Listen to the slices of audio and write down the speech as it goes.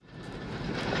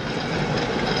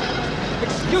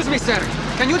Excuse me, sir.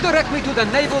 Can you direct me to the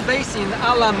naval base in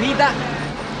Alameda?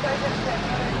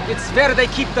 It's where they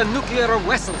keep the nuclear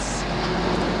vessels.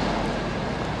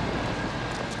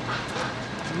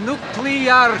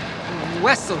 Nuclear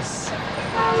vessels.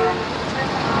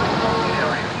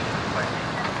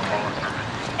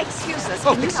 Excuse us.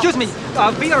 Oh, excuse me.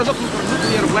 We are looking for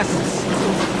nuclear vessels.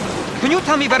 Can you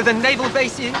tell me where the naval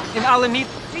base is in Alameda?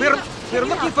 We're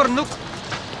looking for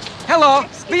Hello,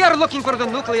 we are looking for the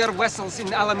nuclear vessels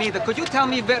in Alameda. Could you tell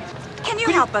me where... Can you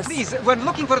help us? Please, we're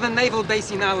looking for the naval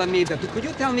base in Alameda. Could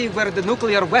you tell me where the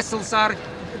nuclear vessels are?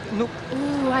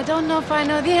 Ooh, I don't know if I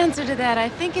know the answer to that. I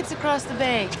think it's across the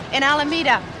bay, in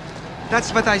Alameda.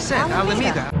 That's what I said,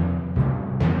 Alameda.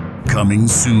 Coming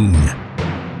soon.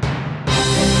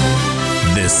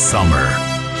 This summer.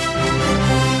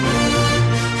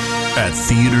 At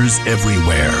theaters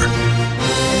everywhere.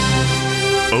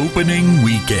 Opening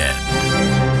weekend.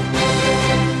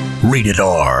 Rated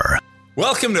R.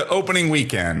 Welcome to Opening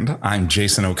Weekend. I'm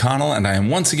Jason O'Connell, and I am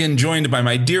once again joined by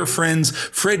my dear friends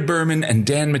Fred Berman and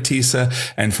Dan Matissa.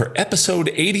 And for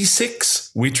episode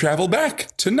 86, we travel back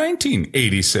to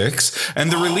 1986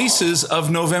 and the releases of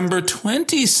November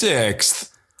 26th.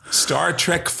 Star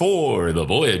Trek IV, The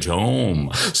Voyage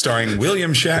Home, starring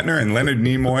William Shatner and Leonard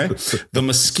Nimoy. The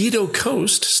Mosquito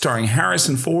Coast, starring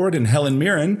Harrison Ford and Helen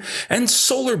Mirren. And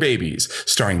Solar Babies,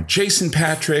 starring Jason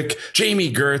Patric,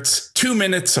 Jamie Gertz, 2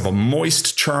 minutes of a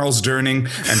moist Charles Durning,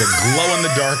 and a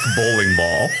glow-in-the-dark bowling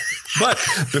ball. But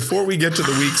before we get to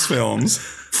the week's films,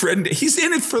 Fred, he's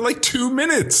in it for like 2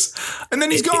 minutes and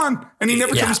then he's gone and he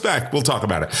never comes back. We'll talk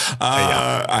about it.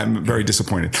 I'm very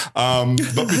disappointed.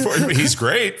 But he's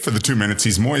great for the 2 minutes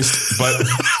he's moist.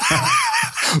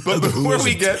 But before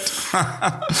we get to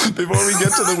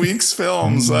the week's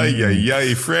films,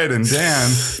 Fred and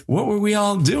Dan, what were we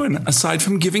all doing aside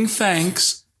from giving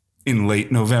thanks in late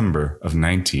November of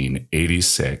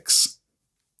 1986?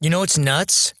 You know what's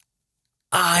nuts?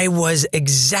 I was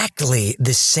exactly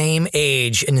the same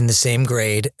age and in the same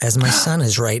grade as my son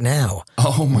is right now.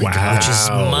 Oh my God. Which is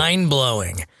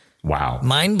mind-blowing. Wow.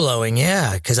 Mind-blowing,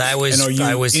 yeah. Because I was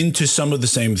into some of the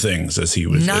same things as he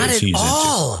was. Not at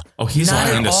all. Into. Oh, he's not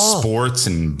all into all. Sports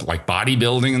and like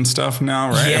bodybuilding and stuff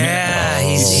now, right? Yeah,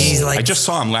 he's like. I just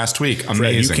saw him last week. Amazing.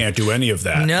 Fred, you can't do any of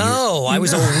that. No, I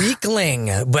was a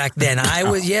weakling back then.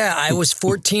 I was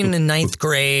 14 in ninth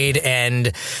grade,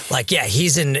 and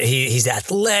he's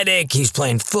athletic. He's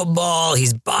playing football.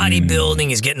 He's bodybuilding.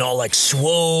 He's getting all like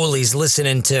swole. He's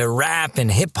listening to rap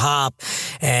and hip hop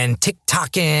and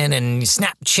TikToking and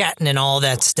Snapchatting and all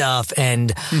that stuff.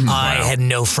 And I had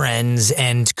no friends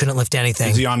and couldn't lift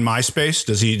anything. Is he on MySpace?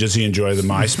 Does he enjoy the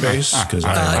MySpace? Because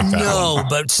no,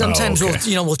 but sometimes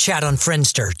we'll chat on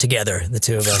Friendster together, the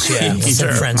two of us. Yeah, we'll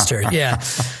send Friendster. Yeah.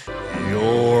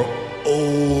 You're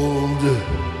old.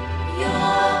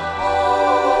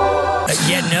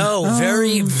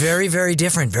 Very, very, very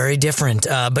different. Very different.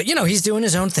 But he's doing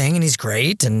his own thing and he's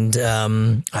great. And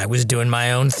I was doing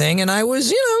my own thing and I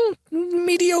was,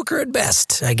 mediocre at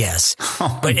best, I guess.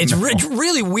 But it's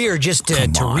really weird just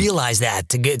to realize that,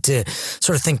 to get to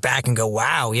sort of think back and go,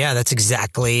 wow, yeah, that's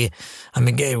exactly,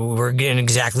 we're in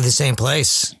exactly the same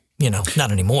place.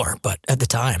 Not anymore, but at the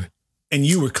time. And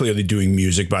you were clearly doing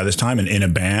music by this time and in a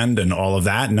band and all of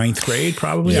that. Ninth grade,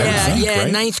 probably.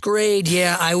 Right? Ninth grade.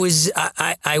 Yeah, I was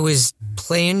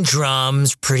playing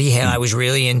drums pretty hell. I was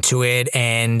really into it,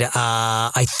 and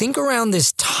I think around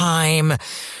this time,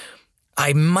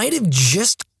 I might have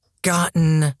just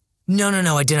gotten. No,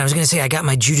 I didn't. I was going to say I got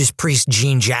my Judas Priest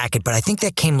jean jacket, but I think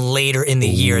that came later in the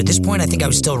year. At this point, I think I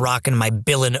was still rocking my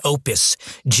Bill and Opus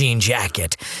jean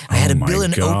jacket. I had a Bill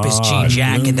and Opus jean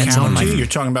jacket. That's on my. You're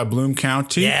talking about Bloom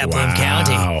County? Yeah, Bloom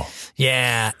County.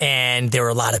 Yeah, and there were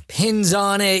a lot of pins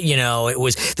on it. There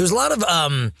was a lot of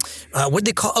what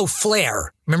they call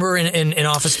flare. Remember in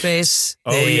Office Space?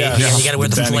 You got to wear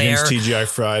the flare. TGI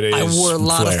Fridays. I wore a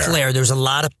lot of flare. There was a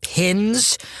lot of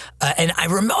pins, and I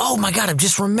remember. Oh my God! I'm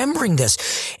just remembering this.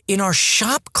 In our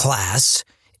shop class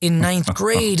in ninth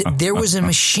grade, there was a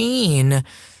machine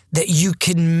that you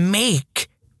could make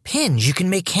pins. You can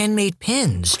make handmade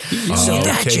pins. So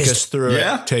that take us through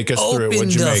it. Take us through it.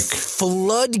 What'd you make?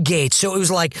 Floodgates. So it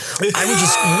was like I would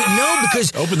just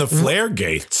because open the flare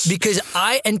gates. Because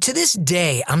and to this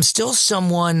day I'm still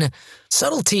someone.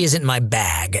 Subtlety isn't my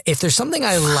bag. If there's something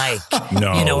I like,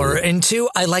 or into,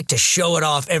 I like to show it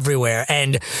off everywhere.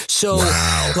 And so,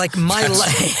 like my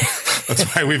life. That's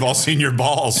why we've all seen your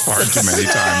balls far too many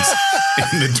times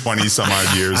in the 20 some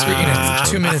odd years.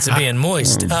 2 minutes of being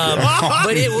moist.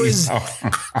 But it was,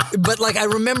 but like I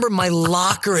remember my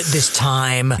locker at this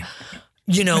time,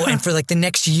 and for like the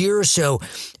next year or so,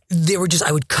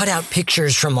 I would cut out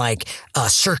pictures from like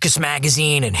Circus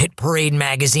Magazine and Hit Parade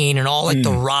Magazine and all like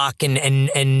the rock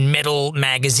and metal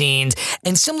magazines.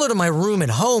 And similar to my room at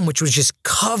home, which was just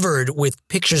covered with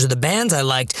pictures of the bands I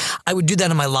liked, I would do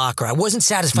that in my locker. I wasn't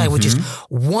satisfied with just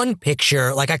one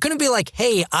picture. Like I couldn't be like,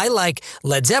 hey, I like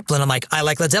Led Zeppelin. I'm like, I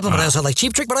like Led Zeppelin, but I also like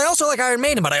Cheap Trick, but I also like Iron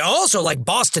Maiden, but I also like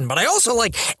Boston, but I also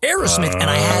like Aerosmith. And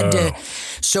I had to,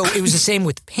 so it was the same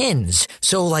with pins.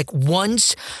 So like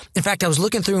once, in fact, I was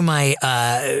looking through my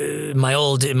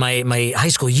my high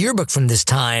school yearbook from this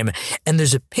time, and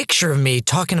there's a picture of me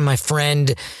talking to my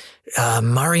friend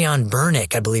Marion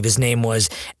Bernick, I believe his name was,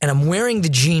 and I'm wearing the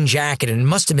jean jacket, and it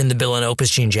must have been the Bill and Opus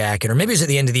jean jacket, or maybe it was at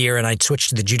the end of the year and I switched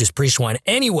to the Judas Priest one.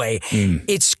 Anyway,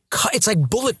 it's like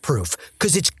bulletproof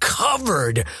because it's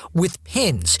covered with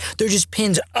pins. They're just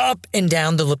pins up and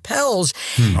down the lapels,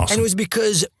 and it was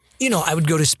because I would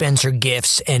go to Spencer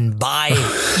Gifts and buy,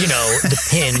 the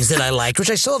pins that I liked, which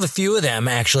I still have a few of them,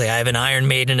 actually. I have an Iron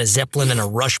Maiden, a Zeppelin, and a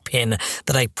Rush pin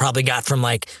that I probably got from,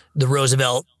 like, the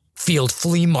Roosevelt Field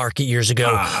flea market years ago.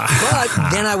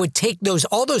 But then I would take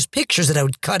all those pictures that I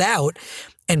would cut out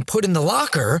and put in the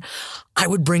locker, I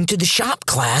would bring to the shop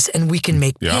class and we can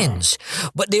make pins.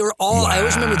 But they were all, I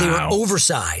always remember they were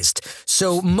oversized.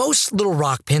 So most little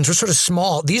rock pins were sort of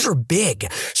small. These are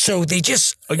big. So they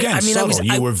just... Again, subtle.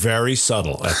 You were very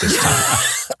subtle at this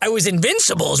time. I was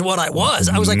invincible is what I was.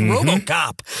 I was like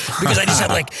RoboCop because I just had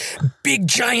like big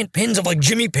giant pins of like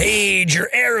Jimmy Page or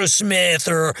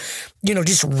Aerosmith or,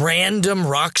 just random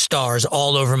rock stars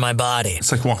all over my body.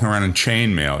 It's like walking around in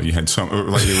chainmail. You had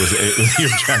your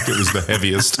jacket was the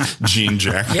heaviest jean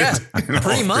jacket. Yeah,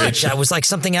 pretty much. I was like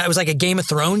a Game of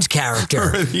Thrones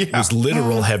character. It was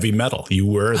literal heavy metal. You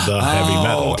were the heavy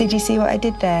metal. Did you see what I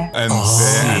did there? And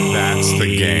then that's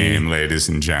the game, ladies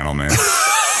and gentlemen.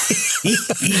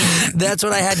 That's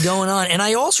what I had going on. And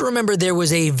I also remember there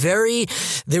was a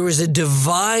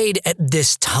divide at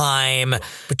this time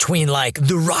between like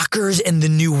the rockers and the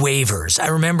new wavers. I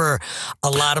remember a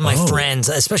lot of my friends,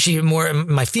 especially more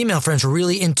my female friends, were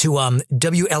really into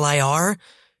WLIR.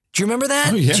 Do you remember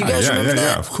that? Oh, yeah, do you guys remember that?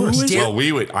 Yeah, of course.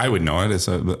 Well, I would know it. It's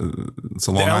a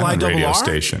Long Island radio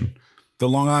station. The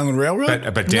Long Island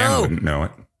Railroad? But Dan wouldn't know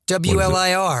it.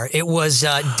 WLIR. It was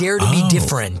Dare to Be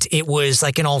Different. It was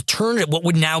like an alternative, what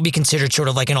would now be considered sort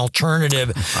of like an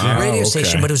alternative radio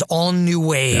station, but it was all new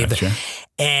wave. Gotcha.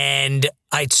 And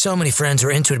I had so many friends who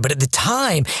were into it, but at the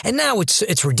time, and now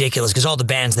it's ridiculous because all the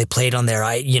bands they played on there,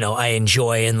 I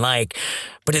enjoy and like.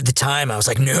 But at the time, I was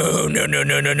like, no, you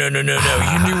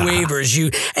new wavers,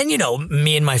 and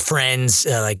me and my friends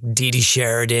like Dee Dee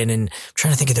Sheridan, and I'm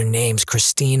trying to think of their names,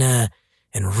 Christina,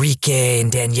 Enrique, and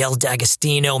Danielle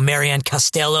D'Agostino, Marianne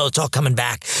Costello, it's all coming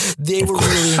back. They were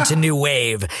really into new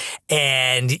wave,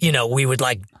 and we would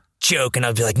like joke, and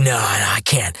I'd be like, no, I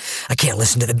can't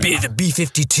listen to the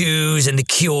B-52s and the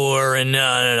Cure, and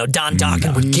no. Don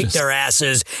Dokken would kick their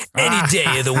asses any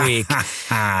day of the week.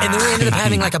 And then we ended up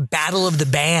having like a battle of the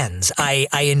bands.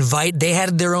 They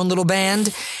had their own little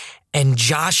band, and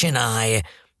Josh and I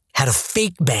had a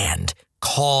fake band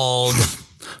called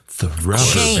The Rubber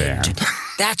Chained. Band.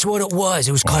 That's what it was.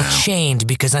 It was called Chained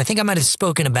because I think I might have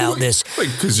spoken about this.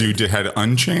 Because you had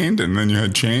Unchained and then you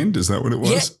had Chained? Is that what it was?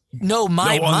 Yeah. No,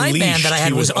 my band that I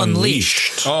had was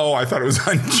Unleashed. Oh, I thought it was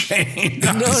Unchained.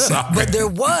 No, but there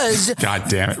was. God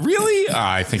damn it. Really?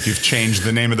 I think you've changed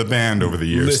the name of the band over the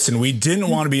years. Listen, we didn't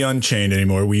want to be Unchained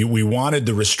anymore. We wanted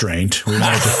the restraint. We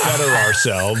wanted to fetter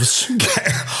ourselves.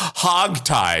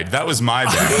 Hogtied. That was my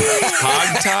band.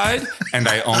 Hogtied. And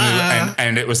I only,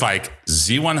 and it was like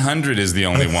Z100 is the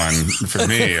only one for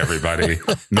me, everybody.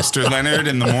 Mr. Leonard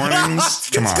in the mornings.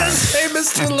 Come on. Hey,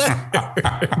 Mr.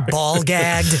 Leonard. Ball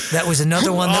Gagged. That was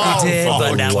another one that we did,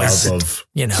 but that was,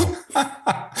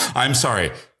 I'm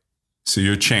sorry. So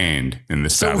you're chained in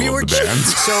this battle of the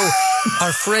bands. So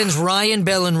our friends Ryan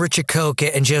Bell and Richard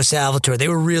Coca and Joe Salvatore, they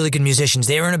were really good musicians.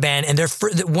 They were in a band, and at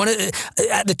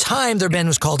the time their band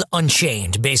was called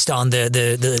Unchained, based on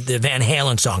the Van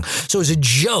Halen song. So it was a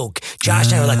joke.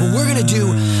 Josh and I were like, well, we're going to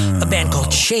do a band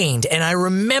called Chained. And I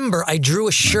remember I drew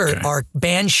a shirt. Okay. Our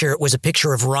band shirt was a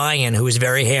picture of Ryan, who was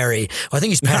very hairy. Well, I think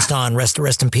he's passed on, rest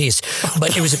in peace.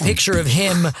 But it was a picture of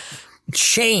him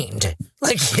chained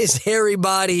like his hairy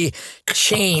body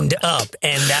chained up.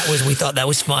 And we thought that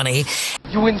was funny.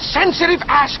 You insensitive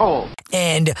asshole.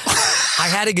 And I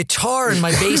had a guitar in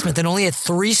my basement that only had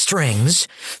 3 strings.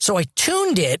 So I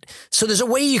tuned it. So there's a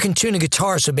way you can tune a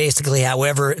guitar. So basically,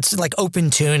 however, it's like open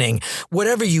tuning.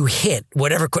 Whatever you hit,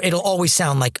 it'll always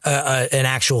sound like an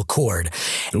actual chord.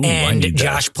 Ooh, and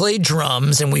Josh played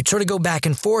drums, and we'd sort of go back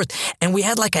and forth. And we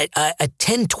had like a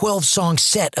 10, 12 song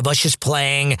set of us just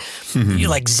playing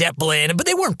like Zeppelin. But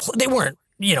they weren't,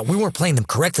 we weren't playing them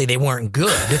correctly. They weren't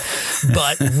good.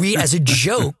 But we, as a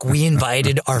joke, we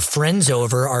invited our friends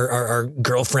over, our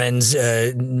girlfriends,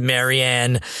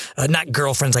 Marianne, not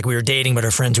girlfriends like we were dating, but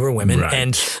our friends who were women. Right.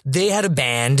 And they had a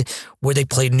band where they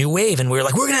played new wave. And we were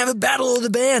like, we're going to have a battle of the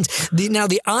bands. Now,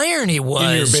 the irony was...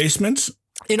 In your basement?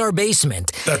 In our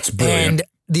basement. That's brilliant. And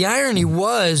the irony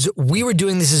was we were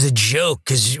doing this as a joke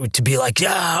because to be like,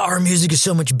 our music is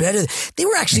so much better. They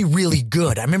were actually really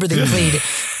good. I remember they played,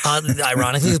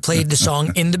 ironically, they played the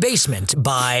song In the Basement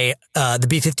by the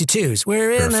B-52s.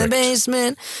 We're in the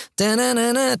basement,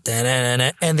 da-na-na-na,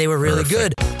 da-na-na-na, and they were really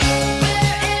good.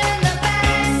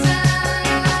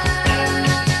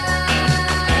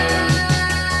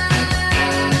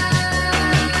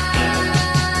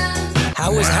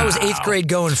 How was 8th grade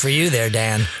going for you there,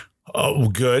 Dan? Oh,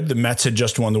 good. The Mets had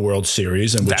just won the World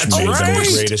Series, and which That's made them right.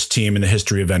 the greatest team in the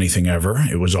history of anything ever.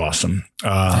 It was awesome.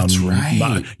 That's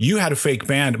right. You had a fake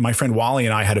band. My friend Wally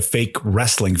and I had a fake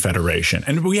wrestling federation,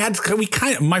 and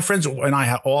my friends and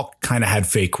I all kind of had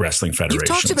fake wrestling federations.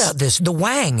 You talked about this, the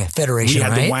Wang Federation, We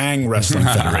had right? the Wang Wrestling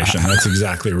Federation. That's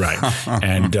exactly right.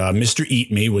 And Mr.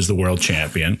 Eat Me was the world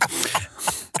champion.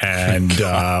 And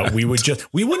we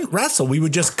wouldn't wrestle. We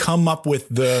would just come up with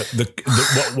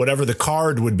whatever the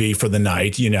card would be for the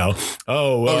night, you know.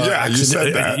 You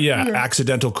said that.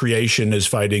 Accidental Creation is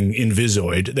fighting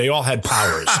Invisoid. They all had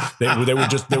powers.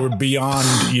 They were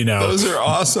beyond, you know. Those are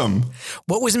awesome.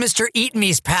 What was Mr. Eat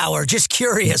Me's power? Just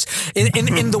curious.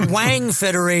 In the Wang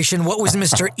Federation, what was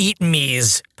Mr. Eat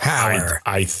Me's power?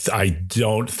 I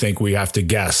don't think we have to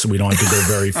guess. We don't have to go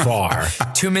very far.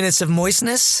 2 minutes of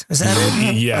moistness? Is that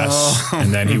it? Yes.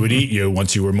 And then he would eat you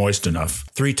once you were moist enough.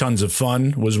 3 Tons of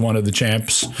Fun was one of the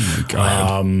champs. Oh,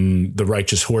 God. The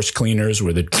Righteous Horse Cleaners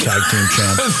were the tag team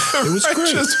champs. It was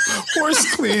great. Righteous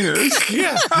Horse Cleaners.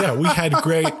 Yeah, we had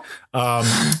great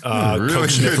Really Coke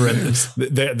Sniffer.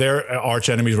 good. And their arch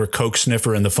enemies were Coke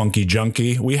Sniffer and the Funky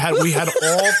Junkie. We had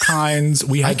all kinds.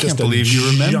 We had I just can't believe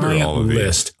you remember giant all of these.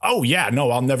 list. Oh yeah,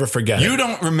 no, I'll never forget. You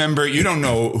don't remember. You don't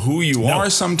know who you are.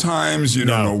 Sometimes you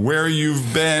don't know where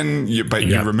you've been. But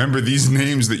you remember these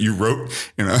names that you wrote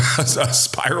in a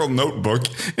spiral notebook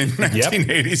in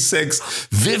 1986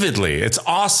 vividly. It's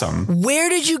awesome. Where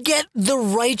did you get the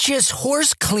Righteous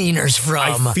Horse Cleaners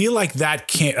from? I feel like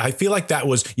that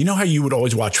was, you know how you would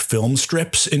always watch film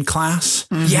strips in class?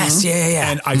 Yes, yeah.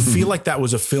 And I feel like that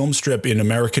was a film strip in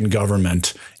American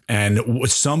government. And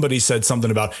somebody said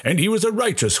something about, and he was a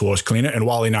righteous horse cleaner. And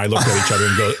Wally and I looked at each other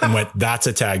and went, that's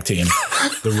a tag team.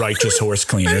 The Righteous Horse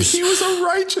Cleaners. And he was a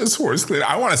righteous horse cleaner.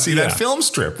 I want to see that film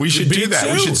strip. We should do that.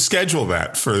 too. We should schedule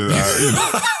that for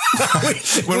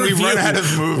when we run out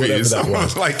of movies.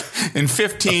 Like in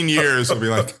 15 years, it'll be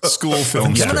like school film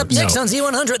Coming strip. up next on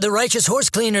Z100, the Righteous Horse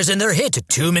Cleaners and their hit,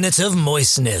 2 Minutes of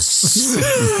Moistness.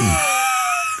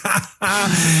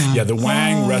 Yeah, the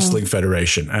Wang Wrestling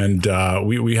Federation, and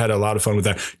we had a lot of fun with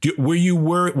that.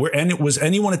 Was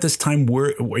anyone at this time in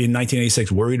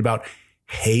 1986 worried about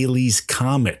Halley's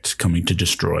Comet coming to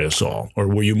destroy us all, or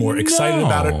were you more excited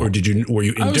about it, or were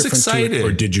you indifferent to it,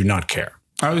 or did you not care?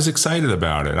 I was excited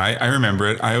about it. I remember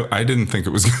it. I didn't think it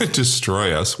was going to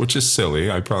destroy us, which is silly.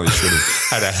 I probably should have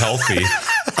had a healthy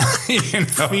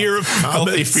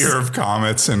fear of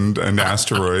comets and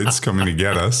asteroids coming to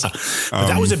get us. But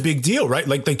that was a big deal, right?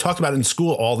 Like they talked about it in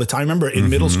school all the time. I remember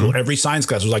in middle school, every science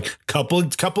class was like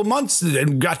couple months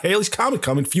and got Halley's Comet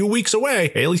coming, a few weeks away,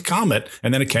 Halley's Comet.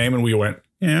 And then it came and we went,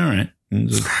 yeah, all right. We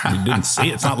didn't see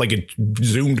it. It's not like it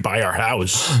zoomed by our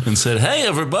house. And said, hey,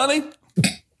 everybody.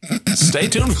 Stay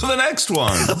tuned for the next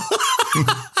one.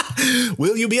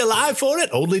 Will you be alive for it?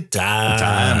 Only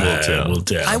time will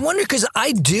tell. I wonder, because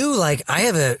I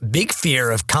have a big fear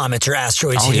of comets or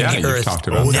asteroids hitting the Earth. Talked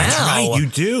about Oh, that's now. right. You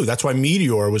do. That's why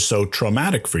Meteor was so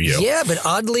traumatic for you. Yeah, but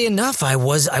oddly enough, I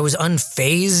was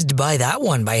unfazed by that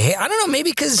one. I don't know, maybe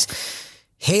because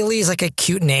Haley is like a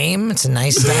cute name. It's a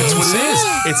nice. That's what it is.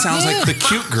 It sounds like the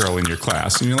cute girl in your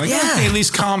class. And you're like,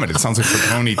 Haley's Comet. It sounds like her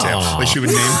ponytail. Like she would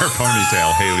name her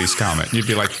ponytail Haley's Comet. And you'd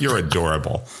be like, you're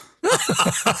adorable.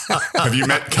 Have you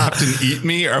met Captain Eat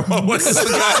Me? Or what is the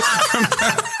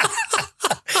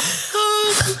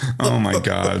guy? Oh my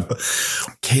God.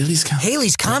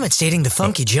 Haley's Comet's dating the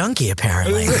Funky Junkie,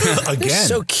 apparently. Again.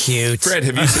 So cute. Fred,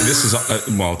 have you seen, this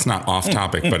is, well, it's not off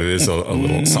topic, but it is a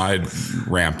little side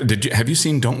ramp. Have you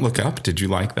seen Don't Look Up? Did you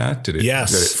like that?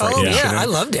 Yes. Did it frighten Oh you? yeah, I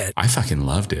loved it. I fucking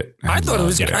loved it. I thought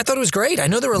it was great. I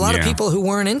know there were a lot of people who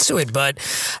weren't into it, but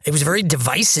it was very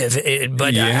divisive.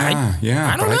 But I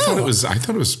don't know. I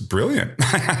thought it was brilliant.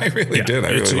 I really did.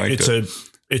 I really liked it.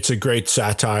 It's a great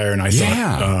satire, and I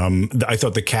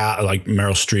thought the cat, like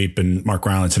Meryl Streep and Mark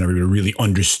Rylance and everybody, really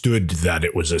understood that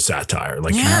it was a satire.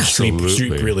 Like Meryl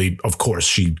Streep really, of course,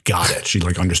 she got it. She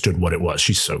like understood what it was.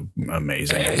 She's so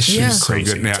amazing. She's so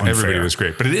crazy. good. Now, everybody was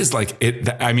great, but it is like it.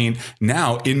 I mean,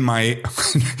 now in my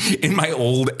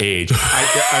old age,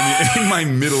 I mean, in my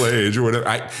middle age or whatever,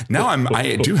 I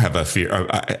do have a fear.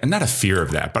 Not a fear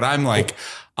of that, but I'm like.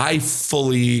 I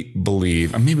fully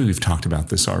believe, maybe we've talked about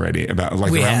this already, about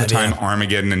like around the time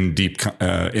Armageddon and Deep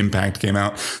Impact came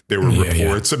out, there were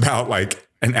reports about like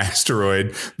an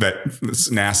asteroid that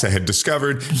NASA had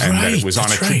discovered and that it was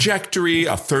on a trajectory,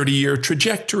 a 30-year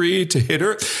trajectory to hit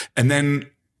Earth. And then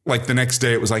like the next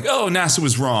day it was like, oh, NASA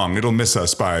was wrong. It'll miss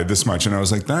us by this much. And I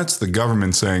was like, that's the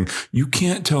government saying, you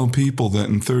can't tell people that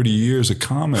in 30 years a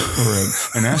comet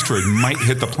or an asteroid might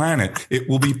hit the planet. It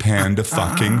will be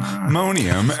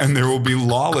pandemonium and there will be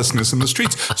lawlessness in the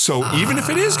streets. So even if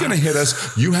it is going to hit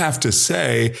us, you have to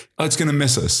say, oh, it's going to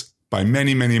miss us by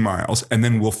many, many miles, and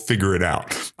then we'll figure it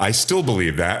out. I still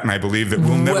believe that, and I believe that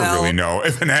we'll never really know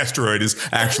if an asteroid is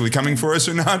actually coming for us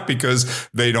or not, because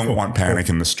they don't want panic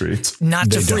in the streets.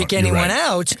 Not to freak anyone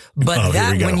out, but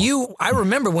I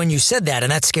remember when you said that,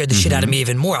 and that scared the shit out of me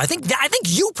even more. I think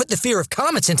you put the fear of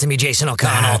comets into me, Jason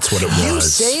O'Connell. That's what it was. You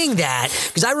saying that,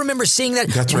 because I remember seeing that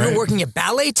That's when right. we were working at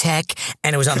Ballet Tech,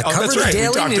 and it was on the cover of the Daily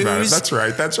We talked News. about it.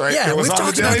 That's right. Yeah, it was we've on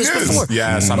talked the about Daily this News. before.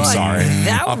 Yes, I'm sorry.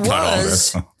 That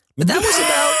was... But that was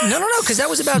about, because that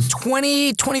was about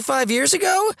 20, 25 years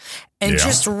ago. And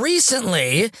just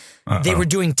recently, they were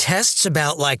doing tests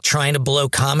about like trying to blow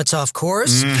comets off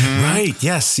course. Right.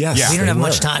 Yes. We don't have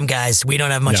much time, guys. We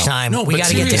don't have much time. No, we got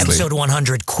to get to episode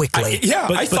 100 quickly.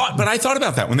 I thought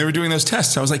about that when they were doing those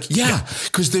tests. I was like,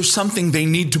 because there's something they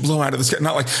need to blow out of the sky.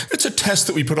 Not like it's a test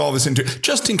that we put all this into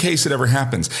just in case it ever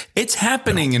happens. It's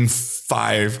happening in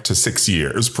 5 to 6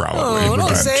 years, probably. Oh,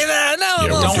 don't say that. No,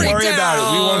 don't worry about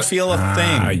it. We won't feel a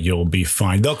thing. You'll be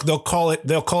fine. They'll call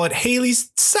it Haley's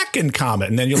second comet,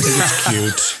 and then you'll think it's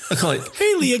cute. They'll call it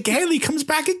Haley comes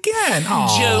back again.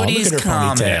 Oh, Jody's look at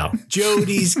her ponytail.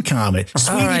 Jody's comet.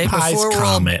 Sweetie All right, Pie's before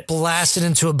comet. we're all blasted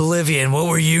into oblivion, what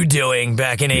were you doing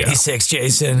back in '86,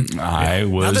 Jason? I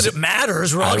was. Not that it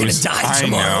matters. We're all going to die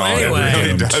tomorrow I know, anyway. It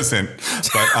really doesn't.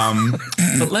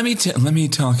 But let me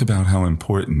talk about how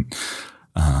important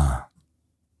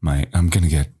I'm going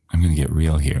to get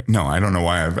real here. No, I don't know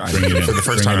why for the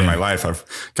first time in my life, I've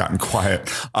gotten quiet.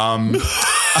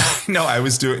 No, I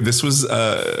was doing, this was,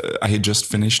 I had just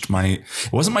finished it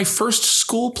wasn't my first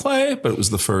school play, but it was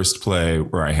the first play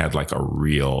where I had like a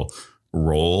real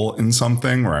role in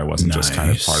something where I wasn't just kind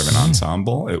of part of an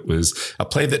ensemble. It was a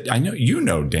play that I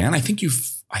know, Dan, I think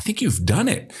you've done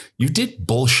it. You did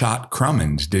Bullshot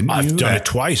Crummond, didn't you? I've done it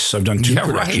twice. I've done 2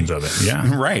 productions of it.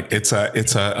 Yeah. Right. It's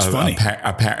funny.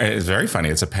 It's very funny.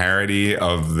 It's a parody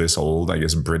of this old, I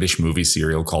guess, British movie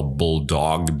serial called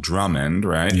Bulldog Drummond,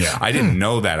 right? Yeah. I didn't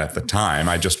know that at the time.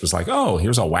 I just was like, oh,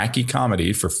 here's a wacky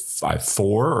comedy for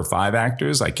 4 or 5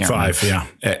 actors. I can't remember. 5,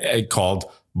 yeah. Called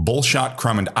Bullshot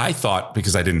Crummond. I thought,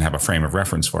 because I didn't have a frame of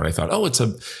reference for it, I thought, oh,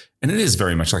 and it is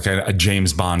very much like a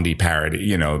James Bondy parody.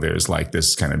 You know, there's like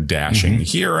this kind of dashing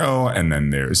hero, and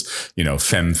then there's,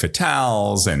 femme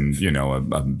fatales and,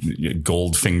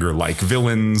 Goldfinger-like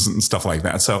villains and stuff like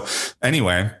that. So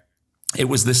anyway, it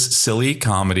was this silly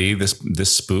comedy, this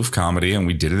spoof comedy, and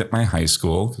we did it at my high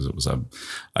school because it was a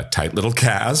tight little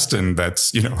cast, and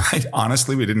that's,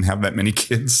 honestly, we didn't have that many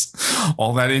kids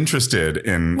all that interested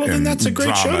in. Well, then that's a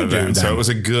great show to do. So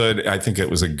I think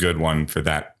it was a good one for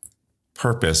that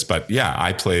purpose. But yeah,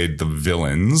 I played the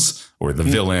villains or the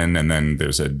villain, and then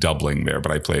there's a doubling there,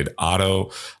 but I played Otto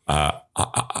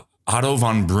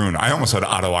von Bruno. I almost said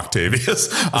Otto Octavius.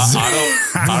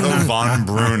 Otto von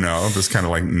Bruno, this kind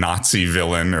of like Nazi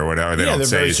villain or whatever. They don't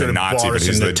say he's a Nazi, but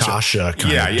he's Natasha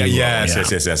kind of duo.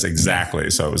 Yes,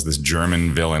 exactly. So it was this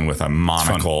German villain with a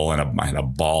monocle and a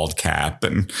bald cap,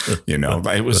 and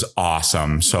it was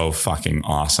awesome, so fucking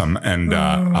awesome. And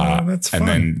that's fun. And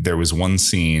then there was one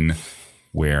scene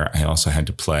where I also had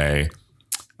to play.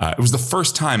 It was the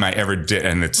first time I ever did,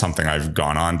 and it's something I've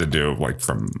gone on to do, like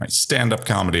from my stand-up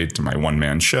comedy to my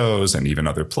one-man shows and even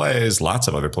other plays, lots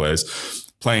of other plays,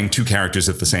 playing 2 characters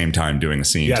at the same time doing a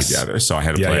scene together. So I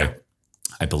had to play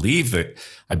I believe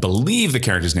the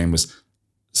character's name was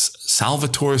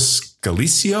Salvatore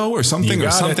Scalicio or something like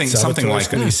that.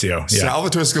 Scalicio. Yeah.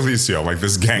 Salvatore Scalicio, like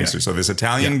this gangster. Yeah. So this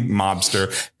Italian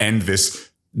mobster and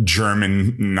this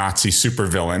German Nazi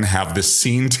supervillain have this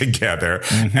scene together,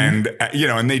 and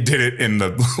and they did it in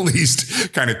the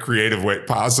least kind of creative way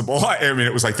possible. I mean,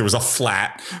 it was like there was a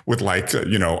flat with like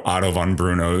Otto von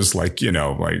Bruno's like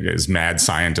his mad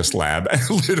scientist lab, and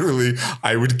literally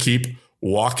I would keep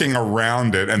walking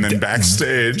around it, and then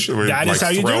backstage we like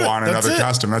throw on another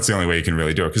costume. That's the only way you can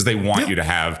really do it, because they want you to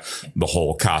have the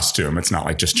whole costume. It's not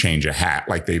like just change a hat.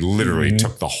 Like they literally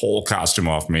took the whole costume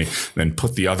off me, then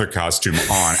put the other costume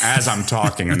on as I'm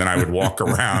talking, and then I would walk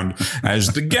around as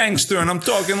the gangster, and I'm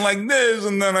talking like this,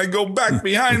 and then I go back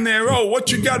behind there. Oh,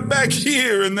 what you got back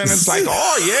here? And then it's like,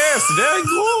 oh yes, very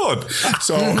good.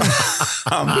 So, and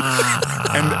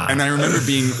I remember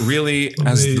being really,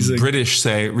 as the British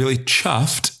say, really chuffed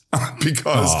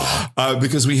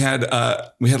because we had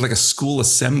like a school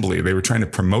assembly. They were trying to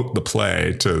promote the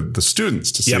play to the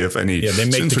students to see if any they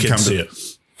make students the would come kids see to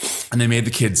it. And they made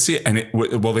the kids see it. And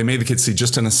they made the kids see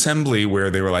just an assembly where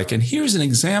they were like, and here's an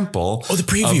example the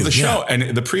preview of the show.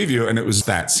 And the preview, and it was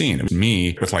that scene. It was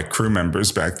me with like crew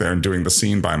members back there and doing the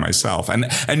scene by myusself. And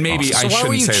maybe I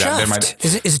shouldn't say chuffed? that.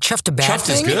 Is it chuffed a bad chuffed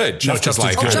thing? Is good. Chuffed is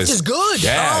like chuffed is good.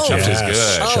 Yeah, chuffed is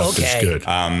good. Oh, okay. Is good.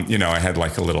 I had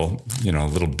like a little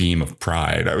beam of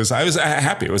pride. I was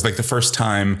happy. It was like the first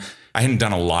time. I hadn't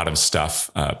done a lot of stuff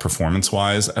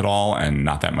performance-wise at all, and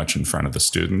not that much in front of the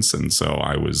students. And so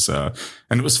I was, and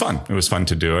it was fun. It was fun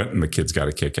to do it, and the kids got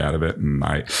a kick out of it. And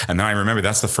then I remember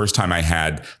that's the first time I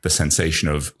had the sensation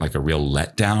of like a real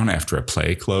letdown after a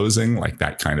play closing, like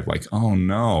that kind of like, oh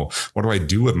no, what do I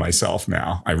do with myself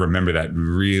now? I remember that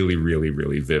really, really,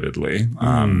 really vividly.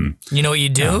 You know what you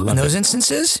do in those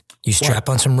instances? You strap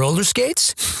on some roller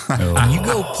skates, and you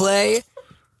go play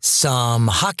some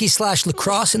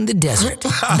hockey/lacrosse in the desert.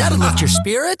 That'll lift your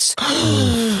spirits.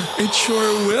 It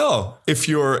sure will. If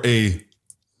you're a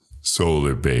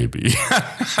solar baby.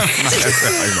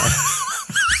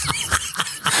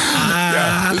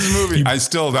 This movie, I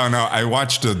still don't know. I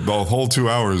watched the whole 2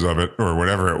 hours of it, or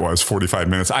whatever it was, 45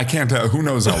 minutes. I can't tell. Who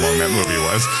knows how long that movie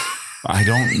was? I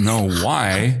don't know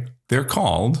why they're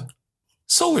called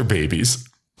solar babies.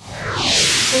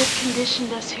 They've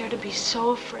conditioned us here to be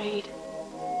so afraid.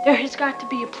 There has got to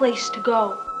be a place to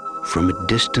go. From a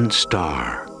distant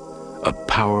star, a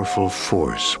powerful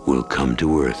force will come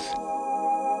to Earth.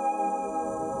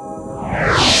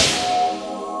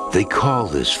 They call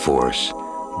this force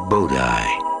Bodai.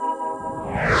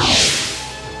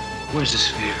 Where's the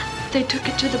sphere? They took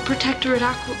it to the Protectorate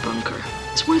Aqua Bunker.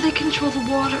 It's where they control the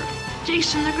water.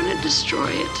 Jason, they're gonna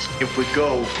destroy it. If we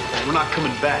go, we're not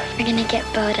coming back. We're gonna get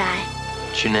Bodai.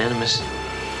 It's unanimous.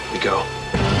 We go.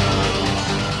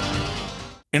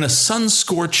 In a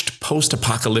sun-scorched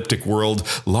post-apocalyptic world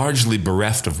largely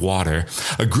bereft of water,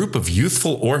 a group of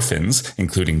youthful orphans,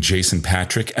 including Jason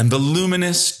Patric and the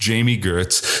luminous Jamie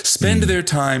Gertz, spend their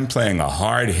time playing a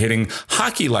hard-hitting,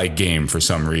 hockey-like game for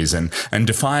some reason and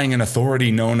defying an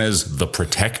authority known as the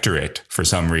Protectorate for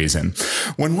some reason.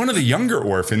 When one of the younger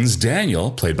orphans,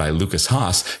 Daniel, played by Lucas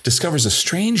Haas, discovers a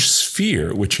strange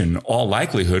sphere which in all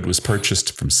likelihood was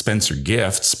purchased from Spencer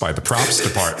Gifts by the props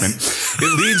department,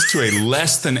 it leads to a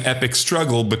less than epic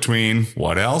struggle between,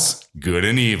 what else? Good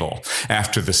and evil.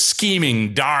 After the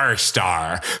scheming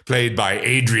Darstar, played by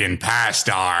Adrian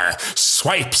Pastar,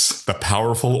 swipes the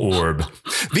powerful orb.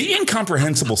 The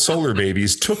incomprehensible solar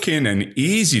babies took in an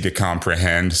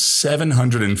easy-to-comprehend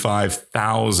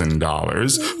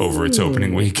 $705,000 over its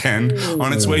opening weekend,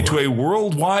 on its way to a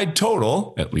worldwide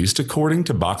total, at least according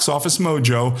to Box Office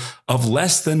Mojo, of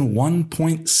less than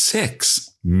 $1.6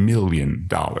 million.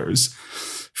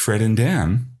 Fred and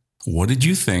Dan, what did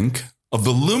you think of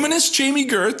the luminous Jamie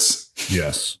Gertz?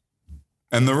 Yes.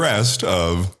 And the rest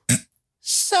of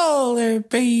Solar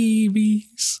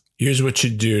Babies? Here's what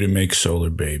you do to make Solar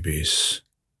Babies.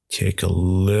 Take a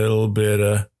little bit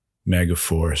of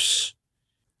Megaforce.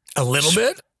 A little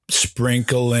bit?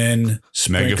 Sprinkle in.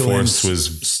 Megaforce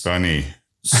was funny.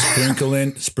 Sprinkle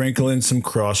in some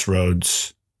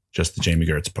Crossroads. Just the Jamie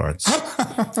Gertz parts.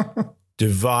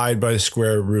 Divide by the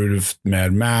square root of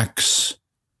Mad Max.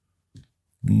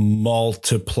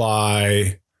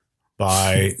 Multiply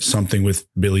by something with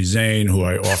Billy Zane, who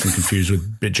I often confuse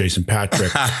with Jason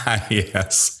Patric.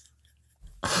 Yes.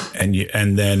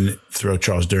 And then throw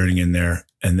Charles Durning in there,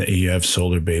 and you have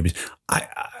Solar Babies.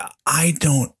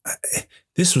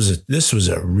 This was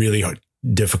a really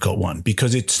difficult one,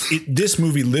 because this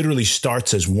movie literally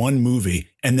starts as one movie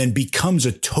and then becomes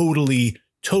a totally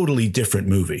different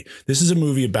movie. This is a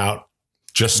movie about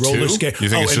Just roller two? skate. You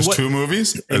think it's just two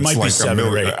movies? It might be 7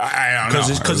 or 8. I don't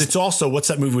know. Because it's also, what's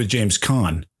that movie with James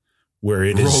Caan? Where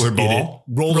it is Rollerball.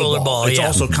 Rollerball. It's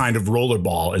also kind of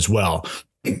Rollerball as well,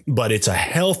 but it's a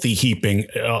healthy heaping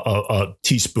a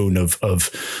teaspoon of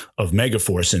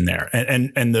Megaforce in there,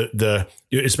 and the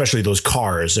especially those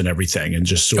cars and everything, and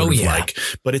just sort of like.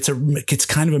 But it's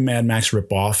kind of a Mad Max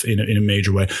ripoff in a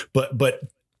major way. But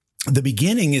the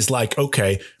beginning is like,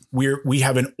 okay, we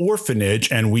have an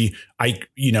orphanage, and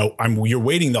you're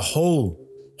waiting the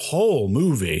whole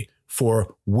movie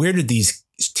for where did these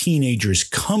teenagers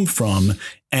come from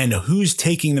and who's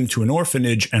taking them to an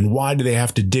orphanage and why do they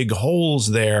have to dig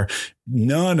holes there?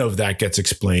 None of that gets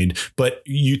explained, but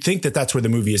you think that that's where the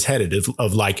movie is headed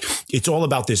of like, it's all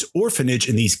about this orphanage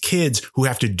and these kids who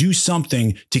have to do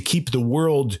something to keep the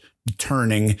world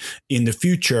turning in the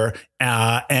future.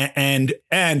 And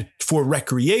for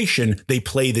recreation, they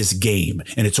play this game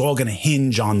and it's all going to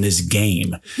hinge on this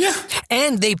game. Yeah.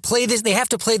 And they have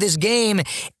to play this game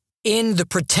in the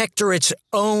Protectorate's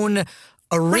own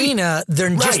arena.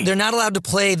 Right. They're not allowed to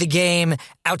play the game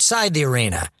outside the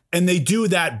arena. And they do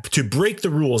that to break the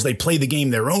rules. They play the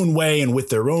game their own way and with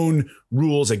their own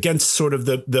rules against sort of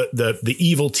the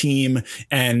evil team.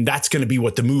 And that's going to be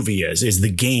what the movie is the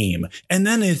game. And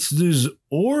then this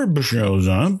orb shows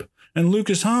up and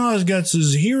Lucas Haas gets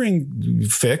his hearing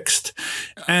fixed.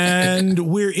 And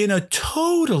we're in a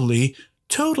totally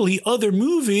other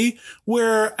movie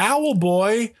where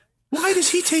Owlboy, why does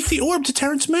he take the orb to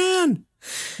Terrence Mann?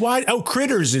 Why? Oh,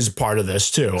 Critters is part of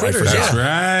this too. Critters, that's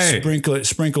right.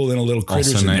 Sprinkle in a little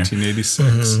Critters also in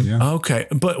 1986. there. Yeah. Okay,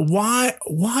 but why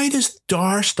does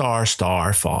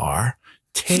Starfar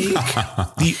take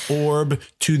the orb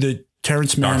to the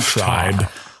Terrence Mann tribe?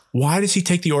 Why does he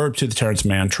take the orb to the Terrence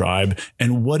Mann tribe?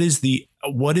 And what is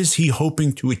he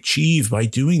hoping to achieve by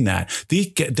doing that? They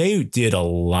did a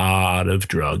lot of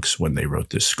drugs when they wrote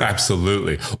this script.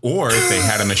 Absolutely. Or they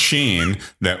had a machine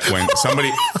that when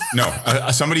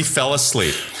somebody fell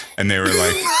asleep and they were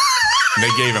like, they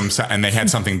gave him, and they had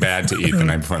something bad to eat the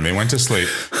night before and they went to sleep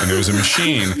and there was a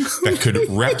machine that could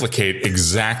replicate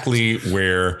exactly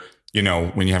where,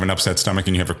 when you have an upset stomach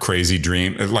and you have a crazy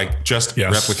dream, it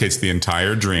replicates the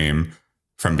entire dream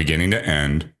from beginning to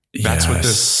end. That's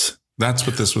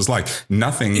what this was like.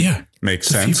 Nothing makes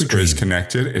sense or is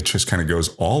connected. It just kind of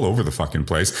goes all over the fucking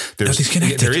place. There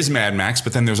is Mad Max,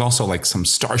 but then there's also like some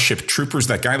Starship Troopers.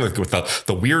 That guy with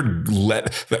the weird,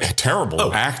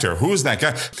 terrible actor. Who is that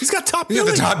guy? He's got top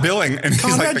billing. The top billing. And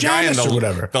he's like the guy in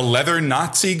the leather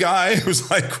Nazi guy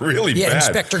who's like really bad.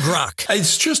 Inspector Grock.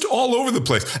 It's just all over the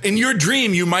place. In your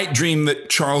dream, you might dream that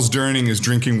Charles Durning is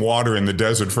drinking water in the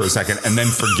desert for a second and then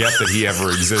forget that he ever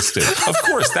existed. Of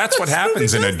course, that's what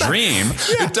happens in a dream.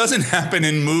 Yeah. It doesn't happen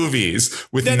in movies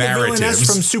with then narratives. The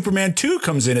villainess from Superman 2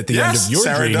 comes in at the end of your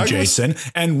Sarah dream, Douglas. Jason,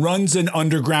 and runs an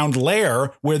underground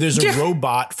lair where there's a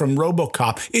robot from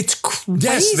RoboCop. It's crazy.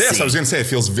 Yes, I was going to say it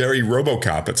feels very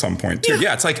RoboCop at some point too.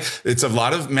 Yeah, it's a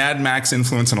lot of Mad Max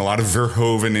influence and a lot of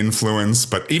Verhoeven influence,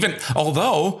 but even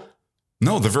although.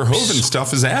 No, the Verhoeven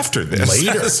stuff is after this.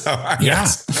 Later.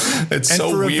 It's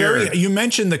so weird. You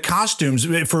mentioned the costumes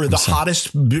for the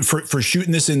hottest for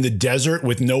shooting this in the desert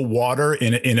with no water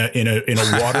in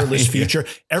a waterless future.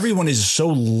 Everyone is so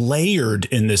layered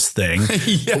in this thing.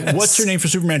 Yes. What's your name for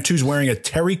Superman 2 is wearing a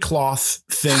terry cloth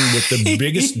thing with the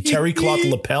biggest terry cloth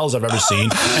lapels I've ever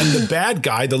seen. And the bad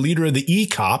guy, the leader of the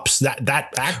E-Cops, that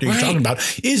actor you're talking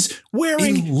about, is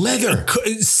wearing leather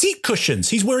seat cushions.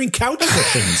 He's wearing couch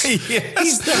cushions.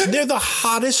 They're the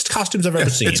hottest costumes I've ever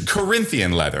seen. It's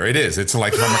Corinthian leather. It is. It's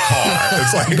like from a car.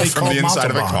 It's like from the inside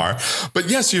of a car. But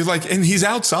yes, you're like, and he's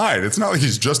outside. It's not like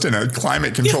he's just in a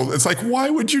climate control. Yeah. It's like, why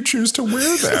would you choose to wear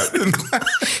that?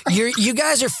 You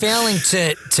guys are failing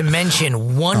to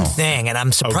mention one thing, and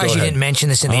I'm surprised you didn't mention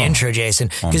this in the intro, Jason,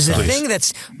 because the thing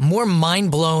that's more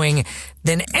mind-blowing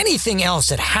than anything else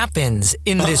that happens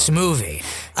in this movie.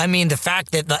 I mean, the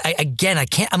fact that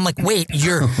I'm like, wait,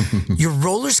 you're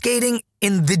roller skating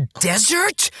in the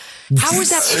desert? How is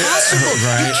that possible?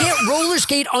 Right. You can't roller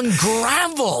skate on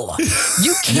gravel.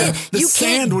 You can't.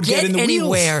 Sand would get in the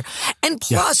anywhere. Wheels. And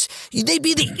plus, they'd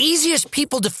be the easiest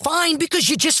people to find because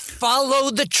you just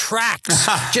follow the tracks.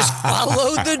 Just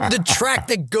follow the track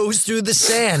that goes through the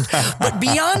sand. But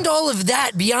beyond all of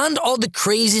that, beyond all the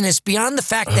craziness, beyond the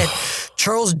fact that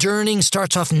Charles Durning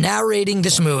starts off narrating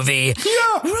this movie.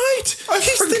 Yeah, right.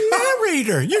 He's the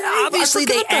narrator. Obviously,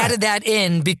 they added that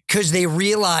in because they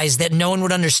realized that no one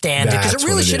would understand it. Because it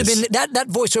really should have been, that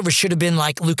voiceover should have been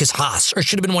like Lucas Haas, or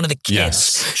should have been one of the kids.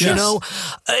 Yes. You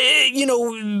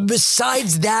know,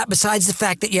 besides the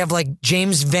fact that you have like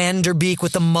James Van Der Beek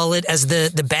with the mullet as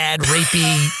the bad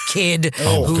rapey kid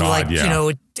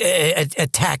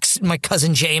attacks my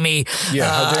cousin Jamie. Yeah,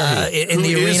 how dare he? In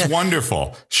the arena. Is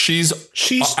wonderful. She's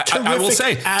I will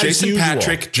say, Jason usual.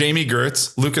 Patrick, Jamie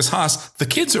Gertz, Lucas Haas. The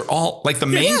kids are all like the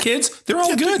main kids. They're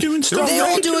all good. Doing stuff. They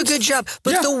all do a good job.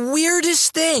 But the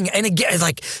weirdest thing, and again,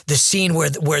 like the scene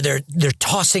where they're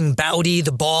tossing Bowdy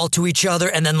the ball to each other,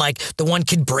 and then like the one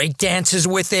kid break dances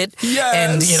with it. Yes.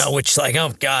 And which like,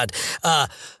 oh God. I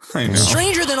know.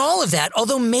 Stranger than all of that,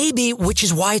 although maybe, which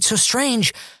is why it's so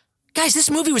strange. Guys, this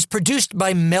movie was produced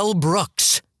by Mel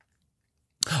Brooks.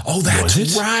 Oh,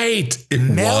 that's right. It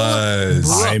Mel was.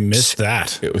 Brooks. I missed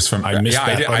that. It was from. I missed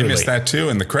that. I missed that too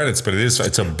in the credits. But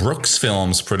it's a Brooks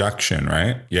Films production,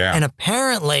 right? Yeah. And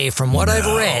apparently, from what I've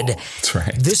read, that's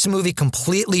right. This movie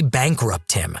completely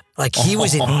bankrupted him. Like he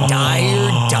was in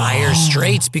dire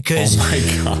straits because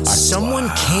someone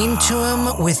came to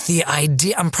him with the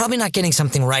idea. I'm probably not getting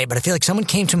something right, but I feel like someone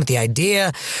came to him with the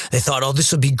idea. They thought, "Oh,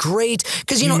 this will be great,"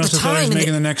 because at the time,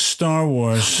 making the next Star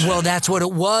Wars. Well, that's what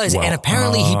it was, and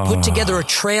apparently he put together a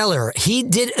trailer. He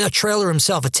did a trailer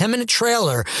himself, a 10-minute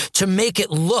trailer, to make it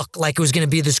look like it was going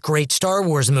to be this great Star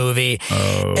Wars movie.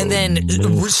 And then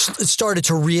started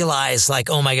to realize, like,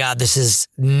 oh my God, this is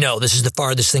the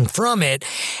farthest thing from it.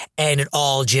 And it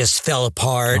all just fell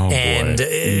apart and,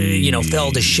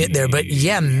 fell to shit there. But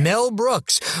yeah, Mel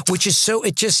Brooks, which is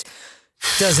it just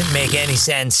doesn't make any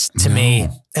sense to me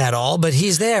at all. But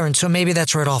he's there, and so maybe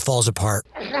that's where it all falls apart.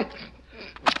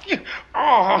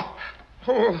 Oh,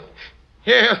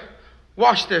 here,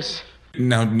 wash this.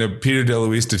 Now, Peter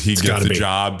DeLuise, did he get the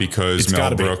job because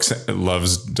Mel Brooks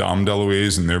loves Dom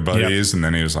DeLuise and they're buddies? Yep. And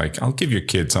then he was like, I'll give your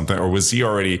kid something. Or was he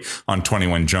already on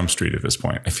 21 Jump Street at this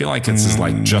point? I feel like it's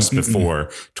like just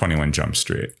before 21 Jump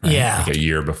Street. Right? Yeah. Like a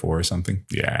year before or something.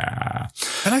 Yeah.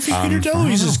 And I think Peter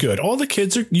DeLuise is good. All the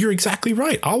kids you're exactly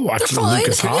right. I'll watch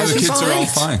Lucas Haas. The kids are all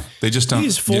fine. They just don't.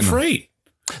 He's full freight.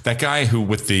 That guy who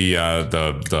with the Owly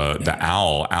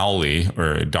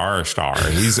or Darstar,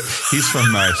 he's from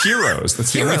Heroes.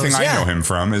 That's the only thing I know him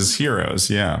from is Heroes.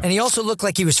 Yeah, and he also looked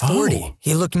like he was 40.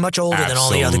 He looked much older than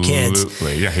all the other kids.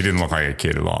 Yeah, he didn't look like a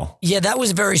kid at all. Yeah, that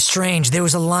was very strange. There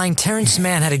was a line. Terrence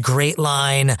Mann had a great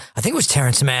line. I think it was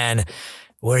Terrence Mann.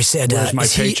 Where he said, "Where's my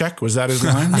paycheck?" Was that his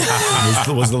line?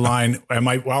 was the line?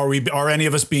 Are any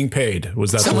of us being paid?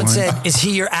 Was that someone the line? said? Is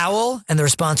he your owl? And the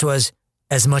response was,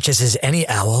 "As much as is any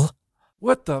owl."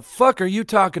 What the fuck are you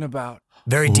talking about?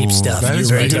 Very deep stuff.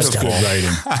 That's good writing.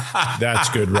 That's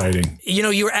good writing.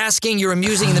 You were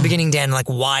amusing in the beginning, Dan, like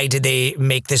why did they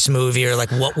make this movie, or like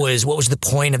what was the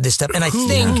point of this stuff? And I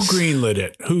think who greenlit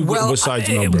it? Who besides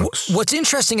Mel Brooks? What's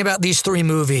interesting about these three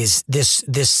movies this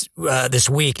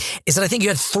week is that I think you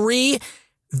had three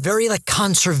very like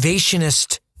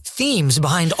conservationist themes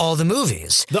behind all the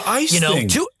movies. The ice thing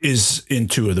is in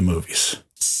two of the movies.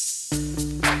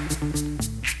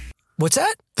 What's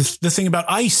that? The thing about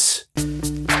ice.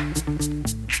 And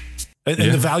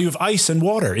the value of ice and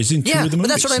water is in two of the movies. But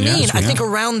that's what I mean. I think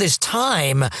around this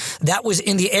time, that was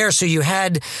in the air. So you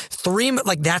had three,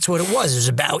 like that's what it was. It was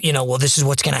about, this is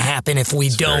what's going to happen if we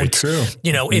don't,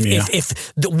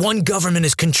 if the one government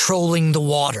is controlling the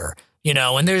water.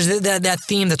 And there's that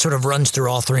theme that sort of runs through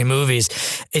all three movies.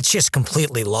 It's just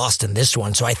completely lost in this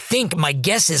one. So I think my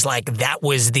guess is like that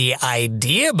was the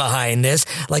idea behind this.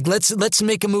 Like let's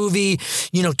make a movie,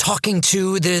 talking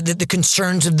to the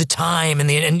concerns of the time and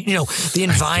the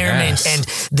environment, and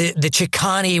the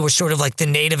Chicani were sort of like the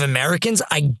Native Americans,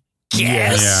 I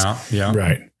guess. Yeah.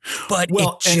 Right. But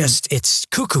it's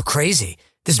cuckoo crazy.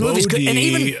 This movie's good, and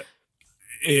even.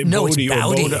 Bodhi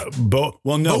it's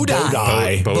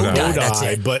Bowdy. Bodhi. That's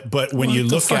it. But when you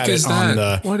look at it on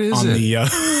the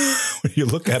when you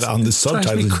look at it on the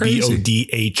subtitle,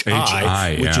 it's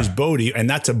Bodhi, which is Bodhi, and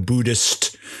that's a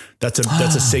Buddhist. That's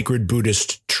a sacred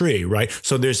Buddhist tree, right?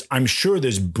 So I'm sure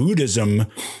there's Buddhism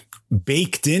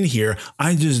baked in here.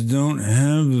 I just don't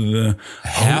have the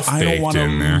I don't want to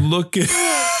look at.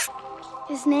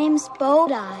 His name's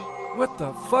Bodhi. What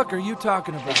the fuck are you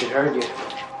talking about? He heard you.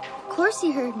 Of course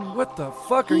he heard me. What the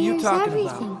fuck are you talking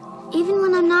about? Even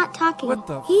when I'm not talking. What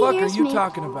the fuck are you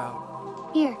talking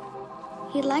about? Here.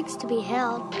 He likes to be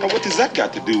held. Now, what does that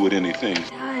got to do with anything? It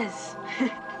does.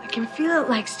 I can feel it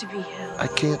likes to be held. I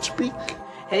can't speak.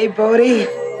 Hey, Bodhi.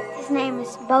 His name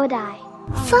is Bodhi.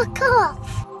 Fuck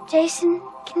off. Jason,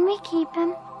 can we keep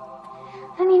him?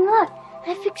 I mean, look,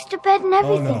 I fixed a bed and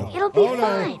everything. It'll be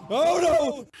fine. Oh,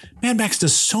 no. Mad Max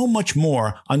does so much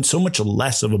more on so much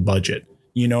less of a budget.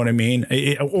 You know what I mean?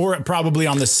 Or probably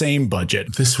on the same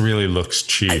budget. This really looks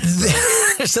cheap.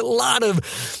 There's a lot of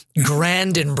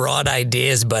grand and broad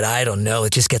ideas, but I don't know.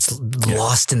 It just gets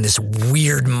lost in this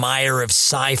weird mire of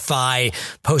sci-fi,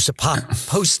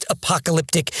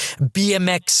 post-apocalyptic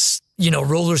BMX,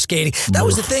 roller skating. That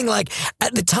was the thing. Like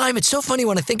at the time, it's so funny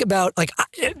when I think about, like,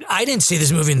 I didn't see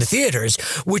this movie in the theaters,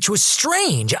 which was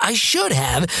strange. I should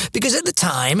have, because at the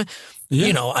time,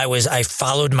 I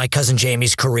followed my cousin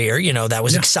Jamie's career. That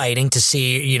was exciting to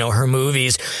see, her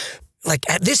movies. Like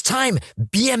at this time,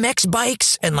 BMX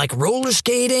bikes and like roller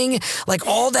skating, like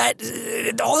all that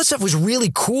stuff was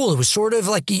really cool. It was sort of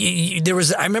like there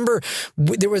was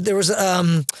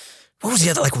what was the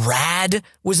other, like Rad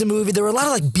was a movie. There were a lot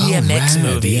of like BMX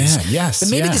movies. Yeah, yes. But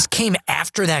maybe this came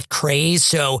after that craze.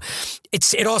 So it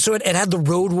had the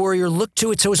Road Warrior look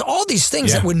to it. So it was all these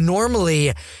things that would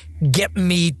normally get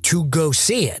me to go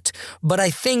see it. But I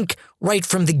think right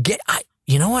from the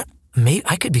you know what? Maybe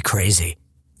I could be crazy.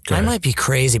 I might be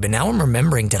crazy, but now I'm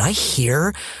remembering, did I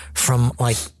hear from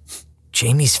like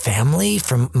Jamie's family,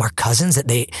 from our cousins that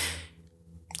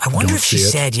I wonder if she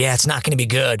said, it's not going to be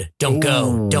good. Don't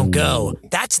go.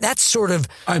 That's sort of.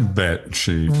 I bet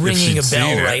she ringing a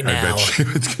bell right now. I bet she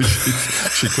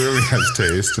clearly has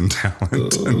taste and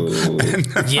talent and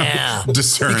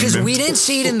discernment. Because we didn't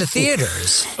see it in the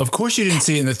theaters. Of course you didn't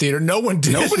see it in the theater. No one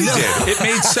did. Nobody did. It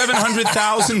made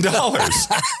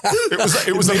 $700,000.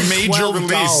 It was a major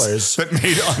release that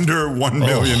made under $1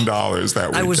 million that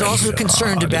weekend. I was also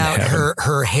concerned about her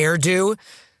hairdo.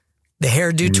 The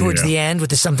hairdo towards the end with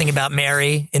the something about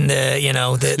Mary in the,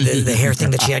 the hair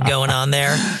thing that she had going on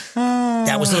there.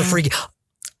 That was a little freaky.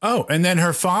 Oh, and then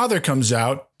her father comes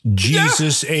out,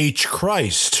 Jesus H.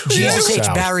 Christ. Jesus H.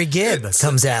 Barry Gibb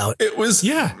comes out. It was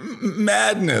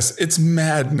madness. It's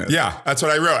madness. Yeah, that's what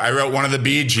I wrote. I wrote one of the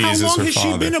Bee Gees as her father. How long has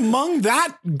she been among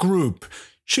that group?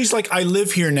 She's like, I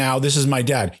live here now. This is my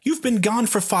dad. You've been gone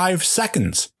for 5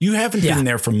 seconds. You haven't been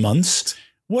there for months.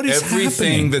 What is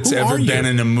everything happening? that's ever been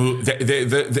in a movie?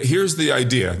 Here's the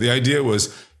idea. The idea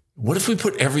was, what if we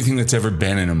put everything that's ever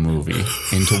been in a movie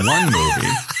into one movie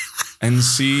and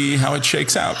see how it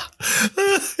shakes out?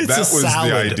 That was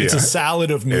the idea. It's a salad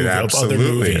of movies. Of other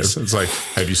movies. It's like,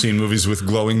 have you seen movies with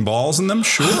glowing balls in them?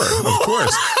 Sure, of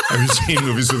course. Have you seen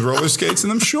movies with roller skates in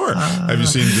them? Sure. Have you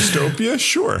seen Dystopia?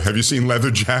 Sure. Have you seen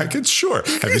leather jackets? Sure.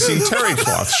 Have you seen terry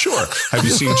cloth? Sure. Have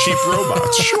you seen cheap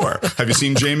robots? Sure. Have you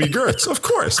seen Jamie Gertz? Of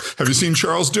course. Have you seen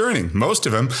Charles Durning? Most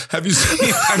of them. Have you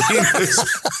seen?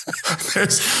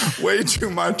 There's way too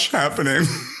much happening.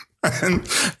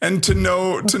 And to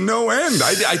no end.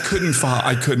 I couldn't follow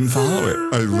it.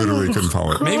 I literally couldn't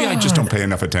follow it. Maybe I just don't pay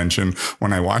enough attention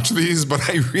when I watch these, but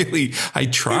I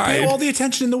tried. You pay all the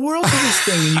attention in the world to this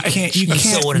thing, and you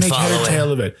can't make head or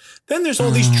tail of it. Then there's all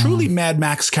these truly Mad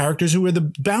Max characters who are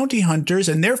the bounty hunters,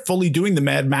 and they're fully doing the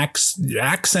Mad Max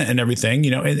accent and everything,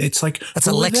 and it's like, that's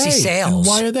Alexi Sales. And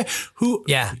why are they? Who?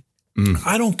 Yeah.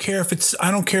 I don't care if it's I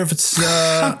don't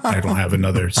have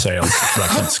another sales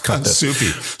reference. Cut this.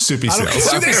 Soupy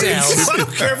sales. I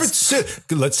don't care if it's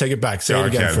let's take it back. Say it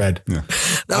again, Fred. Yeah.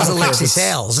 That was Alexi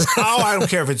Sales. I don't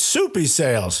care if it's soupy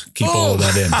sales. Keep all of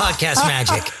that in. Podcast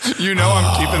magic.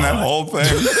 I'm keeping that whole thing.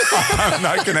 I'm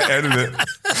not going to edit it.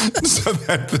 So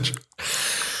that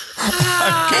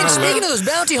And speaking of those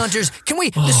bounty hunters, can we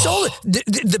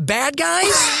the bad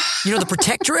guys, the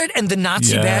Protectorate and the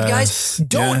Nazi bad guys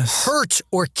don't hurt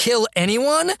or kill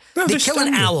anyone. No, they kill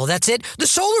an owl. That's it. The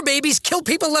Solar Babies kill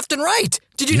people left and right.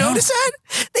 Did you notice that?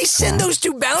 They send those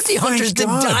 2 bounty hunters to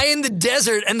die in the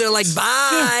desert, and they're like,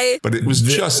 bye. But it was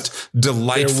just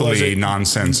delightfully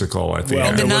nonsensical at the end.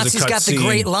 And the Nazis got the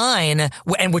great line,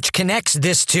 and which connects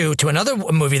this to another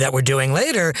movie that we're doing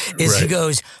later, is he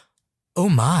goes, oh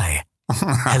my,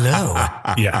 hello.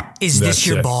 Is this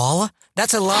your ball?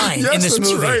 That's a line in this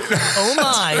movie. Right. Oh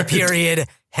my, period.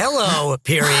 Hello,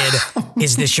 period.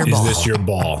 Is this your ball? Is this your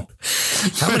ball?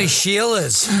 How many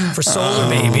Sheilas for Solar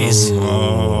Babies?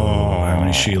 How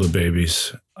many Sheila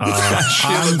babies?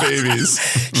 Sheila babies.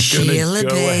 Sheila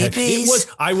babies.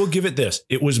 I will give it this.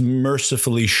 It was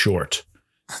mercifully short.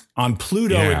 On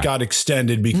Pluto, it got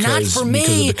extended because of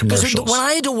the commercials. When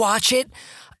I had to watch it,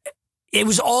 it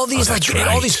was all these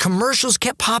all these commercials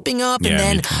kept popping up,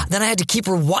 and then I had to keep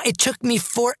it took me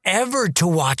forever to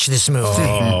watch this movie.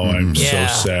 Oh, I'm so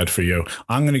sad for you.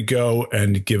 I'm going to go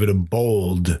and give it a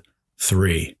bold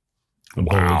 3.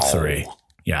 Bold 3.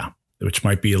 Yeah, which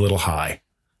might be a little high,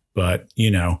 but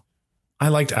I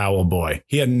liked Owl Boy.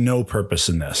 He had no purpose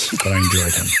in this, but I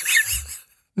enjoyed him.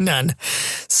 None.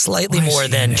 Slightly more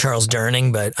than Charles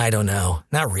Durning, but I don't know.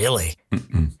 Not really.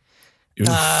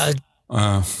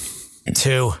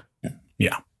 2.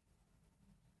 Yeah.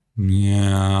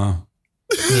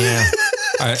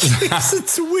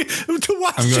 To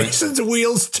watch Jason's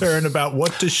wheels turn about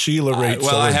what does Sheila rate.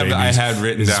 I had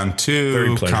written down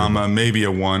 2, comma, maybe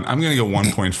a 1. I'm going to go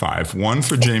 1.5. 1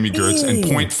 for Jamie Gertz and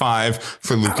 0.5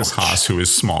 for Lucas Haas, who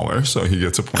is smaller, so he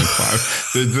gets a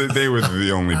 0.5. They were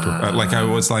the only. I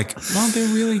was like, well,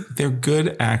 they're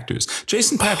good actors.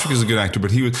 Jason Patric is a good actor,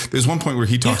 but there's one point where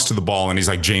he talks to the ball and he's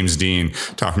like James Dean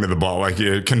talking to the ball, like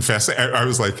confessing. I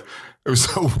was like. It was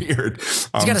so weird. It's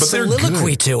got a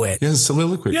soliloquy to it. Yeah,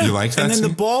 soliloquy. Yeah. You like that? And then scene?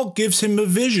 the ball gives him a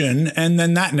vision, and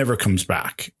then that never comes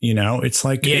back. It's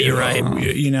like you're right.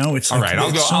 It's all like, right.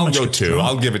 I'll go 2.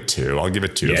 I'll give it 2.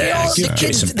 Yeah, the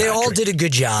kids, they all did a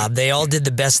good job. They all did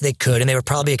the best they could, and they were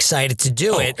probably excited to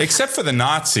do it. Except for the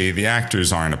Nazi, the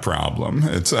actors aren't a problem.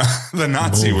 It's the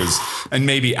Nazi was, and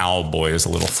maybe Owlboy is a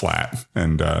little flat,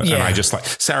 and I just like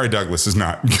Sarah Douglas is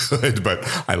not good, but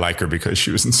I like her because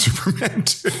she was in Superman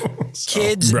too. So.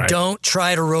 Kids, don't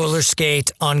try to roller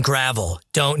skate on gravel.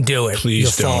 Don't do it.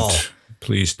 Please don't. Fall.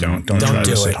 Please don't. Don't try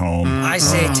this at home. I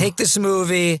say take this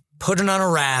movie, put it on a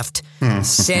raft,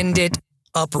 send it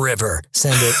upriver.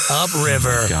 Send it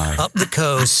upriver, up the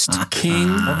coast. King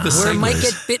of the where it might segways.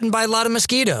 get bitten by a lot of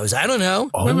mosquitoes. I don't know.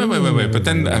 Wait. But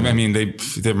then, I mean,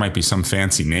 there might be some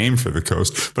fancy name for the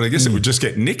coast, but I guess it would just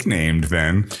get nicknamed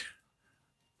then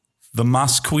the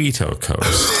Mosquito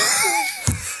Coast.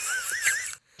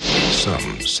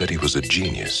 Some said he was a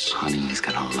genius. Honey, he's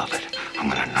gonna love it. I'm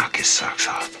gonna knock his socks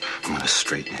off. I'm gonna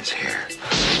straighten his hair.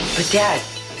 But Dad,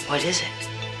 what is it?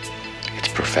 It's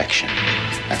perfection.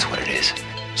 That's what it is.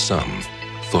 Some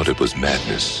thought it was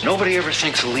madness. Nobody ever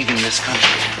thinks of leaving this country.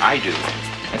 I do.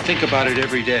 I think about it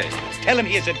every day. Tell him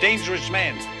he is a dangerous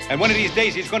man, and one of these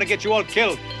days he's gonna get you all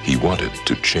killed. He wanted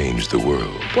to change the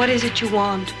world. What is it you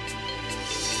want?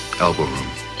 Elbow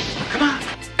room. Come on.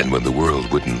 And when the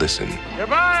world wouldn't listen,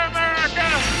 Goodbye,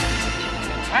 America!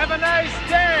 Have a nice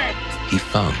day! he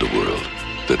found a world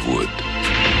that would.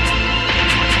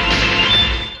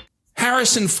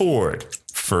 Harrison Ford,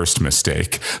 first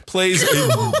mistake, plays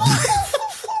a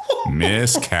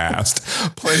miscast,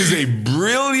 plays a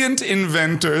brilliant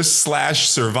inventor /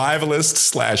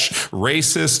 survivalist /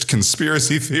 racist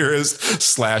conspiracy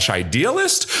theorist /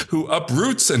 idealist who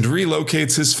uproots and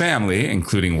relocates his family,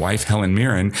 including wife Helen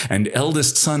Mirren and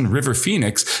eldest son River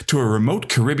Phoenix, to a remote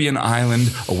Caribbean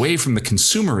island away from the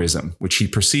consumerism which he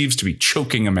perceives to be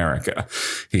choking America.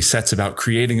 He sets about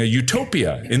creating a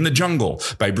utopia in the jungle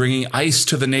by bringing ice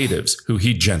to the natives, who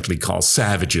he gently calls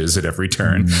savages at every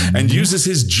turn, and uses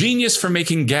his genius for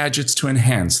making gadgets to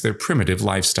enhance their primitive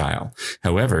lifestyle.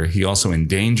 However, he also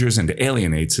endangers and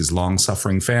alienates his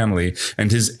long-suffering family,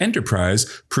 and his enterprise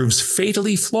proves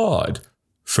fatally flawed.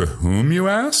 For whom, you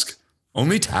ask?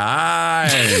 Only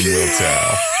time will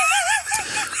tell.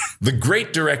 The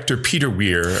great director Peter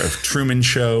Weir of Truman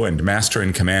Show and Master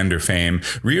and Commander fame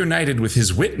reunited with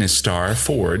his witness star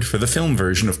Ford for the film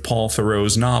version of Paul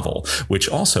Theroux's novel, which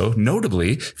also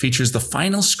notably features the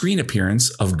final screen appearance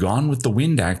of Gone with the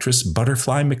Wind actress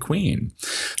Butterfly McQueen.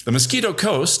 The Mosquito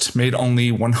Coast made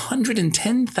only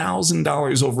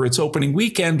 $110,000 over its opening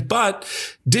weekend, but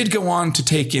did go on to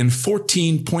take in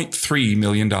 $14.3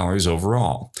 million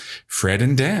overall. Fred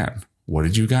and Dan, what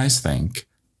did you guys think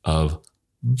of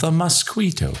The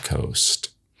Mosquito Coast?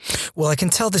 Well, I can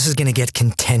tell this is going to get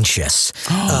contentious.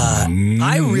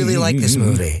 I really like this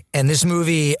movie, and this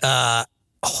movie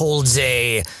holds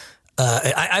a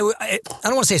I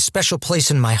don't want to say a special place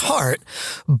in my heart,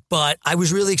 but I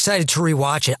was really excited to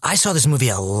rewatch it. I saw this movie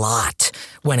a lot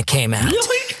when it came out.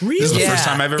 Really? This is the first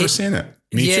time I've ever seen it.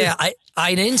 Me too.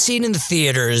 I didn't see it in the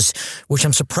theaters, which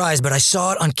I'm surprised, but I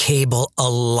saw it on cable a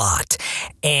lot.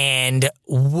 And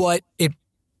what it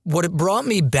brought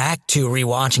me back to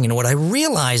rewatching and what I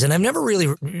realized, and I've never really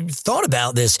thought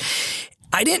about this,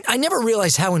 I never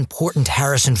realized how important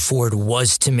Harrison Ford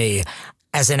was to me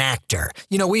as an actor.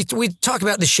 You know, we talk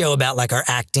about the show about like our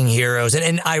acting heroes,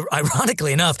 and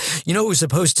ironically enough, you know who was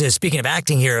supposed to, speaking of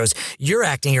acting heroes, your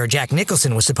acting hero, Jack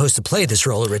Nicholson, was supposed to play this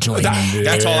role originally.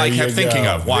 That's all I kept thinking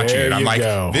of watching it. I'm like,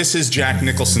 this is Jack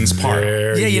Nicholson's part.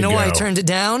 You know why I turned it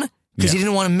down? Because he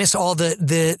didn't want to miss all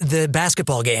the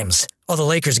basketball games, all the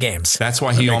Lakers games. That's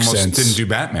why he almost didn't do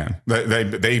Batman.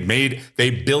 They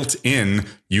built in,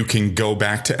 you can go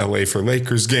back to LA for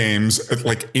Lakers games,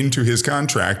 like into his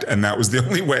contract. And that was the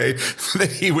only way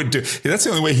that he would do. That's the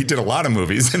only way he did a lot of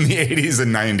movies in the 80s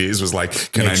and 90s was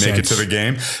like, can I make it to the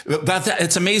game?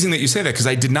 It's amazing that you say that because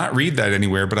I did not read that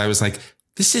anywhere, but I was like,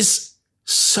 this is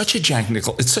such a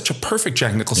it's such a perfect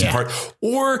Jack Nicholson part.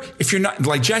 Or if you're not,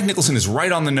 like, Jack Nicholson is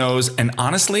right on the nose. And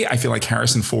honestly, I feel like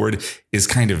Harrison Ford is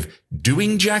kind of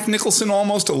doing Jack Nicholson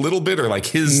almost a little bit, or like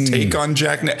his take on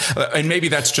Jack. And maybe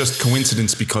that's just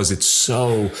coincidence because it's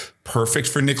so perfect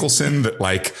for Nicholson that,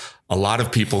 like, a lot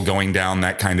of people going down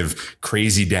that kind of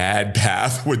crazy dad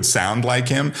path would sound like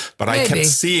him, but I kept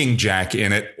seeing Jack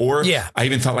in it. Or I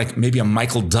even thought like maybe a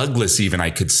Michael Douglas even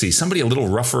I could see. Somebody a little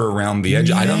rougher around the edge.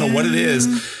 I don't know what it is,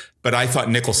 but I thought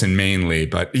Nicholson mainly.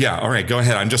 But yeah, all right, go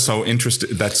ahead. I'm just so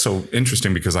interested. That's so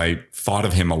interesting because I thought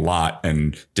of him a lot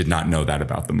and did not know that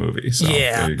about the movie. So,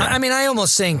 I mean, I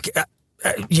almost think,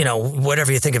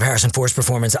 whatever you think of Harrison Ford's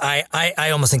performance, I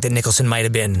almost think that Nicholson might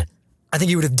have been... I think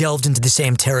he would have delved into the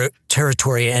same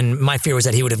territory, and my fear was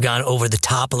that he would have gone over the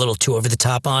top, a little too over the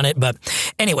top on it. But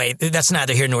anyway, that's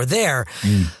neither here nor there.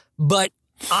 But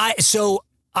I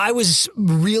was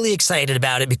really excited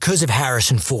about it because of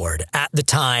Harrison Ford at the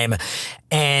time.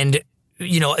 And,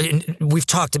 we've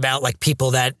talked about like people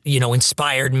that,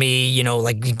 inspired me,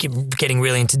 like getting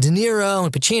really into De Niro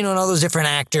and Pacino and all those different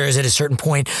actors at a certain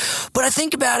point. But I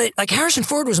think about it, like Harrison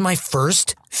Ford was my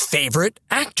first favorite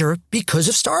actor because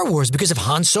of Star Wars, because of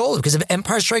Han Solo, because of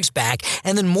Empire Strikes Back,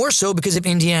 and then more so because of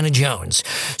Indiana Jones.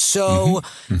 So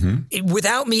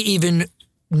without me even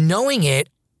knowing it,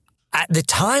 at the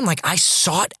time, like, I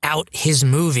sought out his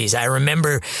movies. I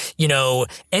remember,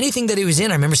 anything that he was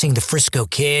in. I remember seeing The Frisco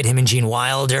Kid, him and Gene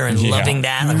Wilder, and loving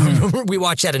that. I remember we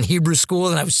watched that in Hebrew school,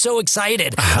 and I was so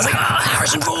excited. I was like,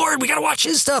 Harrison Ford, we got to watch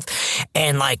his stuff.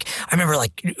 And, like, I remember,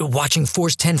 like, watching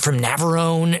Force 10 from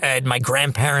Navarone at my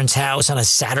grandparents' house on a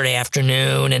Saturday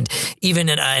afternoon, and even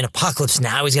in Apocalypse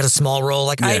Now, he's got a small role.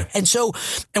 Like, and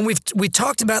we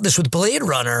talked about this with Blade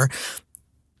Runner.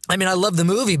 I mean, I love the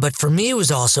movie, but for me, it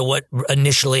was also what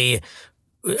initially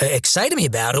excited me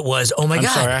about it was, oh my God.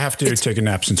 I'm sorry, I have to take a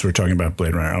nap since we're talking about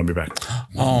Blade Runner. I'll be back.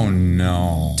 Oh,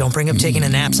 no. Don't bring up taking a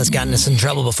nap. That's gotten us in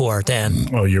trouble before, Dan.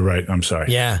 Oh, you're right. I'm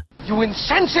sorry. Yeah. You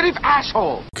insensitive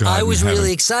asshole. I was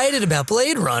really excited about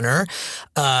Blade Runner,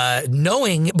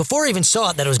 knowing before I even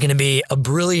saw it that it was going to be a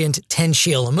brilliant Ten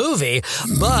Sheila movie,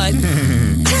 but...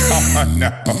 Oh,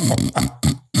 no.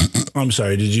 I'm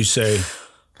sorry, did you say...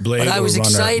 Blade I was Runner,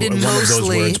 excited one mostly. of those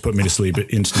words put me to sleep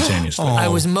instantaneously. I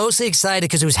was mostly excited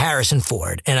because it was Harrison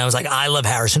Ford. And I was like, I love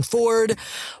Harrison Ford.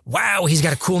 Wow, he's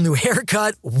got a cool new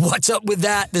haircut. What's up with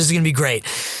that? This is going to be great.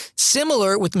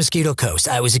 Similar with Mosquito Coast.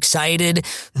 I was excited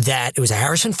that it was a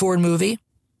Harrison Ford movie.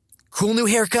 Cool new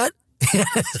haircut.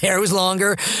 Hair was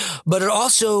longer. But it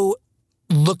also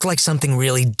looked like something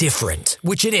really different,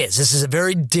 which it is. This is a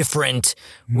very different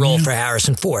role for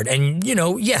Harrison Ford. And,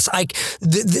 yes,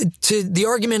 to the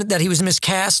argument that he was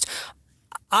miscast,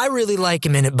 I really like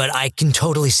him in it, but I can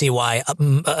totally see why,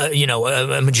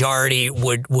 a majority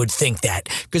would think that,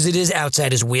 because it is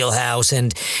outside his wheelhouse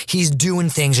and he's doing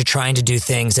things or trying to do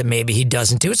things that maybe he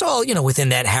doesn't do. It's all, within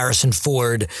that Harrison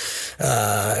Ford,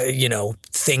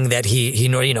 thing that he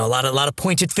a lot of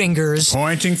pointed fingers.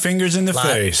 Pointing fingers in the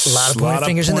face. A lot of pointed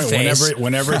fingers in the face.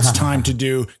 Whenever it's time to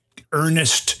do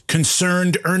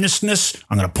concerned earnestness,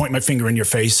 I'm going to point my finger in your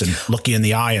face and look you in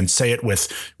the eye and say it with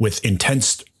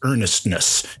intense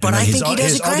earnestness. But I think he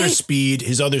does it great.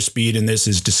 His other speed in this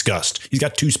is disgust. He's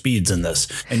got 2 speeds in this,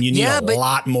 and you need a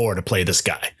lot more to play this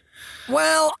guy.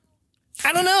 Well,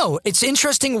 I don't know. It's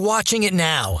interesting watching it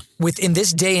now in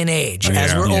this day and age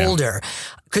as we're older.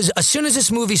 Because as soon as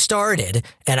this movie started,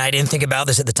 and I didn't think about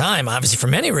this at the time, obviously for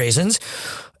many reasons,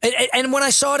 and when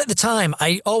I saw it at the time,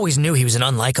 I always knew he was an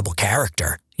unlikable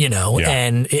character,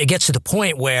 and it gets to the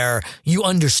point where you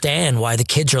understand why the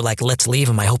kids are like, let's leave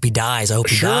him. I hope he dies. I hope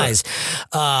he dies.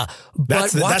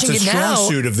 That's a strong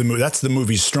suit of the movie. That's the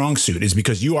movie's strong suit, is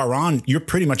because you're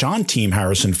pretty much on Team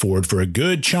Harrison Ford for a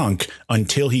good chunk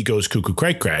until he goes cuckoo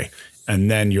cray cray. And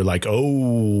then you're like,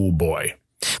 oh boy.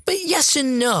 But yes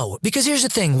and no, because here's the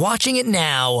thing. Watching it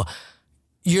now,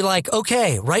 you're like,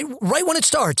 okay, right when it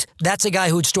starts, that's a guy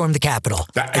who would storm the Capitol.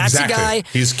 That's exactly. a guy.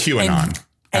 He's QAnon.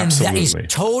 And he's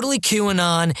totally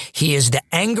QAnon. He is the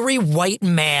angry white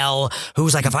male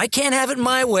who's like, if I can't have it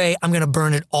my way, I'm going to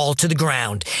burn it all to the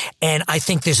ground. And I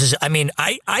think this is,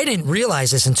 I didn't realize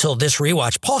this until this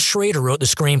rewatch. Paul Schrader wrote the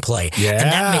screenplay. Yeah.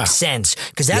 And that makes sense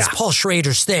because that's Paul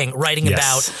Schrader's thing, writing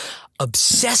about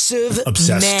obsessed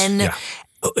men.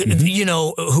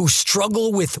 Who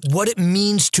struggle with what it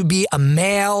means to be a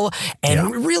male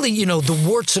and really, the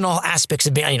warts and all aspects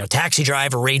of being, Taxi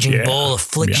Driver, Raging Bull,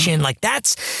 Affliction, like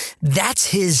that's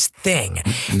his thing.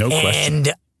 No question.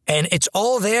 And it's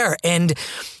all there. And,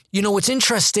 what's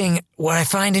interesting, what I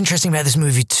find interesting about this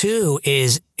movie too,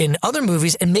 is in other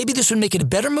movies, and maybe this would make it a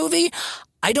better movie,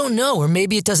 I don't know, or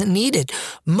maybe it doesn't need it.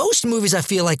 Most movies I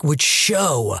feel like would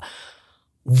show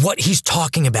what he's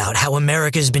talking about, how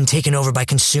America has been taken over by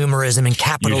consumerism and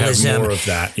capitalism. You'd have more of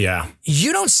that, yeah.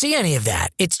 You don't see any of that.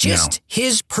 It's just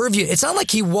his purview. It's not like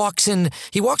he walks into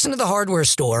the hardware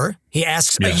store. He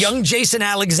asks a young Jason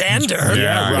Alexander,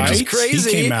 which is crazy.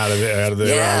 He came out of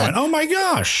there and went, oh my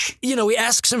gosh. He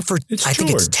asks him for, I think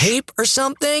it's tape or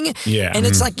something. Yeah. And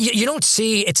it's like, you don't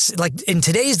see, it's like in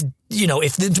today's,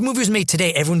 if the movie was made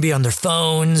today, everyone would be on their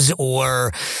phones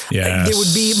or there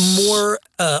would be more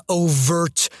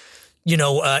overt,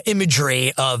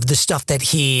 imagery of the stuff that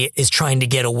he is trying to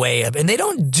get away of. And they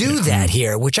don't do that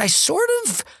here, which I sort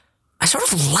of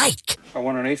like. I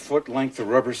want an 8-foot length of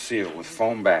rubber seal with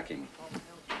foam backing.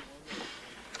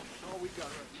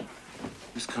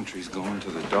 This country's going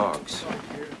to the dogs.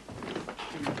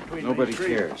 Nobody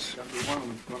cares.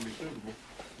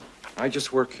 I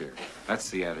just work here. That's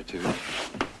the attitude.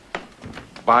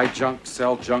 Buy junk,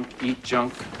 sell junk, eat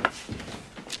junk.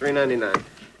 $3.99.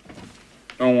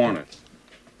 Don't want it.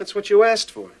 That's what you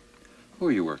asked for. Who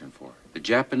are you working for? The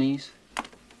Japanese?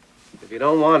 If you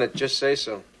don't want it, just say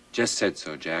so. Just said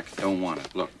so, Jack. Don't want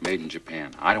it. Look, made in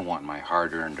Japan. I don't want my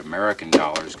hard-earned American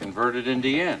dollars converted into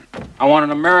yen. I want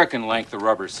an American length of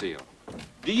rubber seal.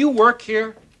 Do you work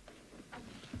here?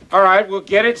 All right, we'll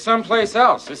get it someplace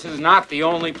else. This is not the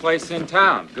only place in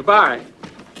town. Goodbye.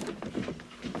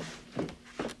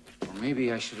 Or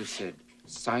maybe I should have said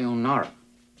sayonara.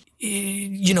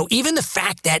 Even the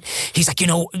fact that he's like,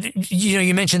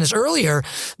 you mentioned this earlier,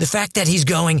 the fact that he's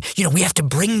going, we have to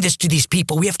bring this to these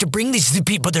people. We have to bring these to the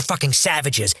people, but they're fucking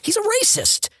savages. He's a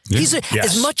racist. Yeah.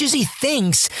 As much as he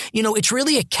thinks, it's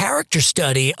really a character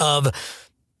study of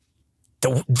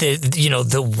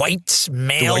the white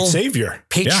male, the white savior,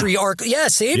 patriarchal,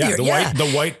 savior,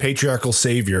 the white patriarchal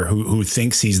savior who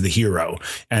thinks he's the hero,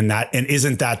 and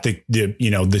isn't that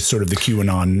the sort of the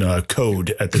QAnon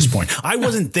code at this point? I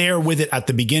wasn't there with it at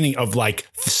the beginning of like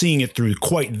seeing it through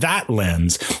quite that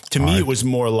lens. To me, it was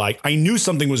more like I knew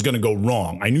something was going to go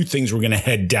wrong. I knew things were going to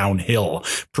head downhill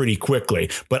pretty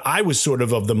quickly, but I was sort of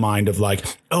the mind of like,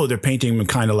 oh, they're painting him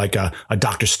kind of like a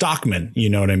Dr. Stockman, you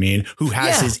know what I mean? Who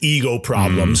has his ego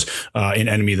problems in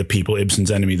Enemy of the People, Ibsen's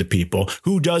Enemy of the People,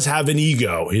 who does have an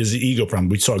ego, his ego problem.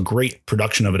 We saw a great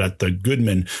production of it at the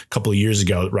Goodman a couple of years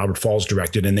ago that Robert Falls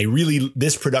directed. And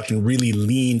this production really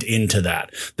leaned into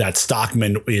that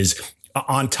Stockman is,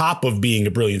 on top of being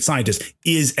a brilliant scientist,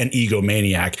 is an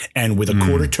egomaniac. And with a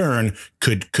quarter turn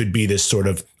could be this sort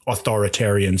of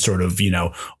authoritarian sort of,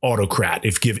 autocrat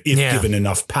if given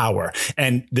enough power.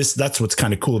 And that's what's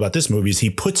kind of cool about this movie is he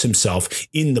puts himself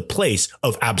in the place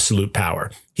of absolute power.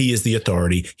 He is the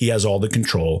authority. He has all the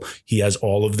control. He has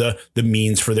all of the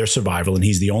means for their survival. And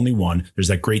he's the only one. There's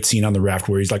that great scene on the raft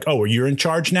where he's like, oh, you're in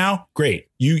charge now? Great.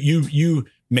 You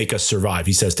make us survive,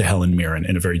 he says to Helen Mirren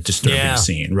in a very disturbing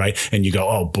scene, right? And you go,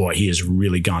 oh boy, he has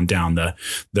really gone down the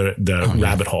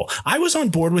rabbit hole. I was on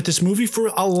board with this movie for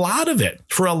a lot of it,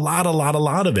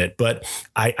 but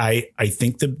I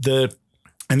think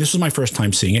and this was my first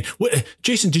time seeing it.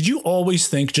 Jason, did you always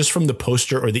think, just from the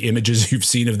poster or the images you've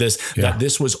seen of this, that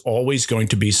this was always going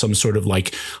to be some sort of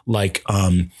like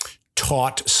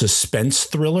taut suspense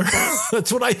thriller?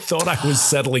 That's what I thought I was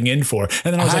settling in for.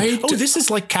 And then I was this is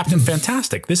like Captain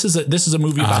Fantastic. This is a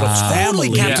movie about a family.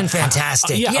 Totally Captain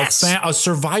Fantastic. Yes. A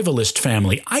survivalist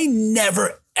family. I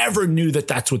never, ever knew that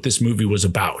that's what this movie was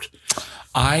about.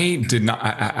 I did not.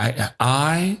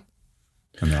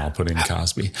 And then I'll put in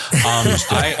Cosby.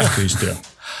 Please do.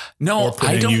 No, or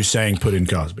put in you saying put in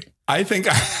Cosby. I think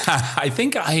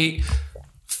I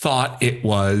thought it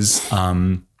was.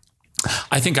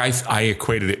 I think I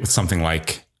equated it with something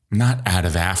like not Out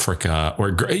of Africa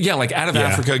like Out of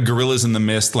Africa, Gorillas in the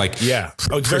Mist, like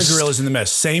it's very Gorillas in the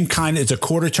Mist. Same kind. It's a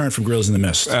quarter turn from Gorillas in the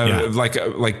Mist. Like.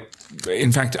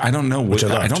 In fact, I don't know.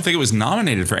 I don't think it was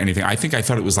nominated for anything. I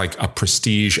thought it was like a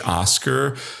prestige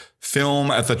Oscar film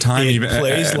at the time. It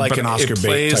plays like an Oscar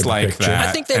bait type like picture. that.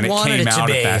 I think they wanted it to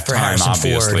be at that for time. Harrison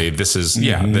Obviously, Ford. this is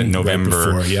that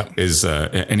November is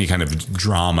any kind of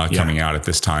drama coming out at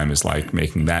this time is like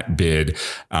making that bid.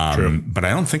 But I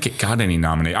don't think it got any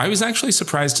nomination. I was actually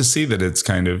surprised to see that it's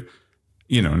kind of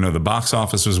the box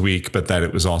office was weak, but that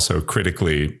it was also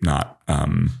critically not.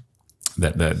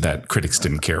 That critics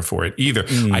didn't care for it either.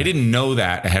 I didn't know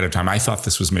that ahead of time. I thought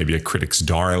this was maybe a critic's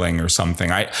darling or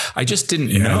something. I just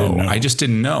didn't know. I just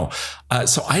didn't know.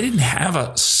 So I didn't have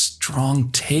a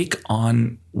strong take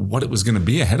on what it was going to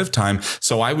be ahead of time.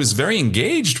 So I was very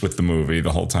engaged with the movie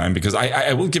the whole time because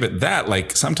I will give it that.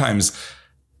 Like sometimes,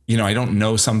 I don't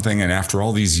know something. And after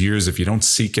all these years, if you don't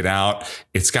seek it out,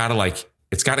 it's got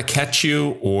to catch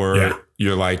you or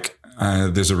you're like,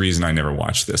 there's a reason I never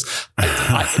watched this.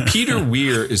 Peter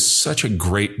Weir is such a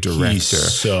great director.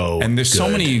 And there's so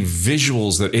many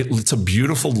visuals that it's a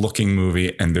beautiful looking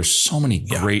movie. And there's so many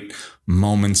great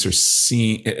moments or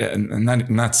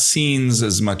not scenes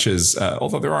as much as,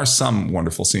 although there are some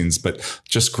wonderful scenes, but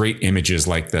just great images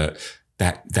like that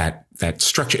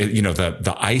structure,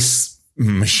 the ice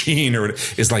machine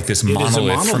is like this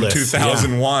monolith from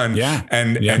 2001.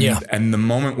 And the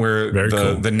moment where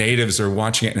the natives are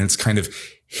watching it and it's kind of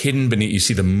hidden beneath, you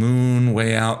see the moon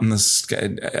way out in the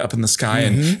sky, up in the sky,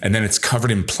 and then it's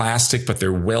covered in plastic, but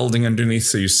they're welding underneath.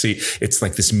 So you see, it's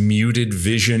like this muted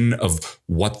vision of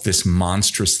what this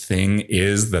monstrous thing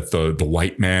is that the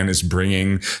white man is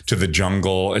bringing to the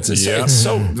jungle. It's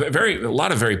so a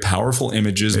lot of very powerful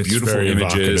images, beautiful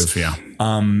images.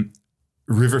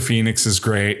 River Phoenix is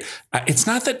great. It's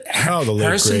not that the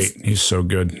late great. He's so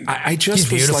good. He's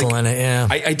beautiful in it. Yeah,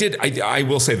 I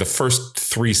will say the first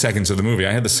 3 seconds of the movie,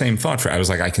 I had the same thought. I was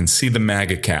like, I can see the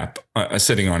MAGA cap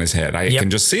sitting on his head. I can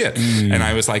just see it, and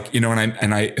I was like,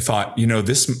 and I thought,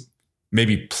 this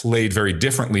maybe played very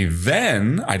differently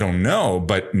then. I don't know,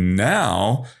 but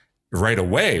now, right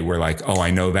away, we're like, oh,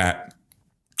 I know that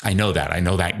guy. I know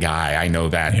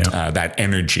that that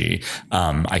energy.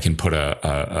 I can put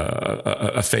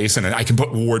a face in it. I can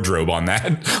put wardrobe on that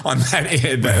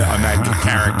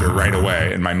character right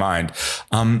away in my mind.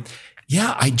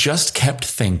 I just kept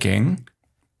thinking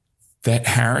that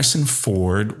Harrison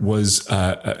Ford was,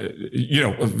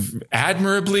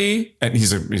 admirably, and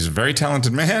he's a very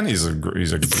talented man. He's a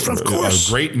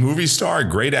great movie star, a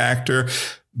great actor.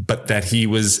 But that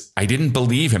I didn't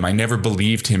believe him. I never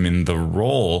believed him in the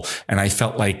role. And I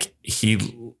felt like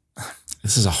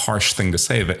this is a harsh thing to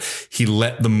say, but he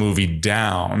let the movie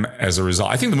down as a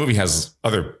result. I think the movie has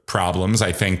other problems.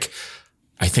 I think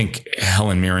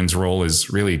Helen Mirren's role is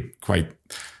really quite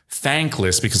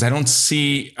thankless because I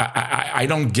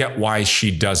don't get why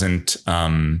she doesn't,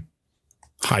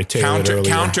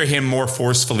 counter him more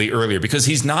forcefully earlier, because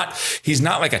he's not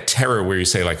like a terror where you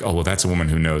say like, oh, well, that's a woman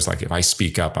who knows, like, if I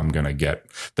speak up, I'm going to get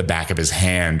the back of his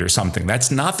hand or something.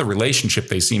 That's not the relationship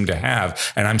they seem to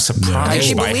have. And I'm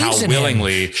surprised by how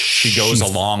willingly she goes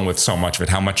along with so much of it,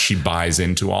 how much she buys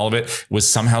into all of it was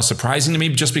somehow surprising to me,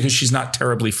 just because she's not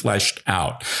terribly fleshed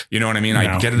out. You know what I mean?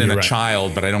 I get it in a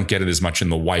child, but I don't get it as much in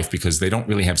the wife because they don't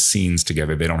really have scenes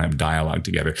together. They don't have dialogue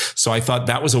together. So I thought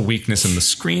that was a weakness in the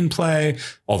screenplay,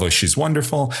 although she's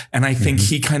wonderful. And I think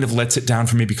he kind of lets it down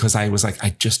for me because I was like, I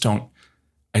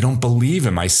don't believe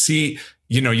him. I see,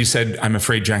 you said, I'm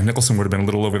afraid Jack Nicholson would have been a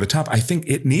little over the top. I think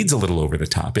it needs a little over the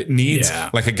top. It needs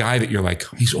like a guy that you're like,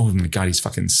 oh my God, he's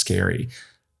fucking scary.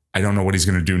 I don't know what he's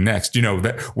going to do next.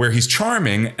 That where he's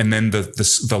charming and then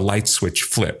the light switch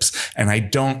flips. And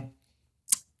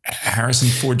Harrison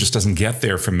Ford just doesn't get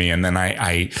there for me. And then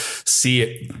I see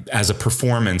it as a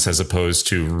performance as opposed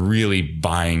to really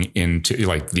buying into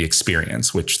like the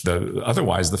experience, which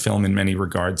otherwise the film in many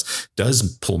regards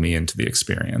does pull me into the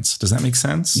experience. Does that make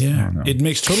sense? Yeah, it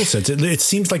makes total sense. It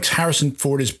seems like Harrison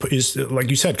Ford is like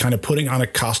you said, kind of putting on a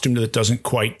costume that doesn't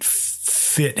quite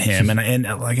fit him. And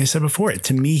like I said before,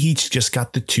 to me, he's just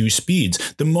got the two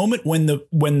speeds. The moment when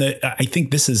I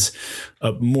think this is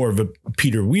more of a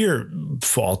Peter Weir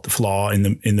flaw in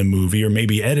the movie, or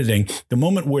maybe editing, the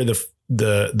moment where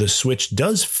the switch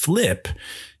does flip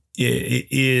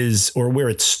is, or where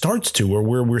it starts to, or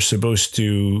where we're supposed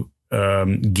to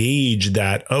gauge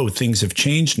that, things have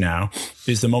changed now,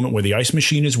 is the moment where the ice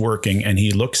machine is working and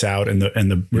he looks out and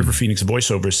the River Phoenix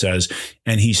voiceover says,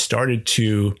 and he started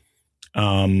to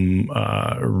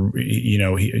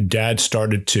Dad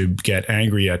started to get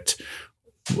angry at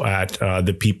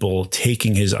the people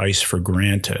taking his ice for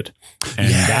granted.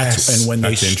 And and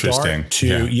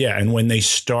when they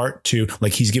start to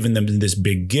like, he's given them this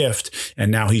big gift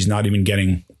and now he's not even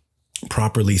getting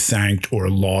properly thanked or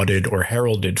lauded or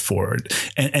heralded for it.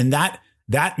 And that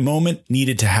moment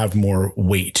needed to have more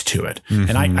weight to it.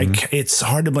 And it's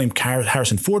hard to blame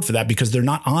Harrison Ford for that because they're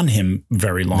not on him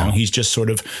very long. No. He's just sort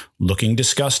of looking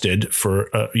disgusted for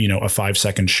a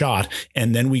 5-second shot.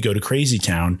 And then we go to Crazy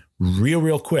Town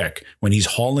real quick when he's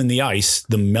hauling the ice,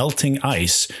 the melting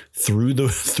ice through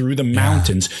the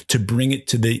mountains to bring it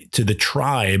to the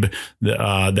tribe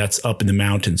that's up in the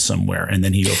mountains somewhere. And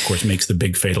then he of course makes the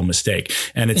big fatal mistake.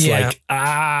 And it's like,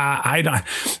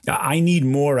 I need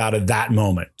more out of that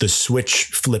moment, the switch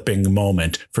flipping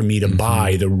moment, for me to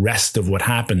buy the rest of what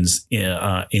happens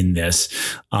in this.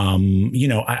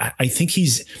 I think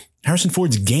Harrison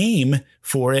Ford's game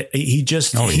for it. He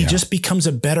just becomes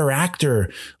a better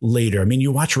actor later. I mean,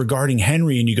 you watch Regarding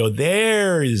Henry and you go,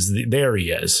 there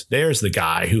he is. There's the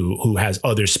guy who has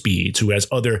other speeds, who has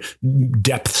other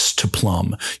depths to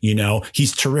plumb. You know,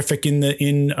 he's terrific in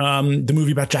the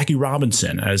movie about Jackie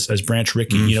Robinson as Branch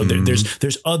Rickey. You know,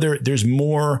 there's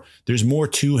more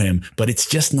to him, but it's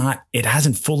just not. It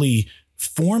hasn't fully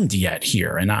formed yet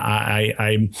here, and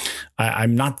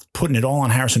I'm not putting it all on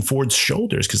Harrison Ford's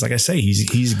shoulders, because like I say,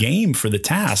 he's game for the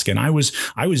task, and I was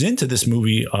into this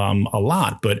movie a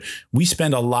lot, but we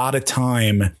spend a lot of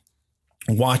time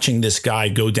watching this guy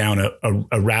go down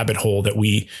a rabbit hole that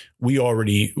we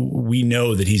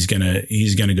know that he's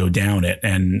gonna go down it,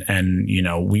 and you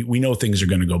know we know things are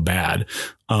gonna go bad.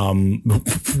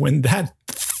 When that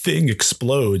thing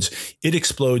explodes, it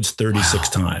explodes 36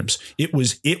 times. It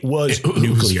was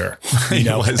nuclear, you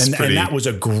know, and that was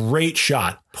a great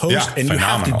shot. And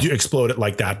phenomenal. You have to explode it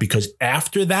like that, because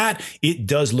after that, it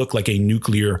does look like a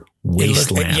nuclear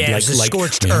wasteland. It was a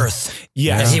scorched earth.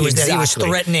 Yeah, that he was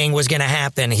threatening was going to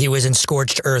happen. He was in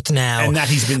scorched earth now, and that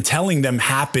he's been telling them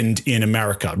happened in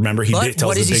America. Remember, he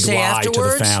tells the big lie to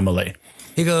the family.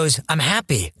 He goes, I'm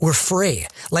happy. We're free.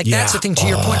 Like, that's the thing, to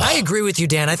your point. I agree with you,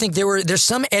 Dan. I think there's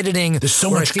some editing. There's so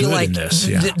much good in this.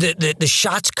 Yeah. The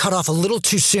shots cut off a little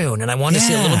too soon, and I want to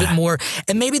see a little bit more.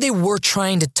 And maybe they were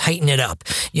trying to tighten it up,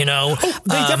 you know? Oh,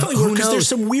 they definitely were, because there's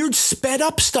some weird sped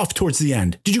up stuff towards the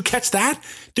end. Did you catch that?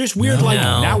 There's weird,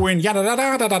 now we're in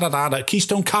yada-da-da-da-da-da.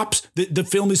 Keystone Cops. The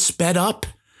film is sped up.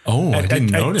 Oh, I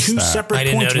didn't notice that. Two separate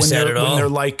points when they're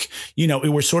like, you know,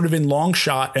 we're sort of in long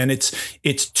shot, and it's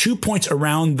 2 points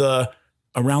around the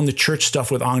church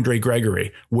stuff with Andre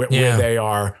Gregory, where they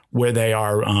are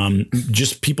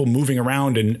just people moving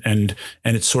around, and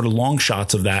it's sort of long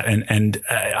shots of that, and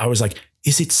I was like,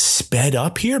 is it sped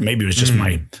up here? Maybe it was just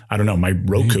my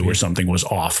Roku or something was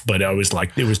off, but I was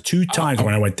like, there was 2 times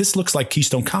when I went, this looks like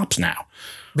Keystone Cops now.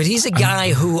 But he's a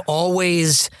guy who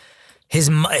always. His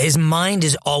mind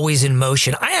is always in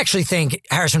motion. I actually think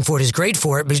Harrison Ford is great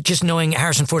for it, but just knowing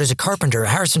Harrison Ford is a carpenter,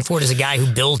 Harrison Ford is a guy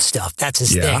who builds stuff. That's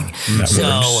his thing. That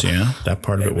works. Yeah, that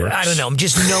part of it works. I don't know. I'm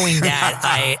just knowing that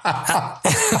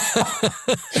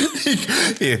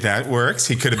that works.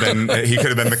 He could have been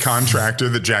the contractor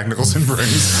that Jack Nicholson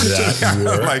brings.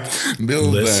 Like,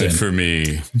 build that for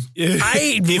me.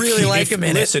 I really like him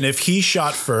in it. Listen, if he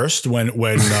shot first when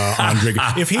Andre,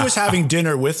 if he was having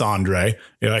dinner with Andre,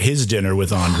 his dinner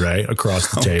with Andre across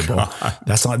the table. God.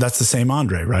 That's the same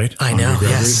Andre, right? I know. Andre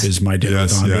Gregory is my dinner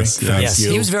with Andre. Yes.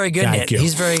 He was very good in it.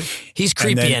 He's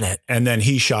creepy in it. And then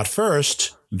he shot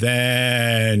first.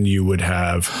 Then you would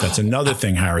have. That's another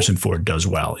thing Harrison Ford does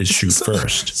well, is shoot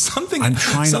first. I'm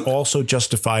trying to also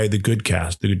justify the good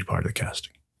part of the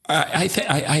casting. I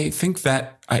think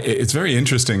that it's very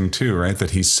interesting too, right? That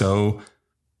he's so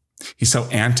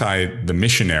anti the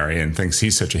missionary and thinks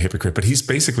he's such a hypocrite, but he's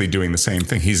basically doing the same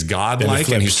thing. He's godlike,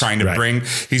 and he's trying to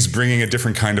he's bringing a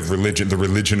different kind of religion, the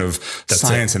religion of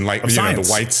science and like, the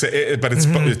white, but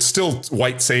it's still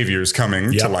white saviors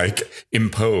coming to like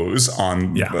impose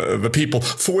on the people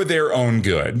for their own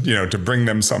good, you know, to bring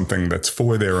them something that's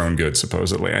for their own good,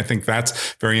 supposedly. I think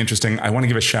that's very interesting. I want to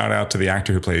give a shout out to the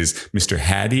actor who plays Mr.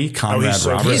 Hattie, Conrad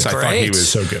Roberts. I thought he was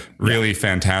so good, really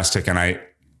fantastic. And I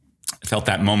felt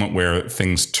that moment where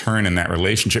things turn in that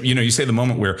relationship. You know, you say the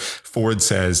moment where Ford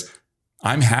says,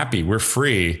 I'm happy, we're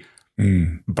free,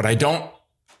 but I don't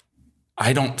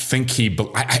think he, he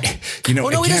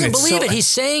doesn't believe it. He's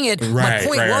saying it. My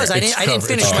point was, I didn't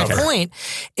finish my point,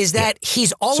 is that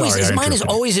he's always, his mind is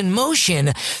always in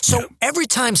motion. So every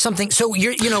time something,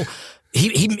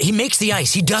 he makes the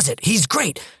ice, he does it, he's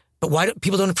great. But why do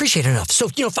people don't appreciate it enough? So,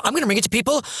 you know, I'm going to bring it to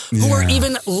people who are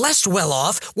even less well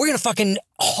off. We're going to fucking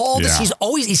haul this.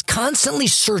 He's constantly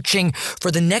searching for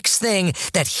the next thing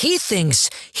that he thinks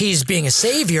he's being a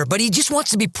savior, but he just wants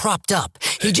to be propped up.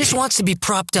 He just wants to be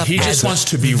propped up. He just wants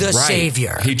to be the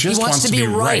savior. He just wants to be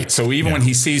right. So even when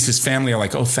he sees his family are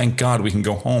like, oh, thank God we can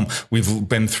go home. We've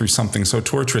been through something so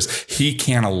torturous. He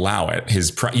can't allow it. It's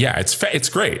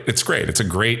great. It's great. It's a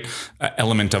great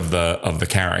element of the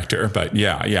character. But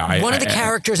one of the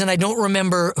characters, and I don't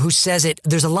remember who says it,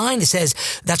 there's a line that says,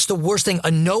 that's the worst thing, a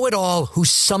know-it-all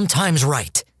who's sometimes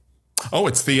right. Oh,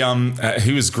 it's the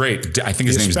he was great. I think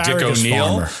his name is Dick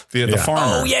O'Neill. The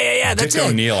farmer. Oh yeah. That's Dick it.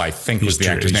 O'Neill, I think, was the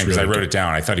actor's name because I wrote good. it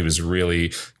down. I thought he was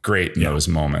really great in those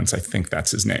moments. I think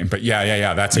that's his name. But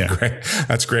yeah.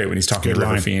 That's great when he's talking to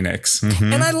River Phoenix.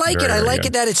 Mm-hmm. And I like it. I like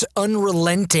it that it's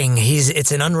unrelenting.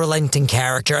 It's an unrelenting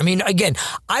character. I mean, again,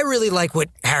 I really like what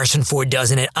Harrison Ford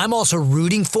does in it. I'm also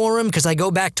rooting for him because I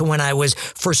go back to when I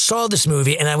first saw this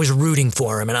movie and I was rooting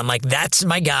for him. And I'm like, that's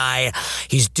my guy.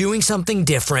 He's doing something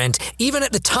different. Even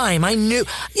at the time, I knew,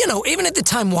 even at the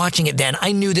time watching it then,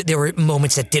 I knew that there were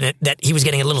moments that he was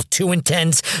getting a little too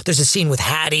intense. There's a scene with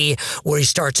Hattie where he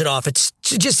starts it off. It's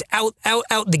just out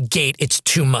the gate. It's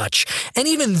too much. And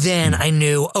even then I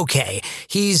knew, okay,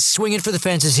 he's swinging for the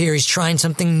fences here. He's trying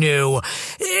something new.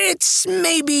 It's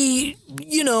maybe,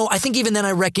 I think even then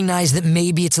I recognized that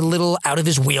maybe it's a little out of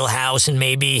his wheelhouse and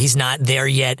maybe he's not there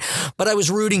yet. But I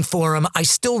was rooting for him. I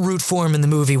still root for him in the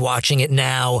movie watching it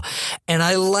now. And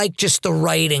I like just the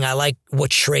writing. I like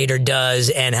what Schrader does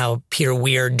and how Peter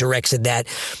Weir directs it. That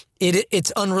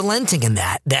it's unrelenting in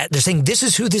that they're saying this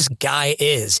is who this guy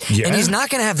is. Yeah. And he's not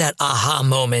going to have that aha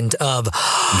moment of,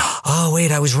 oh,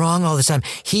 wait, I was wrong all the time.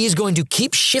 He's going to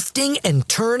keep shifting and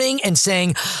turning and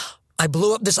saying, I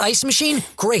blew up this ice machine.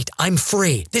 Great. I'm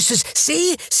free. This is,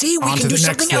 see, we can do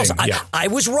something else. I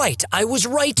was right.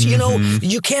 Mm-hmm.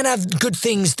 You can't have good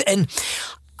things. And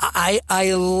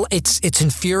it's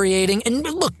infuriating. And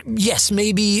look, yes,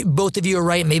 maybe both of you are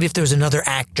right. Maybe if there was another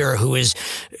actor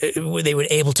they were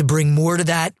able to bring more to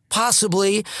that,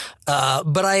 possibly.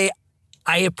 But I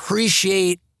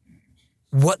appreciate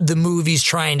what the movie's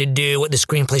trying to do, what the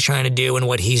screenplay's trying to do, and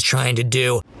what he's trying to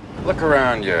do. Look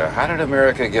around you. How did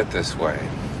America get this way?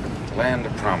 Land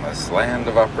of promise, land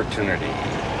of opportunity.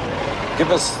 Give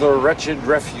us the wretched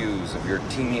refuse of your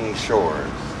teeming shores.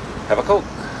 Have a Coke.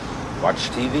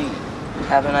 Watch TV.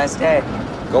 Have a nice day.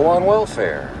 Go on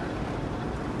welfare.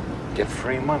 Get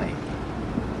free money.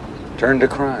 Turn to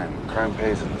crime. Crime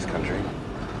pays in this country.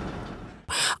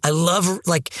 I love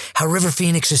how River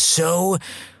Phoenix is so...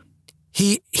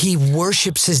 He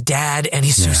worships his dad and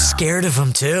he's so scared of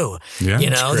him too. Yeah,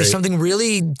 there's something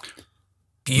really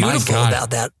beautiful about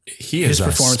that. His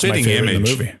performance is my favorite in the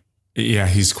movie. Yeah,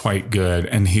 he's quite good.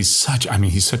 And he's such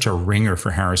a ringer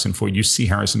for Harrison Ford. You see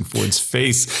Harrison Ford's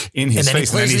face in his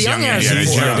face. And then he's young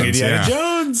Indiana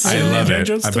Jones. I love it.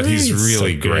 But he's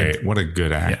really great. What a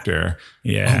good actor.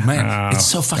 Yeah. Oh, man. It's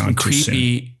so fucking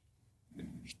creepy.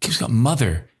 He's got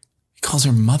mother. He calls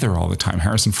her mother all the time.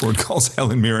 Harrison Ford calls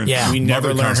Helen Mirren. Yeah. We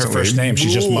never learn her first name.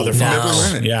 She's just Mother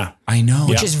Fox. Yeah. I know.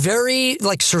 Which is very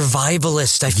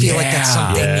survivalist. I feel like that's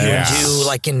something you would do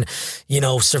like in,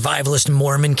 survivalist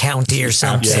Mormon County or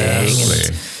something.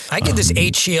 And I give this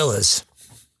 8 Sheilas.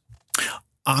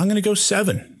 I'm going to go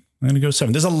 7.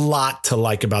 There's a lot to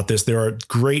like about this. There are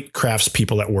great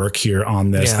craftspeople that work here on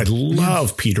this. I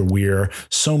love Peter Weir.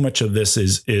 So much of this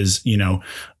is did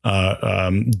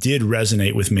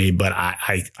resonate with me, but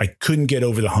I couldn't get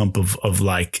over the hump of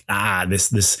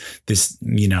this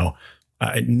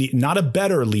not a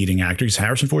better leading actor, because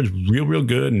Harrison Ford is real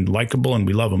good and likable and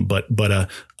we love him, but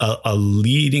a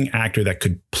leading actor that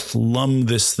could plumb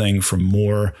this thing for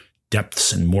more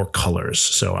depths and more colors.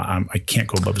 So I can't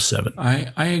go above a 7.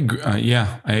 I agree.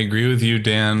 I agree with you,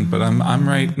 Dan. But I'm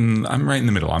right in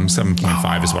the middle. I'm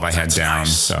 7.5 is what I had down.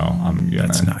 Nice. So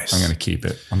that's nice. I'm gonna keep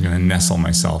it. I'm gonna nestle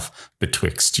myself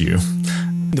betwixt you.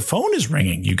 The phone is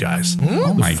ringing, you guys.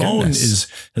 Oh my phone goodness.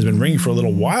 has been ringing for a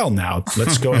little while now.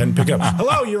 Let's go ahead and pick up.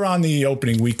 Hello, you're on the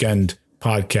opening weekend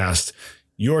podcast.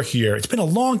 You're here. It's been a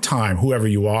long time, whoever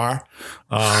you are.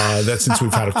 That since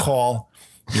we've had a call.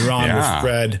 You're on with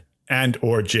Fred and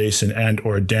or Jason and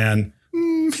or Dan.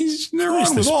 They're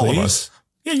on with all of us.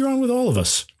 Yeah, you're on with all of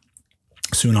us.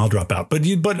 Soon I'll drop out, but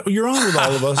you're on with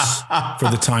all of us for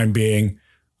the time being.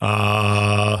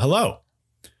 Hello.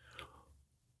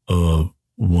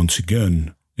 Once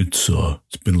again, it's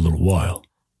been a little while.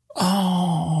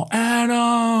 Oh,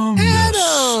 Adam. Yes.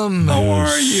 Adam, how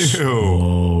are you?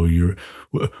 Oh, you're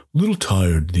a little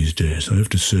tired these days, I have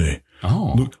to say.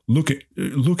 Oh,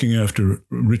 looking after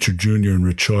Richard Jr. and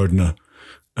Richardna,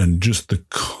 and just the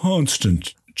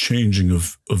constant changing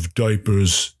of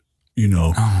diapers.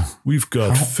 We've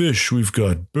got fish, we've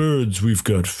got birds, we've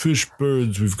got fish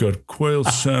birds, we've got quail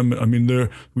salmon. I mean,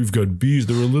 we've got bees.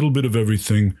 They're a little bit of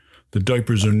everything. The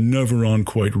diapers are never on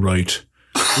quite right.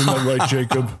 Isn't that right,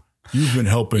 Jacob? You've been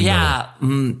helping. Yeah,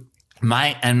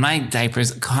 my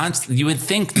diapers constantly. You would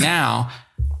think now.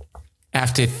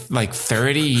 after like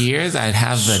 30 years, I'd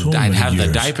have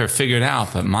the diaper figured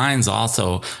out, but mine's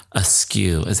also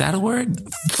askew. Is that a word?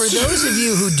 For those of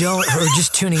you who are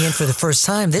just tuning in for the first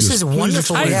time, this is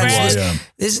wonderful. We have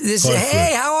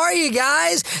hey, how are you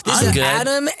guys? This is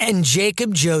Adam and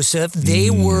Jacob Joseph. They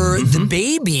were the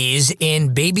babies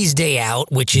in Baby's Day Out,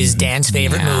 which is Dan's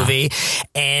favorite movie.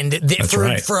 And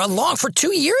for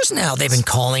 2 years now, they've been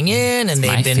calling in, and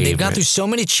they've gone through so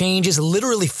many changes,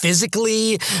 literally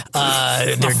physically.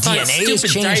 Their DNA has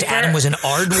changed. Diaper. Adam was an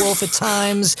Aardwolf at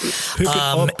times.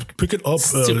 Pick it up.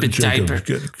 Stupid diaper.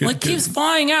 What keeps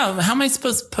flying out? How am I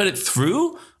supposed to put it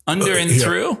through? Under and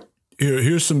through?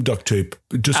 Here's some duct tape.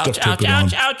 Just duct tape it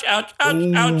on. Ouch.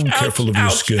 Careful of your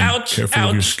skin. Careful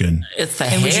of your skin. It's the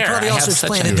hair. And we should probably also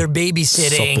explain that they're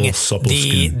babysitting supple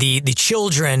the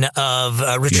children of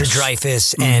Richard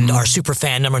Dreyfuss and our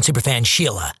number one superfan,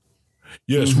 Sheila.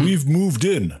 Yes, we've moved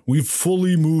in. We've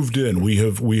fully moved in. We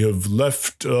have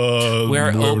left. We're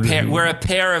a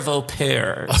pair of au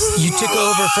pairs. You took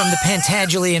over from the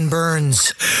Pantagelian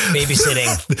Burns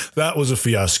babysitting. That was a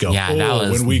fiasco.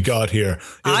 Yeah, when we got here.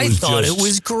 I thought it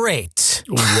was great.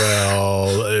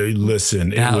 Well,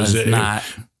 listen, it was not.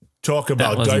 Talk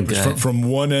about diapers from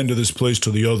one end of this place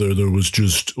to the other. There was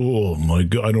just, oh my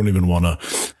God, I don't even want to.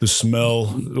 The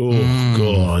smell,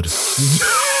 God.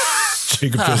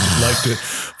 Jacob just liked it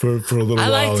for a little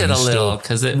while. I liked it a little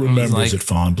because it remembers it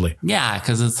fondly. Yeah,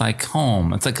 because it's like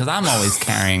home. It's like because I'm always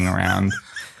carrying around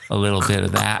a little bit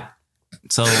of that.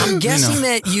 So I'm guessing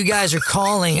that you guys are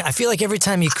calling. I feel like every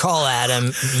time you call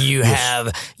Adam, you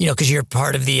have, because you're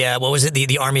part of the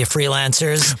the Army of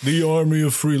Freelancers. The Army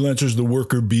of Freelancers, the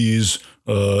worker bees.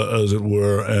 As it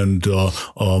were, and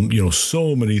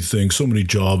so many things, so many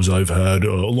jobs I've had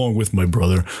along with my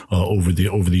brother over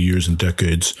the years and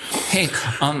decades. Hey,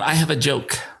 I have a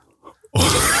joke.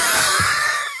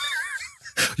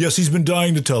 Yes, he's been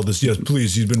dying to tell this. Yes,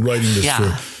 please. He's been writing this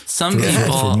for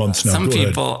months now. Some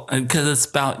people, because it's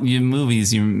about your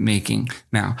movies you're making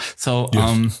now. So,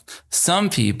 some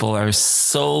people are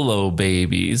solo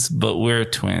babies, but we're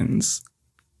twins.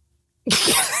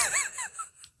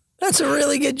 That's a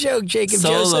really good joke, Jacob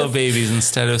Joseph. Solo babies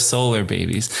instead of solar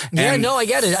babies. Yeah, no, I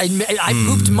get it. I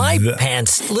pooped my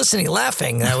pants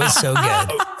laughing. That was so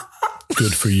good.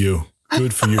 Good for you.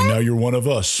 Good for you. Now you're one of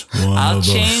us. I'll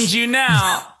change you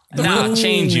now. I'll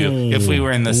change you if we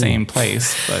were in the same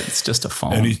place, but it's just a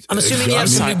phone. I'm assuming you have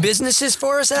some new businesses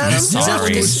for us, Adam?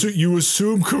 You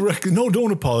assume correctly. No,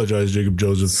 don't apologize, Jacob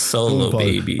Joseph. Solo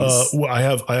babies. I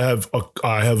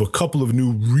have a couple of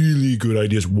new really good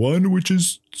ideas. One which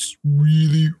is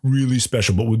really, really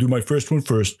special, but we'll do my first one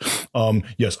first.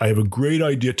 Yes, I have a great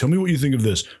idea. Tell me what you think of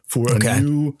this for a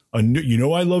new.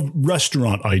 I love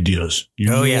restaurant ideas.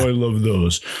 I love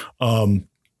those.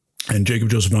 And Jacob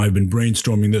Joseph and I have been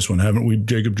brainstorming this one, haven't we,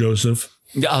 Jacob Joseph?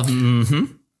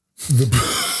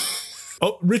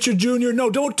 Richard Jr.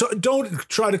 No, don't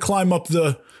try to climb up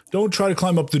the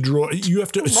drawer. You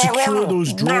have to secure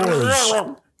those drawers.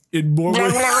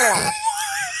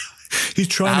 He's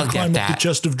trying to climb up the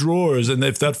chest of drawers, and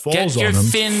if that falls on him, get your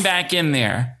fin back in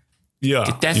there. Yeah,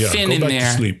 get that fin in there. Go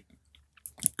back to sleep.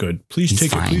 Good. Please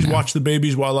Please watch the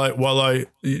babies while I okay,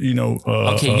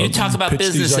 you talk about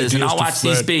businesses and I'll watch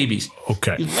these babies.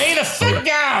 Okay. You lay the fuck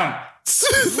down.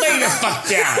 Lay the fuck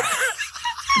down.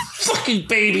 Fucking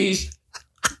babies.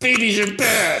 Babies are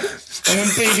bad. And when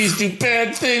babies do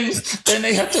bad things, then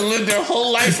they have to live their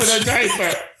whole life with a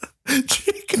diaper.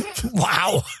 Jacob.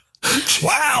 Wow.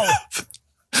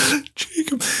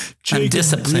 Jacob. I'm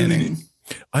disciplining.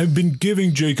 I've been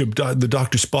giving Jacob the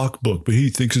Dr. Spock book, but he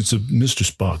thinks it's a Mr.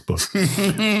 Spock book.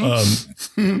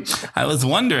 I was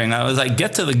wondering. I was like,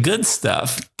 get to the good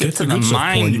stuff. Get to the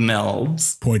mind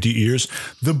melds. Pointy ears.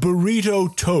 The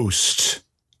burrito toast.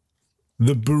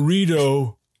 The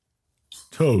burrito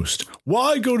toast.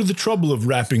 Why go to the trouble of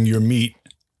wrapping your meat,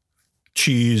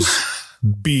 cheese,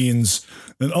 beans,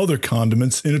 and other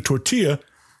condiments in a tortilla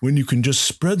when you can just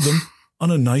spread them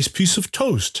on a nice piece of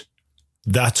toast?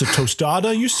 That's a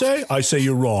tostada, you say? I say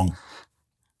you're wrong.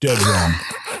 Dead wrong.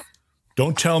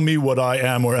 Don't tell me what I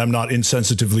am or am not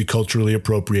insensitively culturally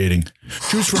appropriating.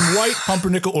 Choose from white,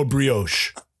 pumpernickel, or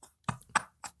brioche.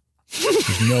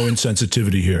 There's no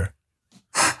insensitivity here.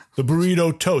 The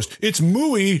burrito toast. It's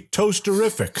mooey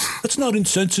toasterific. That's not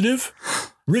insensitive.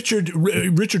 Richard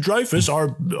Dreyfuss,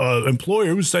 our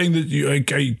employer, was saying that you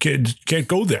can't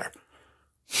go there.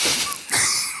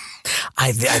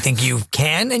 I think you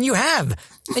can, and you have,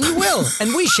 and you will,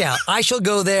 and we shall. I shall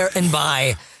go there and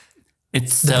buy.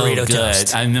 It's so good.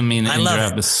 Toast. I mean, the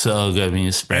Europe is so good when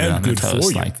you spread it on the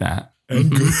toast like that.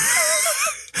 And good.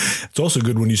 It's also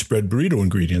good when you spread burrito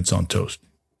ingredients on toast.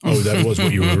 Oh, that was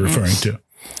what you were referring to.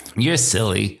 You're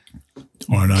silly.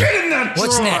 Or not. Get in that drawer.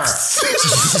 What's next?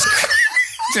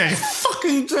 That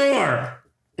fucking drawer.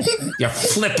 Your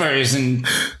flippers and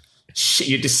shit.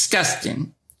 You're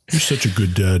disgusting. You're such a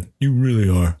good dad. You really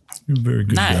are. You're a very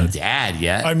good Not dad. a dad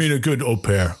yet. I mean, a good au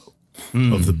pair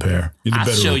of the pair. You're the I'll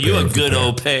better show au you pair a of the good pair.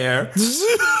 au pair.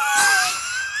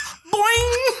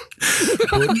 Boing.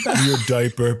 Put your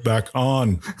diaper back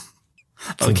on.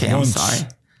 Okay, I'm once. sorry.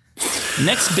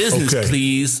 Next business, Okay.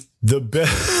 please. The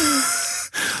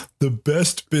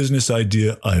best business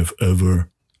idea I've ever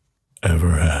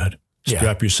had.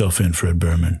 Strap yourself in, Fred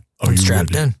Berman. Are you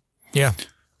strapped ready? in. Yeah.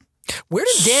 Where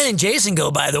did Dan and Jason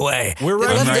go, by the way? We're They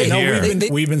left right it-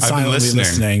 here. We've been I've been silently listening.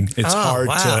 listening. It's Oh, hard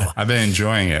wow. to. I've been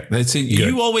enjoying it.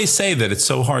 You always say that it's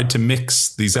so hard to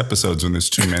mix these episodes when there's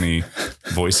too many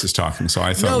voices talking. So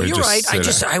I thought No, we'd you're right.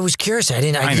 I was curious. I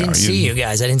didn't see you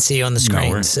guys. I didn't see you on the screen.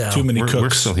 we're so. Too many cooks. We're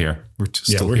still here.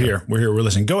 We're here. We're here. We're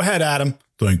listening. Go ahead, Adam.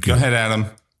 Thank you. Go ahead, Adam.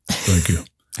 Thank you.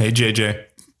 Hey, JJ.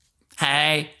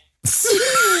 Hey.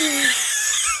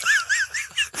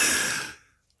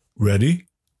 Ready?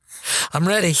 I'm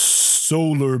ready.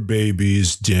 Solar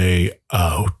Babies Day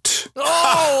Out.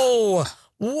 Oh!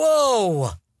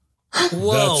 Whoa!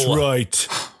 Whoa! That's right.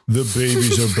 The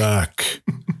babies are back.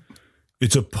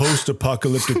 It's a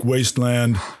post-apocalyptic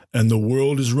wasteland, and the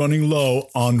world is running low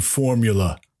on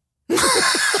formula.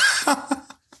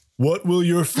 What will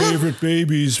your favorite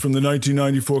babies from the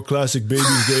 1994 classic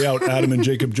Babies Day Out, Adam and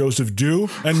Jacob Joseph, do?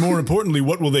 And more importantly,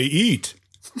 what will they eat?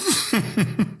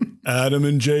 Adam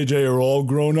and JJ are all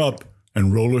grown up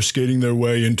and roller skating their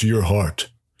way into your heart.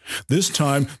 This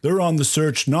time, they're on the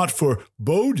search not for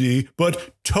Bodie,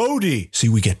 but Toady. See,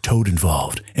 we get Toad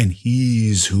involved, and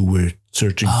he's who we're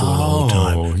searching for the whole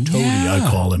time. Toady, I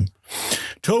call him.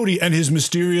 Toady and his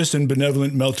mysterious and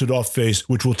benevolent melted-off face,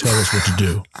 which will tell us what to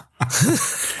do.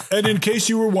 And in case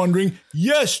you were wondering,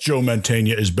 yes, Joe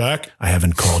Mantegna is back. I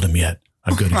haven't called him yet.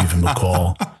 I've got to give him a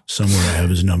call. Somewhere I have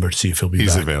his number to see if he'll be back.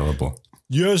 He's available.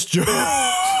 Yes, Joe.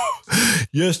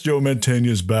 Yes, Joe Mantegna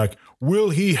is back. Will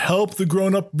he help the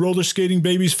grown-up roller skating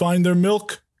babies find their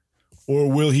milk?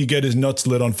 Or will he get his nuts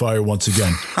lit on fire once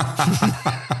again?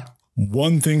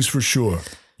 One thing's for sure.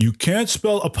 You can't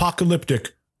spell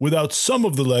apocalyptic without some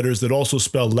of the letters that also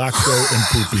spell lacto and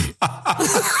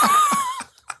poopy.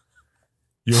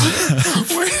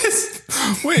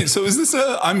 Wait, so is this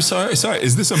I'm sorry,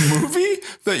 is this a movie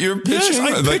that you're pitching?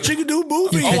 Yes, I'm pitching a new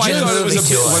movie. Oh, I thought it was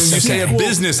when you say a sequel.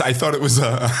 business, I thought it was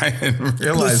I didn't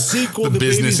realize The sequel the to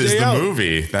business Baby's is Day the Out.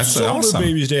 movie. That's Solar awesome.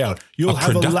 Babies Day Out. You'll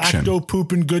have production. a lacto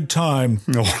pooping good time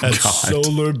at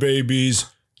Solar Babies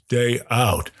Day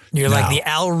Out. You're Now, like the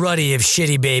Al Ruddy of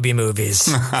shitty baby movies.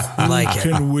 I like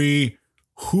it.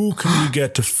 Who can we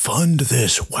get to fund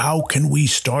this? How can we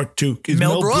start to? Is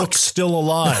Mel Brooks Brooks. still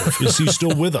alive? Is he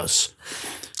still with us?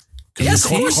 Can Yes,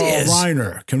 we of call course he Carl is.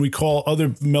 Reiner? Can we call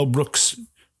other Mel Brooks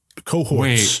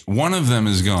cohorts? Wait, one of them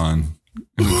is gone.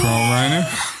 Is it Carl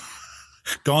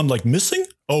Reiner? Gone like missing?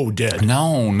 Oh, dead.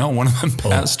 No, one of them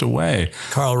passed away.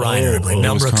 Carl Reiner, I believe. it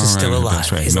Mel was Brooks Carl is still Reiner. alive.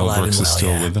 That's right. He's Mel alive Brooks and is well, still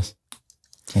yeah. with us.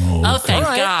 Oh, thank All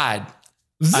right. God.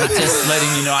 I'm just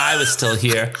letting you know I was still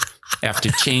here after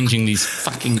changing these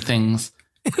fucking things.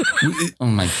 Oh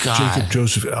my God. Jacob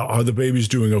Joseph, are the babies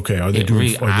doing okay? Are they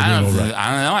doing all I right? don't know.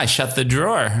 I shut the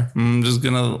drawer. I'm just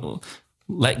going to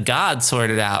let God sort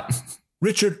it out.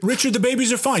 Richard, the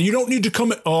babies are fine. You don't need to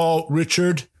come. Oh,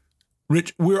 Richard,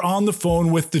 we're on the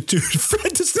phone with the two.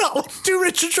 Fred does not want to do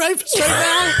Richard Dreyfuss right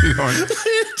now. He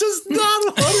does not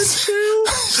want to do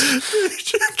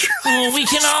Richard Dreyfuss. Oh, we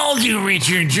can all do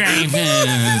Richard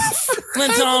Dreyfuss.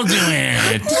 Let's all do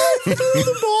it. I threw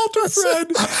the ball to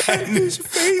Fred, and his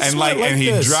face And went and he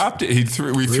this. dropped it. We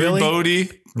threw Really? Bodie.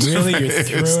 Really, you're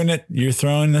throwing it? You're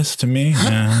throwing this to me?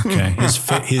 Yeah, okay.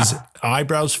 His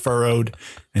eyebrows furrowed,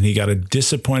 and he got a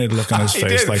disappointed look on his He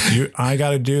face, did. like I got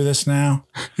to do this now.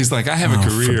 He's like, I have a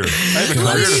career. I have a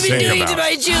What career have to you been think doing about. to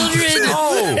my children?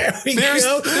 Oh, we there's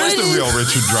go. the real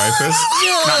Richard Dreyfuss.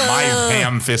 Not my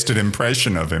ham-fisted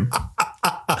impression of him.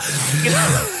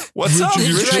 What's up,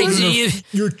 Richard?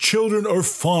 Your children are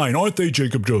fine, aren't they,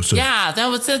 Jacob Joseph? Yeah, they're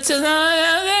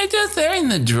in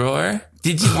the drawer.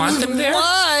 Did you want them there?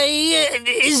 Why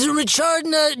is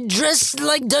Richardna dressed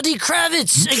like Duddy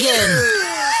Kravitz again?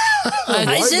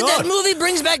 I said that movie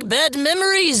brings back bad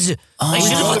memories. I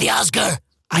should have won the Oscar.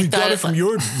 You got it from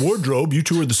your wardrobe. You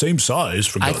two are the same size,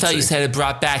 for I God's thought you sake. said it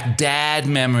brought back dad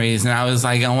memories, and I was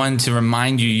like, I wanted to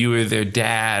remind you were their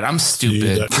dad. I'm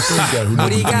stupid. That's the third guy who What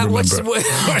do you doesn't got? What's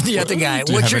remember. the other guy?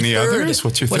 Do you What's have your any third? others?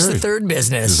 What's your What's the third? third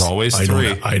business? There's always I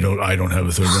three. don't have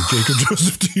a third one. Jacob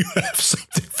Joseph, do you have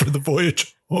something for the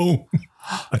voyage home?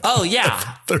 Oh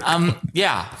yeah.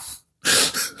 Yeah.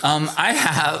 I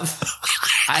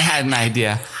had an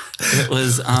idea. It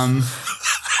was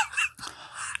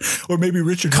or maybe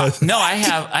Richard has. No, I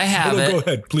have it. Go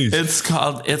ahead, please. It's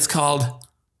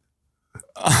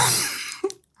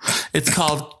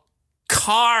called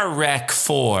Car Wreck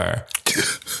 4.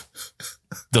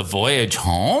 The Voyage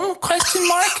Home? ?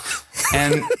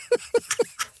 And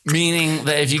meaning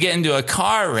that if you get into a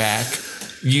car wreck,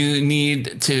 you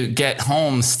need to get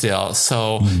home still.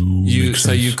 So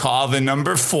you call the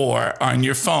number 4 on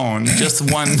your phone, just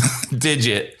one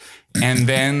digit, and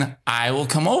then I will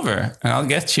come over and I'll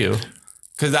get you.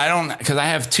 Because I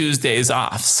have Tuesdays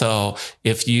off. So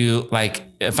if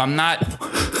I'm not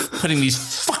putting these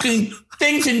fucking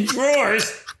things in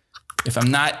drawers, if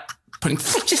I'm not putting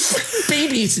just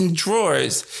babies in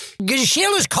drawers.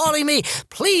 Sheila's calling me.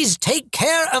 Please take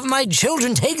care of my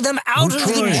children. Take them out of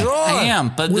the drawer. I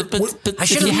am, but I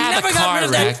should have never gotten rid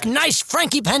of that nice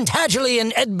Frankie Pentageli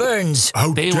and Ed Burns.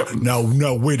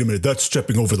 No, wait a minute. That's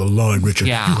stepping over the line, Richard.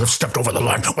 Yeah. You have stepped over the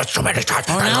line. What's so many times?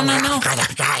 Oh, no.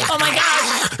 Oh, my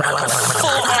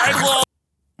God.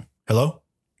 Hello?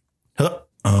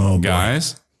 Oh,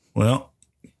 guys. Well,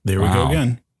 there we go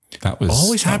again. That was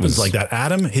always happens like that.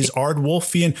 Adam, his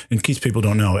Aardwolfian, in case people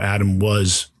don't know, Adam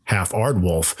was half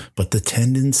Aardwolf, but the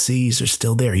tendencies are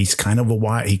still there. He's kind of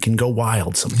he can go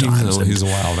wild sometimes. He's a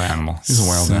wild animal.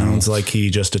 Sounds like he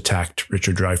just attacked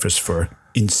Richard Dreyfuss for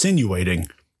insinuating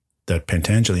that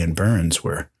Pentangeli and Burns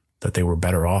that they were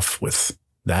better off with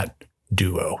that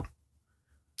duo.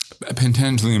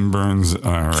 Pentangeli and Burns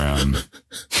are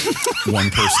one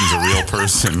person's a real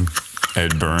person,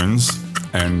 Ed Burns,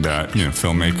 and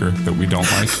filmmaker that we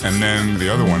don't like, and then the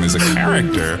other one is a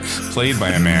character played by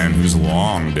a man who's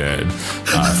long dead,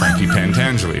 Frankie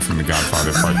Pentangeli from The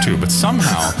Godfather Part 2. But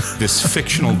somehow this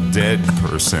fictional dead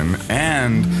person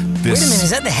and this. Wait a minute, is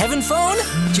that the heaven phone?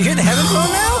 Did you hear the heaven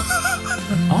phone now?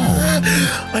 Oh,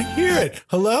 I hear it.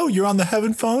 Hello, you're on the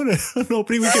heaven phone. An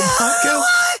opening weekend podcast.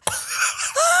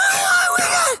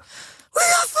 We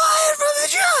got fired from the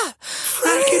job.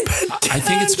 Frankie Pentangeli. I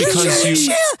think it's because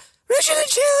Richard and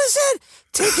Sheila said,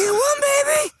 take in one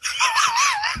baby.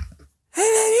 And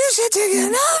then you said, take in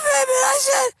another baby. And I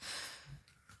said,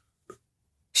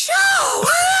 sure,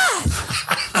 why not?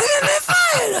 And then they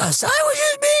fired us. I was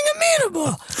just being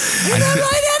amenable. Is that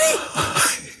right, Eddie?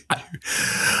 I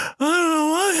don't know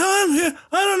why I'm here.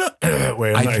 I don't know.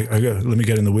 Wait, let me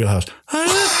get in the wheelhouse.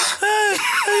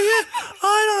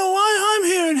 I don't know why I'm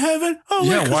here in heaven. Oh,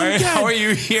 yeah, how are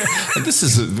you here?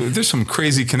 There's some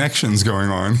crazy connections going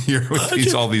on here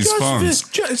with all these phones.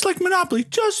 It's like Monopoly.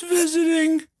 Just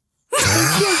visiting.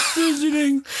 Just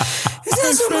visiting. Is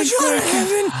that so much you're in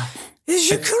heaven? Is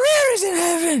your career is in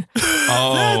heaven?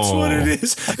 Oh, that's what it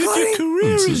is. If your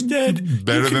career is dead,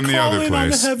 better than the other place. On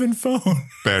the heaven phone.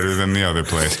 Better than the other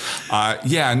place. I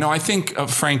think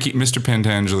Frankie, Mr.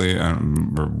 Pentangeli,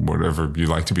 or whatever you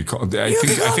like to be called. I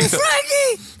think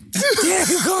Frankie. Yeah, you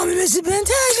can call me Mr.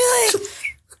 Pentangeli.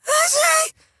 I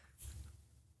say,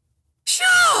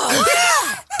 sure.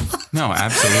 Yeah. No,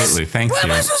 absolutely. Thank Where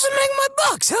you. am I supposed to make my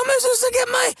bucks? How am I supposed to get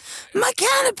my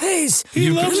canapes? He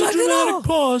loves a dramatic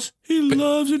pause. He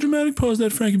loves a dramatic pause.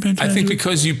 That Frankie Pentangeli.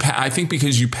 I think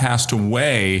because you passed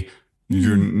away,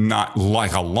 you're not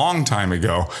like a long time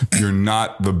ago. You're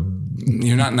not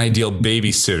an ideal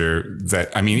babysitter.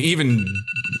 Even.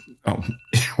 Oh,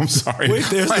 I'm sorry. Wait,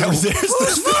 there's a time phone.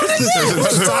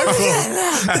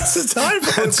 That's a time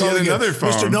phone. That's yet another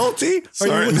phone. Mr. Nolte?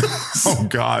 Sorry. Oh,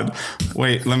 God.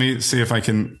 Wait, let me see if I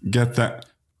can get that.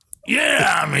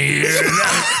 Yeah, I'm here.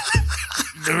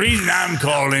 The reason I'm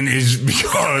calling is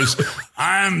because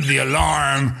I'm the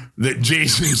alarm that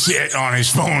Jason set on his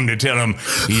phone to tell him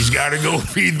he's got to go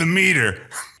feed the meter.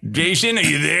 Jason, are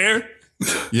you there?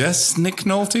 Yes, Nick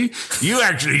Nolte? You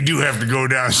actually do have to go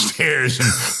downstairs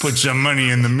and put some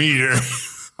money in the meter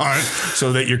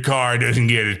so that your car doesn't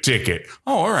get a ticket.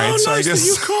 Oh, all right. Oh, so nice I guess that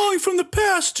you're calling from the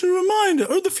past to remind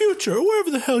or the future or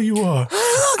wherever the hell you are.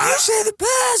 Oh, look, you say the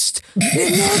past.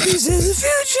 Nick Nolte says the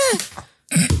future.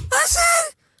 I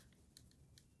said...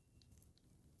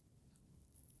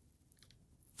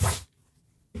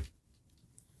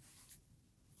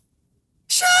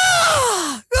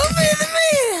 Sure! Go feed the meter!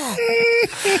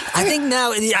 I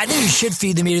think you should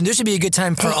feed the meter. And this would be a good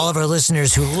time for all of our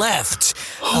listeners who left.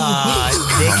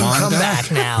 They can come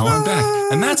back now. Come on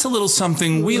back. And that's a little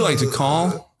something we like to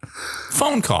call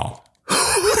phone call.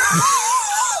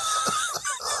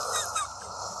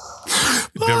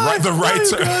 The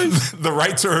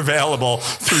rights are available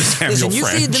through Samuel Listen, French.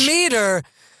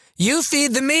 You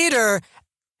feed the meter,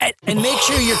 and make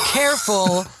sure you're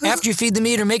careful. After you feed the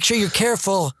meter, make sure you're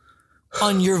careful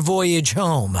on your voyage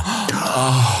home.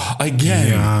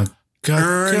 Again,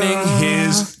 earning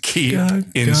his keep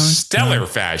in stellar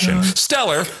fashion.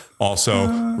 Stellar, also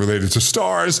related to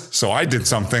stars, so I did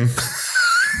something.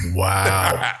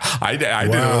 Wow. I did a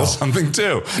little something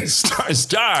too.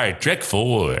 Star Trek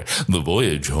 4, The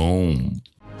Voyage Home.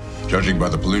 Judging by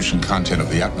the pollution content of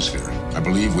the atmosphere, I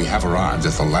believe we have arrived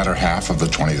at the latter half of the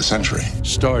 20th century.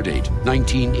 Stardate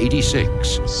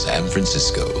 1986. San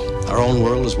Francisco. Our own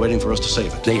world is waiting for us to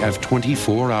save it. They have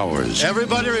 24 hours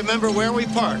Everybody remember where we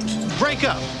parked. Break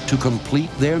up. to complete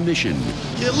their mission.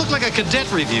 It looked like a cadet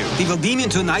review. We will beam in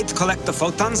tonight, collect the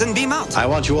photons, and beam out. I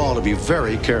want you all to be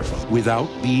very careful. Without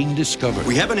being discovered.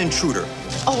 We have an intruder.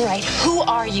 All right, who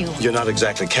are you? You're not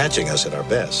exactly catching us at our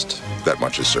best. That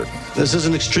much is certain. This is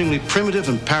an extremely primitive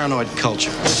and paranoid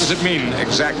culture. What does it mean,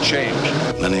 exact change?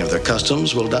 Many of their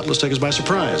customs will doubtless take us by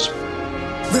surprise.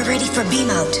 We're ready for beam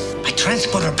out. My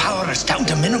transporter power is down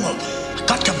to minimal.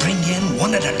 Got to bring you in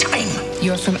one at a time.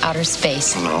 You're from outer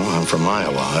space. No, I'm from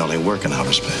Iowa. I only work in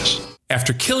outer space.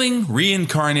 After killing,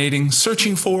 reincarnating,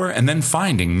 searching for, and then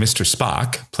finding Mr.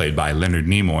 Spock, played by Leonard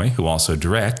Nimoy, who also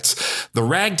directs, the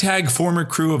ragtag former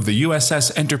crew of the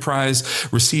USS Enterprise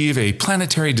receive a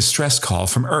planetary distress call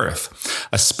from Earth.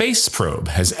 A space probe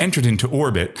has entered into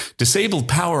orbit, disabled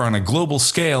power on a global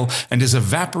scale, and is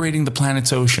evaporating the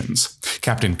planet's oceans.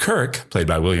 Captain Kirk, played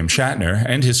by William Shatner,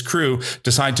 and his crew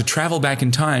decide to travel back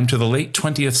in time to the late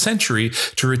 20th century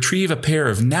to retrieve a pair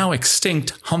of now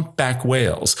extinct humpback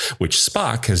whales, which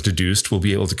Spock has deduced will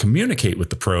be able to communicate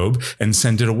with the probe and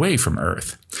send it away from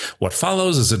Earth. What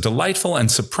follows is a delightful and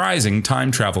surprising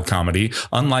time travel comedy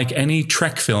unlike any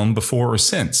Trek film before or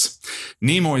since.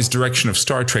 Nimoy's direction of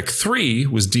Star Trek III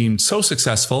was deemed so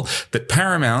successful that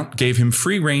Paramount gave him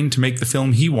free rein to make the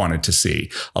film he wanted to see,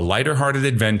 a lighter-hearted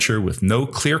adventure with no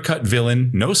clear-cut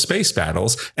villain, no space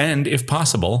battles, and, if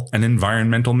possible, an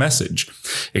environmental message.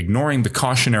 Ignoring the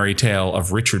cautionary tale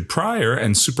of Richard Pryor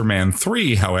and Superman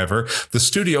 3, however, the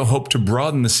studio hoped to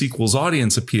broaden the sequel's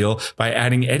audience appeal by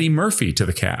adding Eddie Murphy to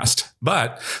the cast.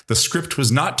 But the script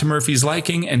was not to Murphy's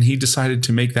liking, and he decided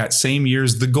to make that same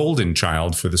year's The Golden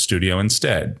Child for the studio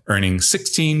instead, earning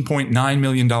 $16.9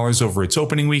 million over its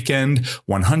opening weekend,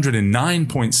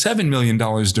 $109.7 million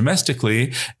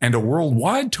domestically, and a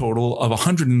worldwide total of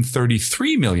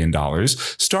 $133 million.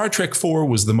 Star Trek IV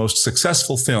was the most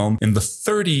successful film in the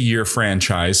 30-year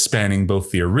franchise spanning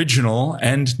both the original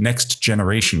and next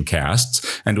generation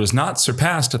casts, and was not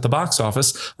surpassed at the box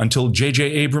office until J.J.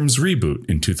 Abrams' reboot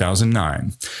in 2009.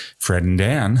 Fred and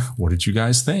Dan, what did you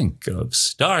guys think of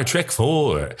Star Trek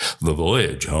IV, The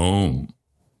Voyage Home?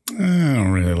 I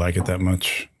don't really like it that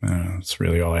much. That's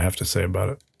really all I have to say about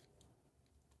it.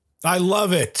 I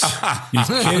love it. You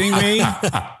kidding me?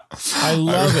 I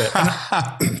love it.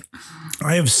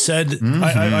 I have said,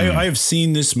 I have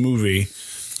seen this movie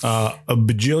a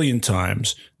bajillion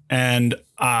times, and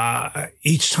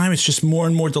each time it's just more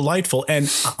and more delightful.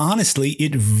 And honestly,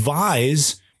 it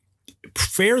vies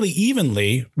fairly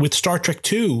evenly with Star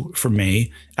Trek II for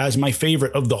me as my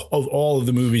favorite of all of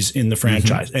the movies in the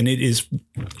franchise. Mm-hmm. And it is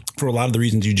for a lot of the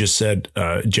reasons you just said,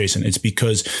 Jason. It's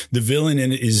because the villain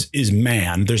in it is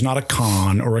man. There's not a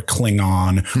Khan or a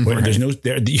Klingon.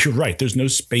 Right. You're right. There's no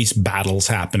space battles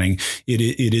happening.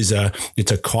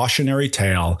 It's a cautionary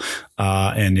tale.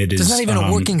 And it is. There's not even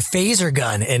a working phaser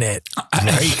gun in it.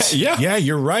 Right. Yeah,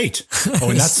 you're right.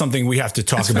 Oh, and that's something we have to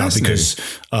talk about because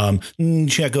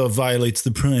Chekhov violates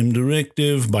the Prime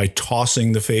Directive by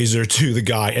tossing the phaser to the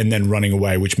guy and then running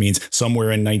away, which means somewhere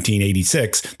in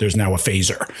 1986, there's now a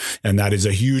phaser. And that is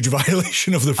a huge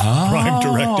violation of the Prime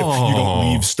Directive. You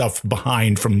don't leave stuff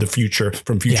behind from the future,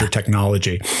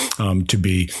 technology to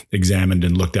be examined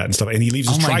and looked at and stuff. And he leaves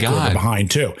his tricorder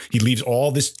behind too. He leaves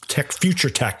all this future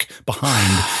tech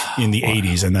behind in the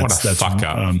 80s. And that's fuck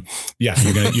up.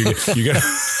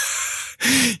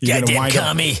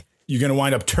 You're going to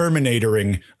wind up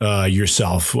Terminatoring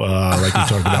yourself, like we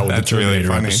talked about with the Terminator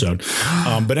really episode.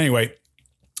 But anyway,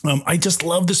 I just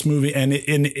love this movie, and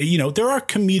there are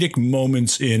comedic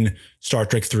moments in Star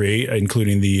Trek 3,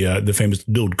 including the famous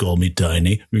 "Don't call me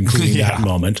tiny," including that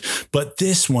moment. But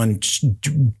this one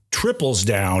triples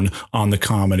down on the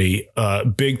comedy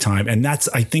big time, and that's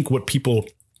I think what people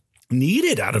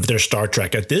needed out of their Star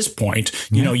Trek at this point.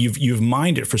 You know, you've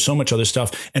mined it for so much other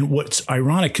stuff. And what's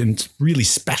ironic and really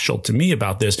special to me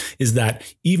about this is that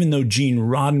even though Gene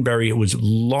Roddenberry was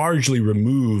largely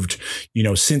removed,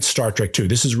 since Star Trek II,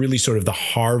 this is really sort of the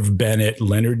Harve Bennett,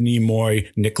 Leonard Nimoy,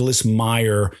 Nicholas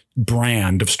Meyer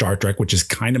brand of Star Trek, which is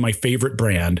kind of my favorite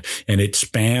brand. And it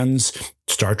spans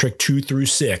Star Trek 2 through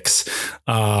 6.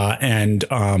 What's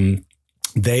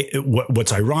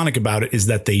ironic about it is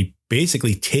that they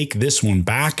basically take this one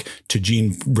back to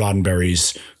Gene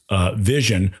Roddenberry's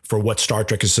vision for what Star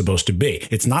Trek is supposed to be.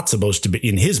 It's not supposed to be,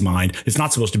 in his mind, it's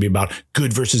not supposed to be about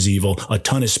good versus evil, a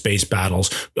ton of space battles,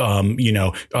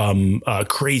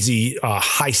 crazy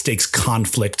high stakes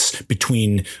conflicts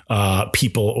between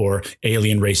people or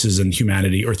alien races and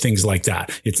humanity or things like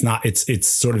that. It's not. It's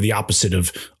sort of the opposite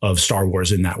of Star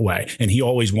Wars in that way. And he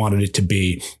always wanted it to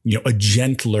be, a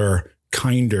gentler,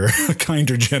 gentler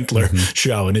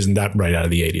show. And isn't that right out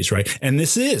of the 80s, right? And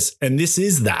this is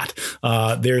that.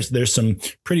 There's some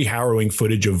pretty harrowing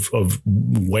footage of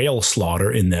whale slaughter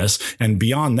in this, and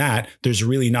beyond that, there's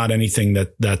really not anything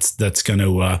that's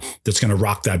gonna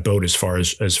rock that boat as far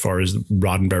as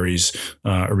Roddenberry's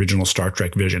original Star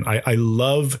Trek vision. I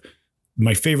love,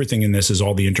 my favorite thing in this is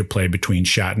all the interplay between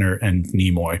Shatner and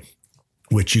Nimoy,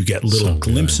 which you get little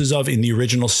glimpses of in the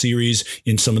original series,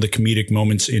 in some of the comedic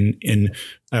moments in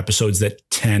episodes that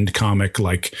tend comic,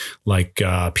 like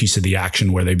Piece of the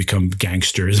Action, where they become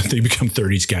gangsters. They become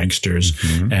 30s gangsters,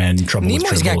 and Trouble with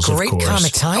Tribbles, got great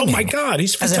comic timing. Oh my God,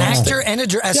 he's as fantastic. an actor and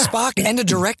as Spock and a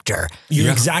director.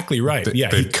 You're exactly right.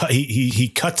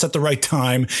 He cuts at the right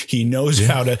time. He knows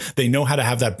how to. They know how to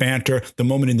have that banter. The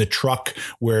moment in the truck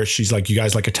where she's like, "You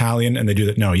guys like Italian?" and they do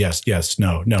that. No, yes,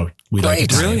 no. We like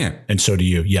Italian. Brilliant. And so do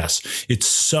you. Yes, it's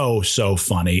so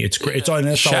funny. It's great. It's all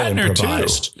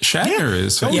improvised. Too. Shatner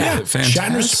is. Fantastic.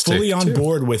 Shatner's fully on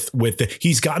board with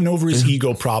he's gotten over his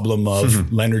ego problem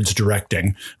of Leonard's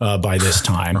directing by this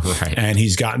time. Right. And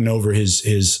he's gotten over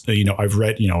his I've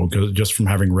read, just from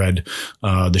having read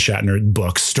the Shatner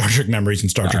books, Star Trek Memories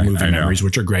and Star Trek Movie Memories,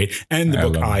 which are great. And the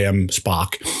book I Am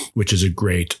Spock, which is a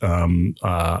great behind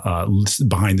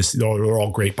the, they're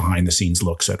all great behind the scenes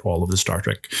looks at all of the Star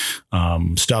Trek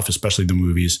stuff, especially the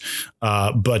movies.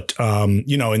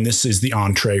 And this is the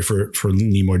entree for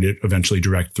Nimoy to eventually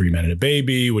direct 3 Men and a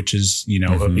Baby, which is,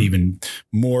 even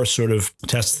more sort of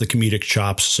tests the comedic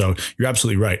chops. So you're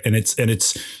absolutely right. And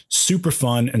it's super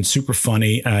fun and super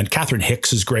funny. And Catherine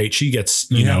Hicks is great. She gets,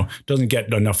 doesn't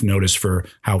get enough notice for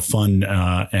how fun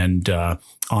and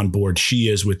on board she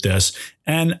is with this.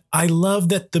 And I love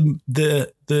that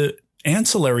the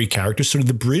ancillary characters, sort of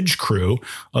the bridge crew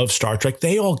of Star Trek,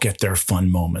 they all get their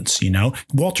fun moments.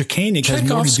 Walter Koenig has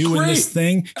more to do in this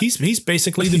thing. He's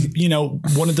basically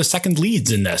one of the second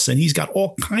leads in this, and he's got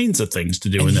all kinds of things to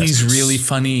do in this. He's really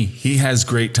funny. He has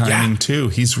great timing too.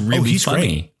 He's really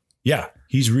funny. Great. Yeah,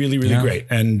 he's really great.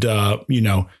 And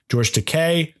George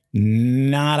Takei,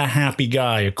 not a happy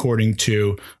guy, according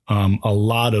to a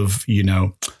lot of in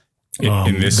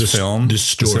this film, the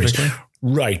stories.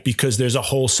 Right, because there's a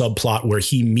whole subplot where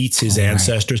he meets his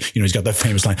ancestors. He's got that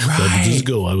famous line, "Where did you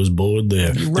go? I was bored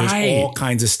there." There's all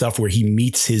kinds of stuff where he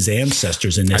meets his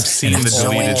ancestors in this. I've seen the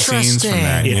deleted scenes from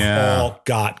that. It all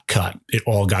got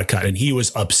cut. And he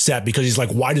was upset because he's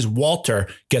like, why does Walter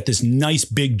get this nice,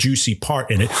 big, juicy part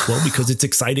in it? Well, because it's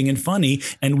exciting and funny,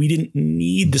 and we didn't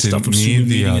need the stuff of Sulu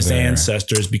meeting his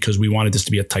ancestors because we wanted this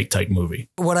to be a tight movie.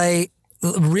 What I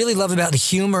really love about the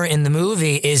humor in the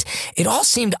movie is it all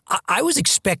seemed, I was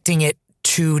expecting it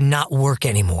to not work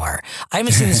anymore. I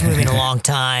haven't seen this movie in a long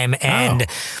time. And,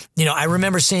 I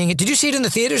remember seeing it. Did you see it in the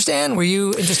theaters, Dan? Were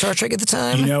you into Star Trek at the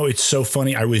time? It's so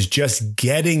funny. I was just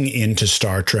getting into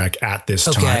Star Trek at this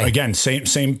time. Again,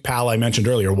 same pal I mentioned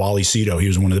earlier, Wally Cito. He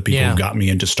was one of the people who got me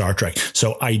into Star Trek.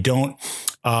 So I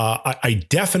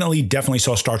definitely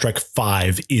saw Star Trek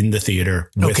 5 in the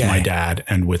theater with my dad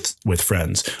and with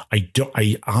friends.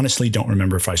 I honestly don't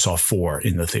remember if I saw 4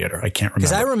 in the theater. I can't remember.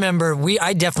 Because I remember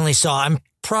I definitely saw,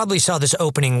 probably saw this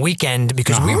opening weekend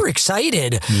because we were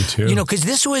excited. Me too. Because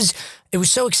it was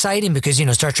so exciting because,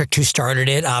 Star Trek 2 started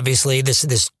it, obviously,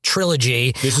 this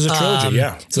trilogy. This is a trilogy,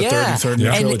 It's a third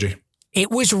trilogy. We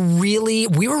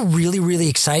were really, really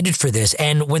excited for this.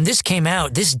 And when this came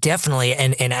out, this definitely,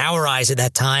 and in our eyes at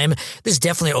that time, this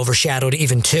definitely overshadowed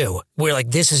even 2. We're like,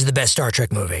 this is the best Star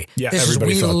Trek movie. Yeah,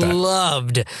 everybody thought that. We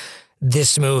loved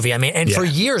this movie. For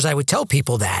years I would tell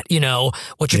people that,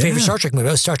 what's your favorite Star Trek movie?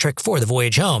 Oh, Star Trek 4, The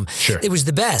Voyage Home. Sure. It was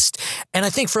the best. And I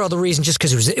think for other reasons, just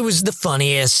because it was the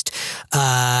funniest,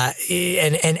 and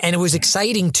it was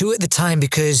exciting too at the time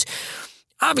because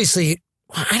obviously,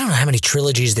 I don't know how many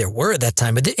trilogies there were at that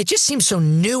time, but it just seems so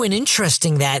new and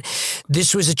interesting that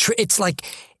this was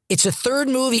it's a third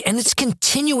movie and it's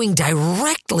continuing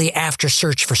directly after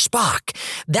Search for Spock.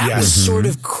 That was sort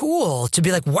of cool to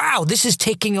be like, wow, this is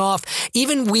taking off.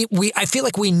 Even I feel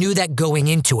like we knew that going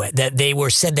into it, that they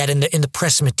said that in the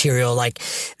press material, like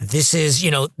this is,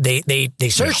 they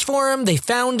searched for him, they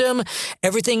found him,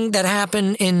 everything that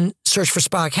happened in Search for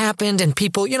Spock happened, and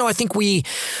people, I think we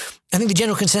I think the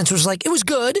general consensus was like, it was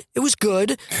good,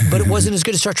 but it wasn't as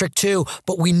good as Star Trek 2,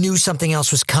 but we knew something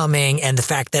else was coming, and the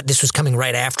fact that this was coming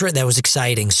right after it, that was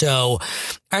exciting. So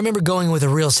I remember going with a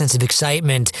real sense of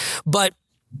excitement, but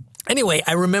anyway,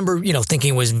 I remember,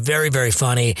 thinking it was very, very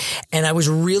funny, and I was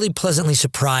really pleasantly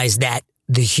surprised that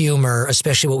the humor,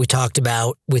 especially what we talked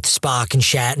about with Spock and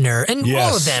Shatner and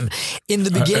all of them in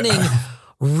the beginning,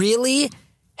 really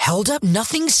held up.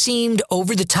 Nothing seemed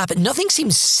over the top. Nothing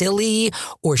seemed silly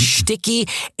or shticky.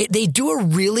 They do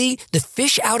the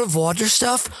fish out of water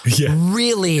stuff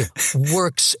really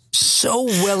works so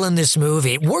well in this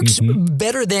movie. It works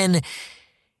better than,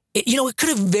 it could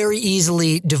have very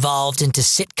easily devolved into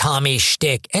sitcom-y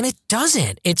shtick, and it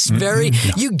doesn't. It's very,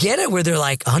 you get it where they're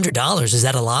like, $100, is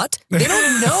that a lot? They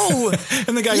don't know.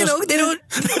 And the guy goes, they don't,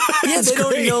 they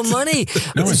don't know money.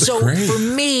 No, it's so great. for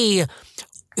me,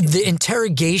 the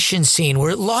interrogation scene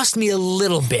where it lost me a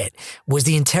little bit was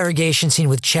the interrogation scene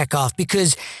with Chekhov,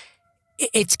 because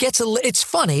it's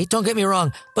funny, don't get me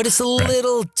wrong, but it's a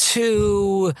little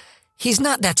too. He's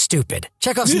not that stupid.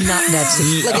 Chekhov's not that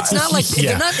stupid. Like it's not like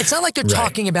it's not like they're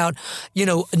talking about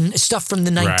stuff from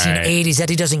the 1980s that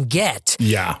he doesn't get.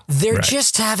 Yeah, they're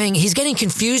just he's getting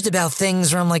confused about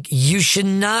things where I'm like, you should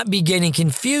not be getting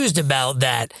confused about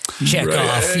that,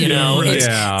 Chekhov.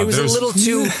 It was a little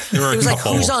too. It was like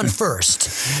who's on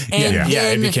first. And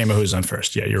it became a who's on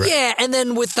first. Yeah, you're right. Yeah, and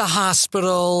then with the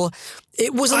hospital.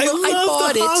 It was I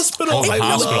bought the it. Hospital. Oh, the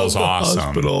hospital's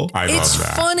awesome. I love it's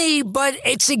that. funny, but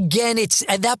it's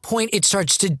at that point it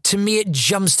starts to me it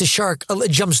jumps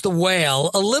the whale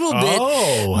a little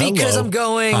bit because I'm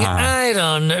going, I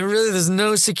don't know, really there's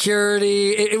no security.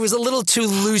 It was a little too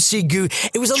loosey-goosey.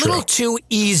 It was a little too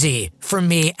easy for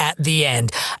me at the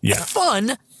end. Yeah.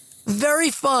 Fun. Very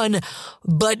fun,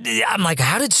 but I'm like,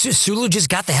 how did Sulu just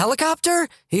got the helicopter?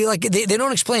 They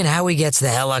don't explain how he gets the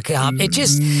helicopter. It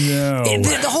just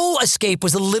the whole escape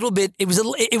was a little bit. It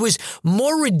was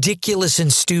more ridiculous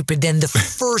and stupid than the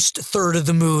first third of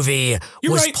the movie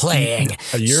was playing.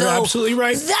 You're absolutely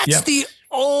right. That's the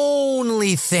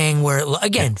only thing where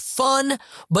fun,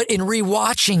 but in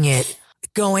rewatching it.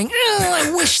 Going,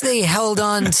 I wish they held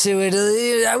on to it.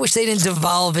 I wish they didn't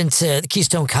devolve into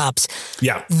Keystone Cops.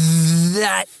 Yeah.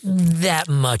 That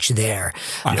much there.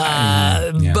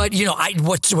 But,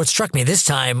 what struck me this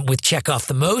time with Chekhov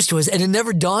the most was, and it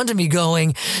never dawned on me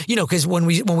going, because when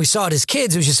we saw it as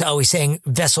kids, it was just always saying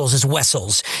vessels as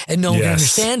wessels, and no one can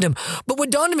understand him. But what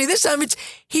dawned on me this time,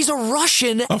 he's a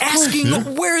Russian asking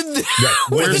where the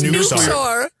nukes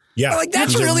are. Yeah, like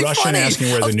that's he's really a Russian funny.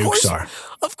 asking where the nukes are.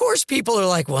 Of course, people are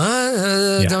like,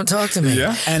 "What? Don't talk to me."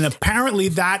 Yeah, and apparently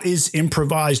that is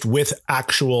improvised with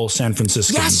actual San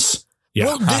Franciscans. Yes. Yeah.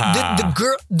 Well,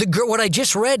 the girl. What I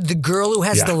just read, the girl who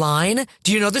has the line.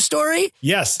 Do you know the story?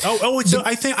 Yes.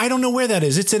 It's. I don't know where that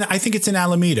is. I think it's in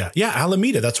Alameda. Yeah,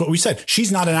 Alameda. That's what we said.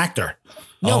 She's not an actor.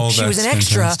 No, she was an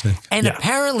extra. Fantastic. And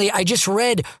apparently, I just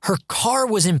read her car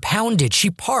was impounded. She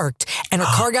parked and her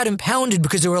car got impounded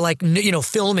because they were like,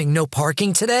 filming no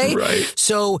parking today. Right.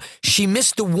 So she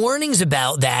missed the warnings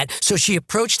about that. So she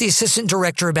approached the assistant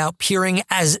director about appearing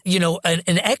as,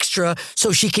 an extra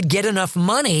so she could get enough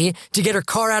money to get her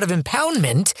car out of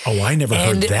impoundment. Oh, I never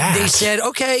heard that. They said,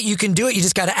 okay, you can do it. You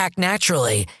just got to act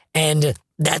naturally. And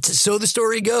so the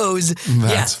story goes.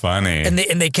 That's funny. And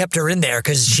they kept her in there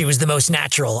because she was the most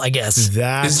natural, I guess.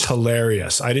 That's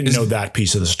hilarious. I didn't know that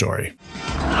piece of the story.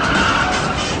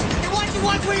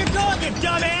 Watch where you're going, you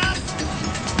dumbass!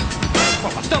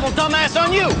 Well, double dumbass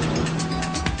on you!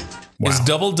 Wow. Is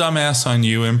Double Dumbass on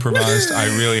You improvised? I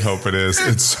really hope it is.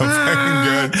 It's so fucking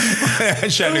good.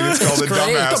 Shatner gets called a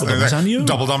dumbass. Double Dumbass on You.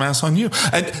 Double Dumbass on You.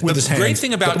 And the great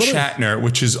thing about Shatner,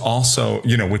 which is also,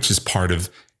 which is part of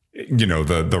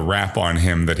the rap on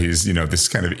him that he's, this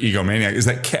kind of egomaniac, is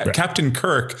that Captain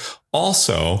Kirk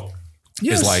also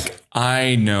is like,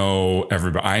 I know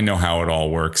everybody, I know how it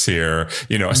all works here,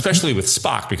 especially with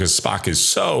Spock, because Spock is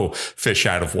so fish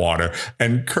out of water.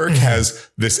 And Kirk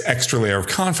has this extra layer of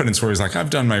confidence where he's like, I've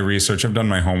done my research, I've done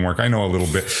my homework, I know a little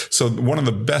bit. So one of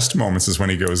the best moments is when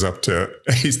he goes up to,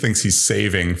 he thinks he's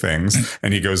saving things,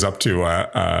 and he goes up to,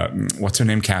 what's her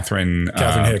name? Catherine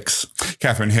Hicks.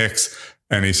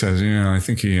 And he says, I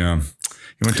think he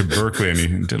went to Berkeley and he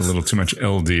did a little too much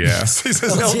LDS. He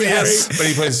says LDS, but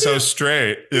he plays so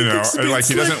straight, and like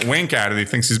he doesn't wink at it. He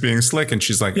thinks he's being slick. And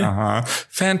she's like,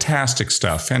 fantastic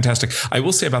stuff. Fantastic. I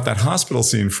will say about that hospital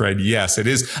scene, Fred. Yes, it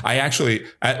is. I actually,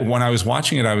 when I was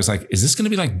watching it, I was like, is this going to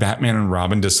be like Batman and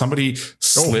Robin? Does somebody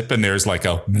slip and there's like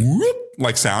a whoop?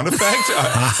 like sound effect.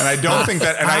 And I don't think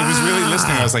that, and I was really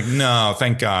listening. I was like, no,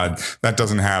 thank God that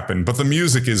doesn't happen. But the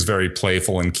music is very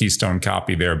playful and Keystone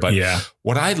Copy there. But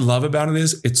what I love about it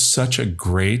is it's so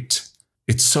great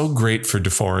for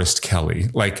DeForest Kelley.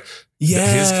 Like,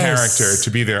 his character to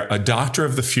be there, a doctor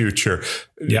of the future,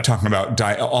 talking about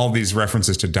all these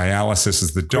references to dialysis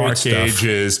as the dark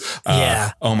ages.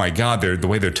 Oh my God, the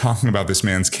way they're talking about this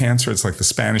man's cancer, it's like the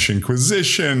Spanish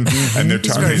Inquisition, and they're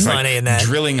talking, he's like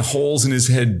drilling holes in his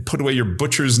head, put away your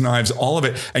butcher's knives, all of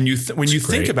it. And when you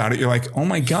think about it, you're like, oh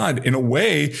my God, in a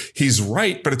way, he's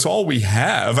right, but it's all we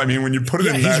have. I mean, when you put it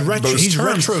in he's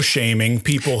retro shaming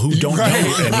people who don't know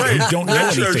anything, who don't know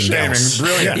anything else.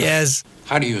 Brilliant. Yes.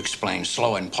 How do you explain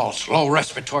slow impulse, low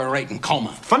respiratory rate, and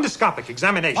coma? Fundoscopic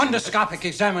examination. Fundoscopic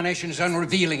examination is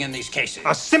unrevealing in these cases.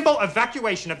 A simple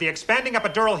evacuation of the expanding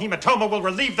epidural hematoma will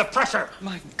relieve the pressure.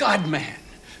 My God, man.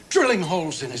 Drilling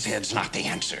holes in his head's not the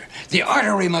answer. The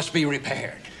artery must be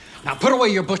repaired. Now put away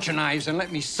your butcher knives and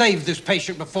let me save this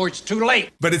patient before it's too late.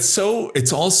 But it's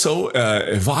also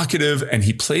evocative, and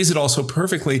he plays it all so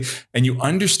perfectly, and you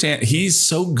understand he's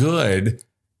so good.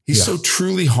 He's so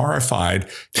truly horrified.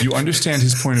 You understand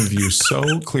his point of view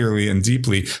so clearly and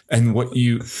deeply. And what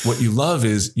you love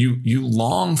is you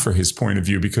long for his point of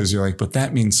view, because you're like, but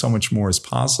that means so much more is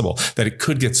possible, that it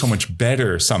could get so much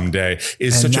better someday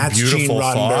is such a beautiful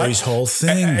thought. Roddenberry's whole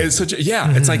thing. It's such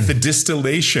it's like the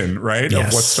distillation, right?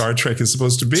 Of what Star Trek is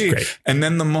supposed to be. And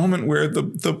then the moment where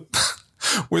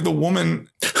where the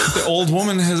old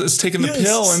woman has taken the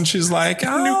pill and she's like,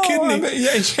 new kidney.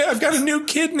 I've got a new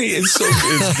kidney. It's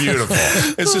beautiful.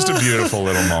 It's just a beautiful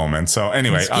little moment. So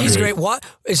anyway, he's great.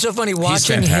 It's so funny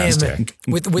watching him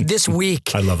with this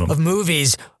week I love him. of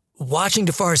movies, watching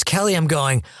DeForest Kelley. I'm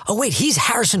going, oh wait, he's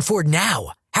Harrison Ford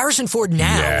now. Harrison Ford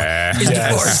now is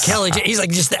DeForest Kelley. He's like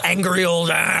just the angry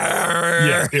old,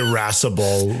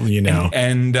 irascible, you know.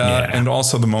 And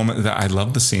also the moment that I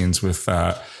love the scenes with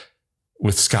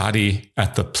Scotty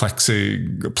at the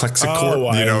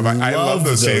plexicorp, you know, I love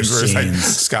those scenes where it's like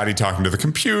Scotty talking to the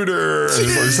computer and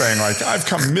he's saying like, I've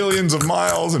come millions of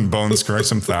miles, and Bones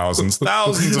corrects him thousands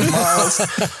of miles.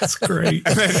 That's great.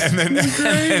 And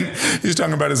then he's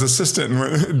talking about his assistant,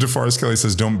 and DeForest Kelley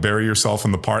says, don't bury yourself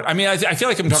in the part. I mean, I feel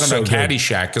like I'm talking about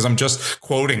Caddyshack because I'm just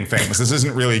quoting things. This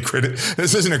isn't really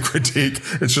this isn't a critique.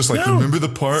 It's just like, remember the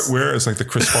part where it's like the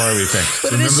Chris Farley thing.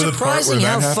 But it is surprising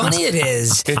how funny it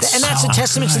is. And that's a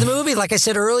testament to the movie. Like I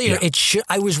said earlier,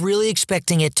 I was really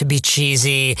expecting it to be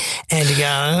cheesy and to go,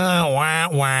 wah,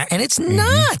 wah. And it's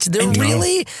not. They're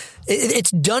really,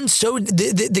 it's done so,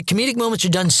 the comedic moments are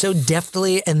done so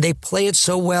deftly, and they play it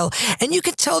so well. And you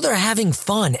can tell they're having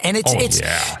fun. And it's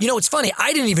you know, it's funny.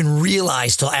 I didn't even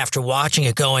realize till after watching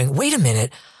it going, wait a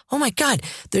minute. Oh my God!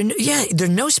 There are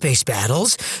no space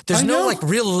battles. There's no like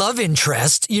real love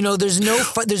interest. You know, there's no.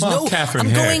 Catherine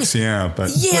Hicks, but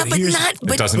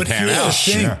it doesn't pan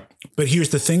out. But here's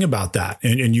the thing about that,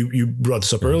 and you brought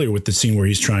this up earlier with the scene where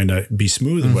he's trying to be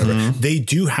smooth and whatever. They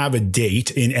do have a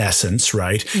date in essence,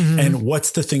 right? And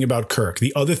what's the thing about Kirk?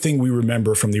 The other thing we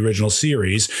remember from the original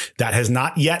series that has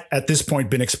not yet at this point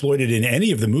been exploited in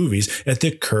any of the movies is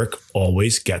that Kirk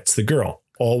always gets the girl.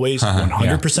 Always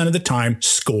 100% of the time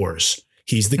scores.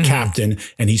 He's the captain,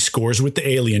 and he scores with the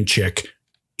alien chick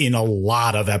in a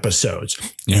lot of episodes.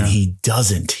 And he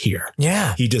doesn't here.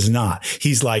 Yeah. He does not.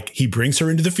 He's like, he brings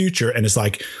her into the future and it's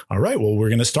like, all right, well, we're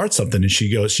going to start something. And she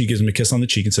gives him a kiss on the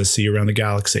cheek and says, see you around the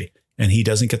galaxy. And he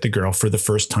doesn't get the girl for the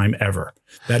first time ever.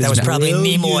 That was probably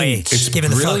Nimoy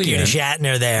giving the fuck you to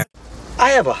Shatner there. I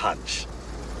have a hunch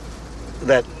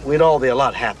that we'd all be a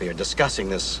lot happier discussing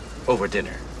this over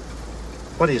dinner.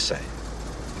 What do you say?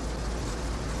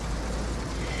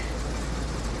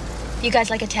 You guys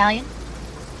like Italian?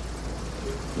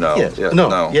 No. Yes. Yeah,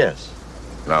 no. Yes.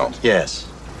 No. Yes.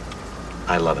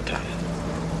 I love Italian.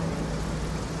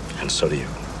 And so do you.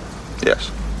 Yes.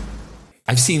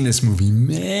 I've seen this movie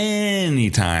many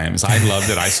times. I loved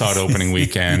it. I saw it opening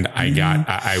weekend.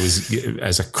 I was,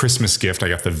 as a Christmas gift, I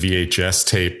got the VHS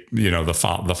tape, you know, the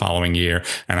following year.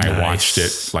 And I watched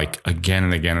it like again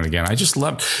and again and again. I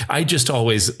just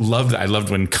always loved it. I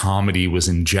loved when comedy was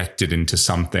injected into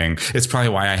something. It's probably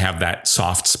why I have that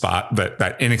soft spot,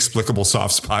 that inexplicable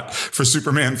soft spot for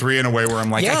Superman 3 in a way where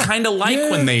I'm like, I kind of like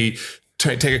when they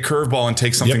take a curveball and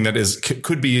take something that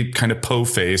could be kind of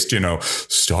po-faced, you know,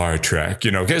 Star Trek,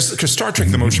 you know, because Star Trek,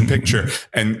 the motion picture,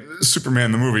 and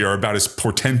Superman, the movie, are about as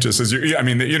portentous as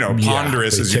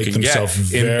ponderous as you can get.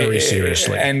 Very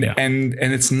seriously. And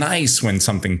it's nice when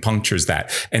something punctures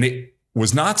that. And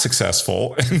was not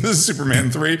successful in the Superman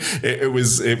 3. It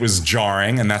was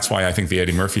jarring, and that's why I think the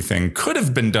Eddie Murphy thing could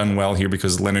have been done well here,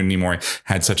 because Leonard Nimoy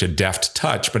had such a deft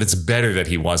touch. But it's better that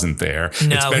he wasn't there.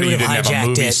 No, it's better he you would didn't have have a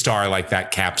movie hijacked it. star like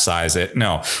that capsize it.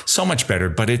 No, so much better.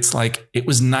 But it's like, it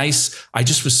was nice. I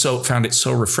just found it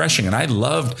so refreshing, and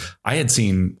I had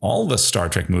seen all the Star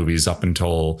Trek movies up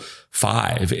until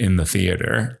 5 in the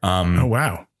theater. Oh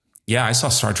wow. Yeah, I saw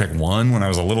Star Trek 1 when I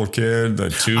was a little kid. The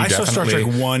 2 I definitely. saw Star Trek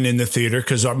 1 in the theater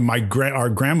because our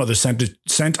grandmother sent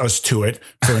us to it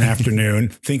for an afternoon,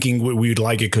 thinking we'd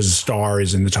like it because Star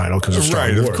is in the title because of Star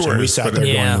Right, of Wars. course, And we sat but there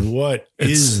Yeah. going, "What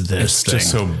is this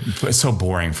It's thing?" just so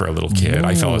boring for a little kid.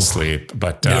 I fell asleep,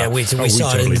 but Yeah, we saw it in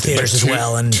totally the did. theaters as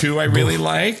well. And 2 I really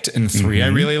liked, and 3 I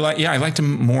really liked. Yeah, I liked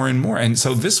them more and more. And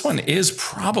so this one is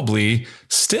probably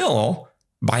still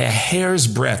by a hair's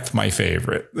breadth my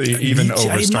favorite, even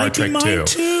over It Star might be Trek mine 2.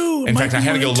 too. In Might fact, I be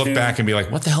had to go mine look too. back and be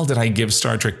like, what the hell did I give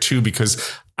Star Trek 2? Because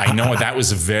I know that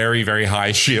was very, very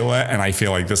high, Sheila, and I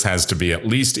feel like this has to be at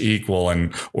least equal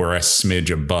or a smidge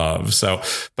above. So,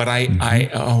 but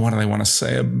what did I want to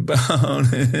say about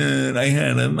it? I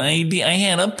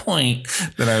had a point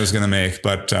that I was going to make,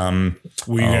 but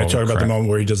Were you going to talk about the moment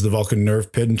where he does the Vulcan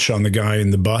nerve pinch on the guy in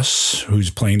the bus who's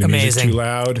playing the music Amazing. too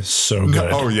loud? So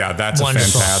good. Oh yeah, that's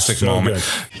Wonderful. a fantastic So moment. good.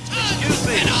 Excuse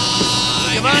me.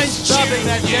 Do you mind stopping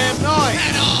that damn noise?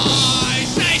 And I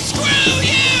say screw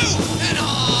you! And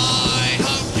I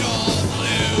hope you're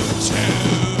blue too.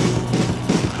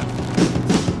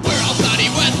 We're all bloody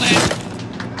wetland.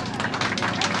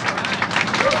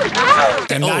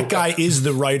 And that guy is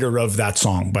the writer of that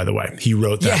song, by the way. He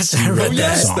wrote that. Yes, he I wrote read that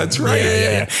that. song. That's right.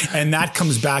 Yeah. And that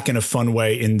comes back in a fun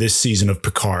way in this season of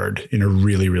Picard in a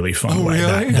really, really fun way.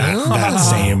 really?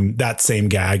 That same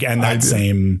gag and that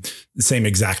same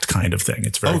exact kind of thing.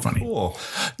 It's very funny. Cool.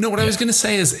 No, what I was going to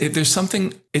say is there's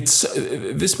something.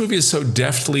 This movie is so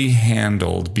deftly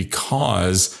handled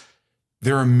because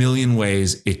there are a million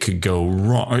ways it could go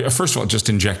wrong. First of all, just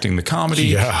injecting the comedy,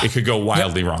 Yeah. it could go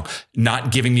wildly wrong.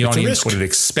 Not giving the It's a audience risk. what it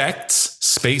expects,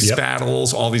 space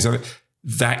battles, all these other,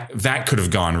 that could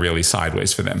have gone really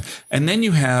sideways for them. And then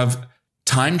you have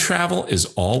time travel is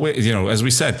always, as we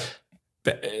said,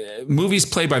 movies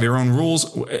play by their own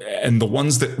rules, and the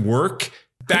ones that work,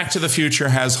 Back to the Future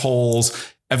has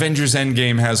holes. Avengers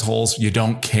Endgame has holes. You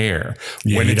don't care.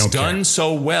 Yeah, when you it's don't done care.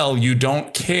 so well, you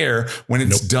don't care. When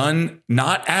it's done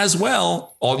not as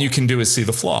well, all you can do is see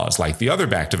the flaws, like the other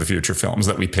Back to the Future films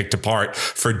that we picked apart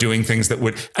for doing things that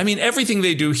would, everything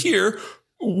they do here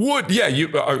would,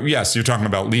 yes, you're talking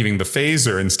about leaving the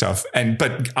phaser and stuff.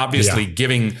 But obviously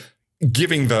giving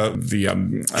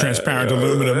the Transparent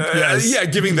aluminum. Yes.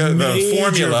 Giving the Major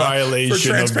formula violation for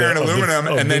transparent of the- aluminum,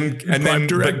 of and then but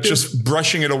directive. just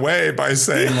brushing it away by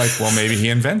saying like, well, maybe he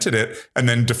invented it. And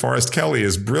then DeForest Kelley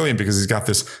is brilliant because he's got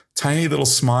this tiny little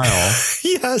smile,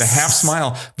 Yes. the half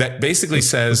smile that basically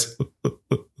says,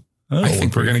 I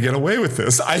think we're going to get away with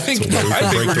this. I think we're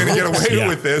going to get away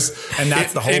with this. And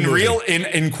that's the whole in movie.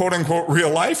 in quote unquote real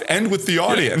life and with the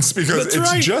audience, because That's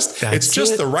it's right. just That's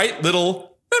the right little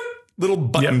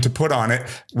button to put on it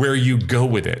where you go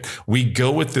with it. We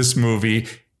go with this movie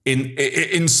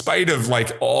in spite of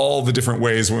like all the different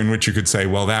ways in which you could say,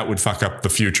 well, that would fuck up the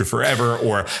future forever,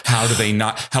 or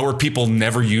how are people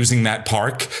never using that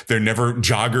park?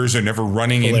 Joggers are never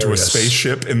running into a Hilarious.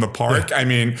 spaceship in the park. Yeah. I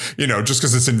mean, just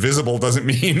because it's invisible doesn't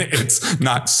mean it's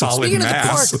not solid Speaking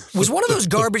mass. of the park, was one of those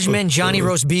garbage men Johnny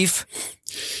Roast Beef?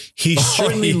 He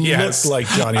certainly yes. looked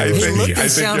like Johnny I Roast think- Beef. Looked I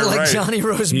and think sounded you're like right. Johnny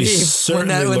Roast He Beef.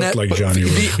 certainly looked like Johnny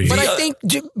Roast Beef. But I think,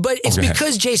 it's go ahead.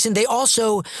 because, Jason, they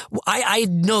also, I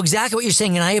know exactly what you're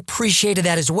saying, and I appreciated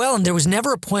that as well. And there was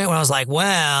never a point where I was like,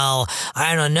 well,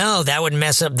 I don't know, that would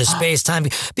mess up the space time,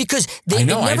 because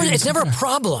it's never a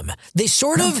problem. They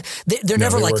sort of, they're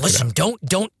never they like, work it listen, out.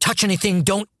 don't touch anything,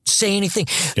 don't say anything.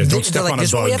 Yeah, don't They're step like, on a this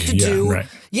is what we bug. have to Yeah, do. right.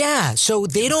 Yeah, so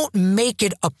they don't make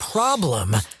it a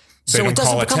problem. So don't it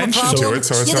doesn't call become a attention to problem. it,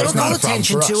 so it's they not- don't it's not call a problem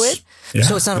attention for to us. it. Yeah,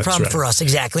 So it's not a that's problem right. for us,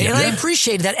 exactly. And I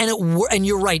appreciated that. And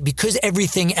you're right, because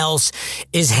everything else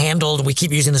is handled, we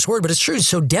keep using this word, but it's true,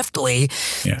 so deftly,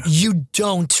 you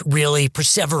don't really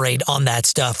perseverate on that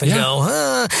stuff and go,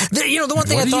 the one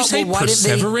thing What I did thought, you say? well, why didn't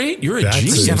they? Perseverate? You're a That's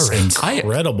genius. an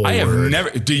incredible I have word.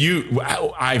 never.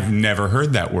 I've never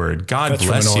heard that word. God That's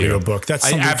from bless an you. audiobook. That's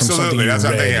something from absolutely. something you That's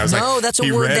what I'm read. thinking. I was No, like, that's a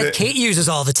he word read that it. Kate uses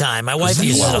all the time. My wife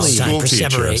uses it all the time. School teacher.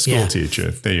 Perseverate. School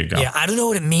teacher. There you go. Yeah, I don't know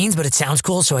what it means, but it sounds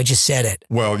cool, so I just said it.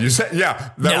 Well, you said,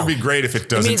 that would be great if it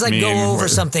doesn't It means like mean go over what-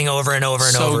 something over and over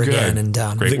and So over good. again. And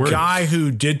Great The word. guy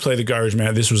who did play the garbage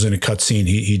man, this was in a cutscene.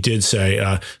 He did say,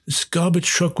 "This garbage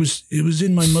truck was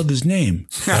in my mother's name."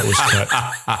 That was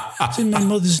cut. It's in my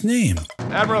mother's name.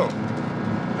 Admiral,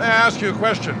 May I ask you a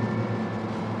question?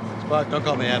 Spock, don't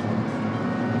call me Admiral.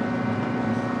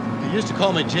 You used to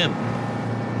call me Jim.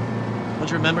 Don't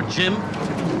you remember Jim?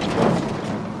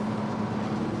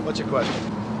 What's your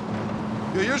question?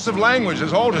 Your use of language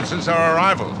has altered since our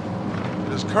arrival.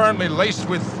 It is currently laced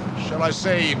with, shall I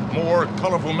say, more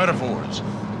colorful metaphors.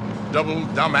 Double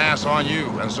dumbass on you,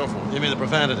 and so forth. You mean the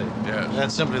profanity? Yes.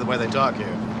 That's simply the way they talk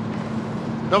here.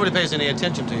 Nobody pays any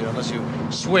attention to you unless you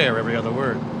swear every other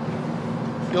word.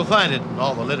 You'll find it in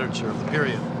all the literature of the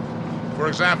period. For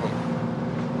example?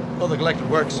 All the collected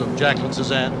works of Jacqueline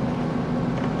Suzanne.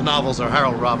 The novels of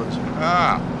Harold Robbins.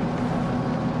 Ah.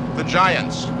 The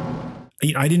Giants.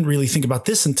 I didn't really think about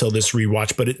this until this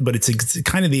rewatch, but it's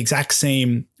kind of the exact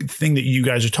same thing that you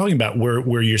guys are talking about,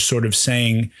 where you're sort of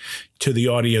saying to the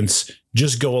audience,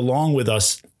 just go along with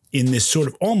us in this sort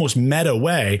of almost meta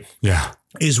way. Yeah.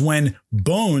 Is when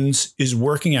Bones is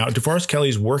working out, DeForest Kelley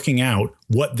is working out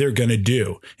what they're going to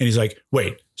do. And he's like,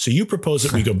 wait, so you propose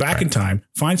that we go back in time,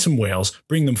 find some whales,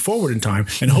 bring them forward in time,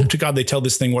 and hope to God they tell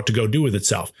this thing what to go do with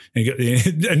itself. And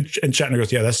Shatner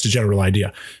goes, yeah, that's the general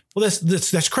idea. Well,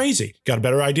 that's crazy. Got a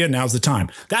better idea? Now's the time.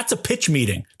 That's a pitch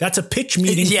meeting. That's a pitch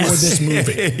meeting for this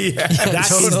movie. That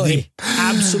totally. Is the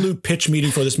absolute pitch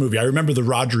meeting for this movie. I remember the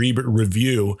Roger Ebert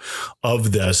review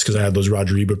of this because I had those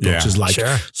Roger Ebert books. Is like,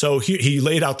 so he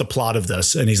laid out the plot of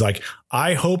this and he's like,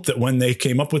 I hope that when they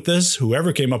came up with this,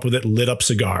 whoever came up with it lit up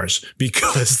cigars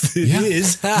because it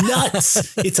is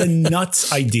nuts. It's a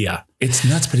nuts idea. It's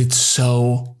nuts, but it's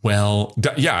so well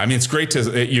done. Yeah, I mean, it's great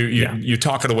to you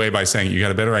talk it away by saying you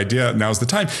got a better idea. Now's the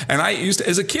time. And I used to,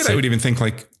 as a kid, I would even think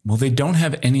like, well, they don't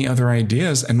have any other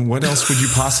ideas, and what else would you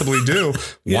possibly do?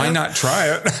 Why not try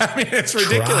it? I mean, it's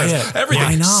ridiculous.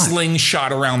 Everything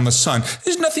slingshot around the sun.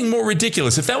 There's nothing more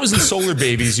ridiculous. If that was in Solar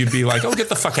Babies, you'd be like, oh, get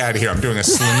the fuck out of here! I'm doing a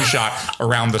slingshot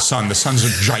around the sun. The sun's a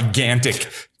gigantic.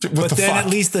 But then at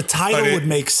least the title would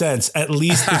make sense. At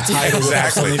least the title would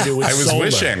have something to do with solar. I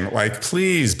was wishing, like,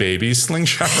 please, baby,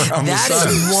 slingshot around the sun.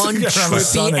 That is one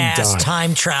trippy ass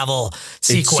time travel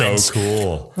sequence. It's so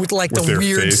cool. With like the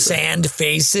weird sand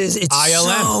faces. It's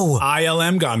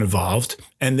ILM got involved,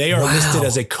 and they are listed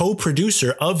as a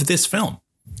co-producer of this film.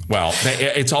 Well,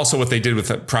 it's also what they did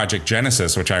with Project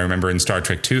Genesis, which I remember in Star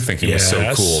Trek 2 thinking was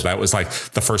so cool. That was like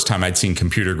the first time I'd seen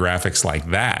computer graphics like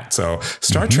that. So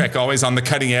Star Trek always on the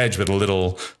cutting edge with a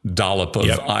little dollop of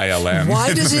ILM.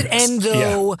 Why does it end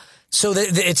though? So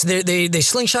they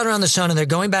slingshot around the sun and they're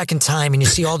going back in time and you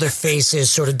see all their faces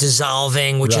sort of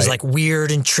dissolving, which is like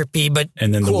weird and trippy, but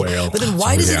and then cool. the whale. But then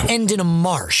why does it end in a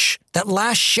marsh? That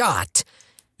last shot.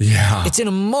 Yeah. It's in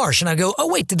a marsh. And I go,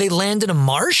 oh, wait, did they land in a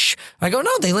marsh? I go, no,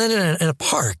 they landed in a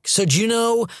park. So do you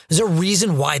know, is there a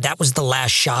reason why that was the last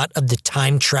shot of the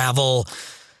time travel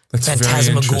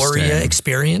phantasmagoria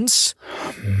experience?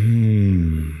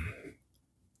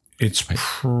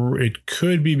 It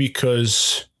could be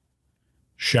because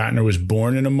Shatner was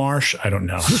born in a marsh. I don't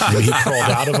know. Maybe he crawled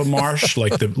out of a marsh,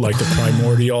 like the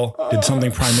primordial. Did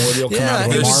something primordial come out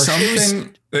of a marsh?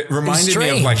 It reminded me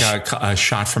of like a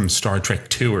shot from Star Trek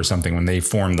 2 or something when they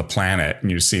form the planet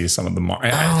and you see some of the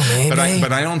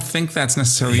but I don't think that's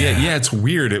necessarily it. Yeah, it's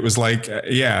weird. It was like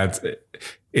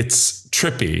it's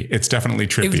trippy. It's definitely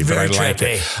trippy, but I like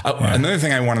it. Another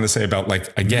thing I wanted to say about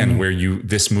like, again, where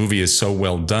this movie is so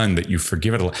well done that you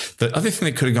forgive it a lot. The other thing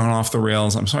that could have gone off the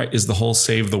rails, I'm sorry, is the whole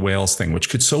save the whales thing, which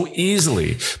could so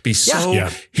easily be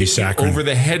hit over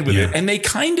the head with it. And they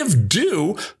kind of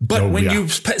do, but when you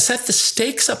set the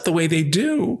stakes up the way they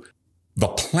do, the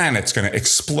planet's going to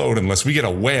explode unless we get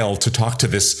a whale to talk to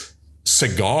this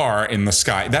cigar in the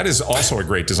sky. That is also a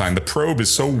great design. The probe is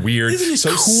so weird,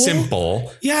 so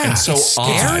simple, and so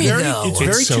scary, odd. It's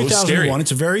very so 2001. Scary.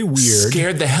 It's very weird.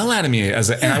 Scared the hell out of me and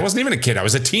I wasn't even a kid. I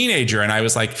was a teenager, and I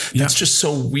was like, "That's just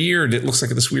so weird." It looks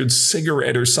like this weird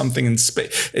cigarette or something in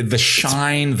space. The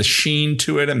sheen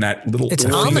to it, and that little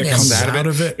orange that comes out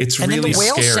of it. It's really then the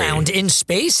whale scary. sound in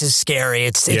space is scary.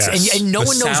 It's and no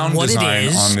one knows what it is. The sound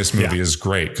design on this movie is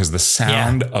great because the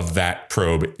sound of that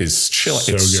probe is chill.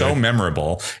 It's so memorable.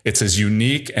 It's as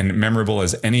unique and memorable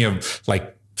as any of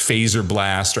like Phaser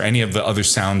Blast or any of the other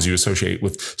sounds you associate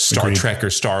with Star Trek or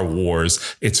Star Wars.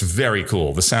 It's very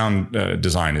cool. The sound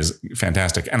design is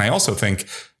fantastic. And I also think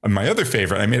my other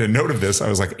favorite, I made a note of this. I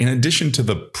was like, in addition to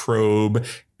the probe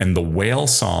and the whale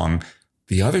song,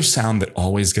 the other sound that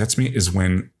always gets me is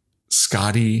when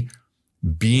Scotty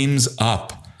beams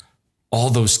up all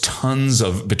those tons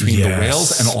of between the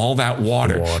whales and all that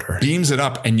water beams it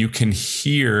up, and you can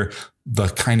hear the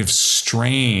kind of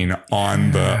strain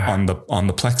on the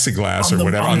plexiglass or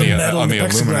whatever on the aluminum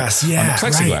plexiglass. on the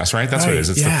plexiglass, right? That's what it is.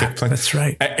 It's the thick plexiglass. That's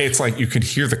right. It's like you can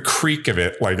hear the creak of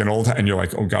it, like an old, and you're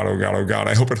like, oh God, oh God, oh God.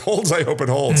 I hope it holds. I hope it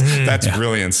holds. That's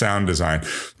brilliant sound design.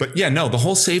 But yeah, no, the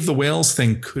whole Save the Whales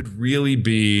thing could really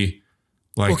be.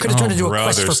 Like, could have turned into a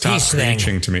Quest for Peace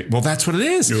thing. To me. Well, that's what it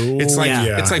is. It's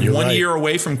like 1 year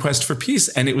away from Quest for Peace,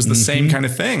 and it was the same kind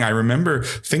of thing. I remember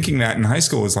thinking that in high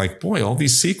school. It's like, boy, all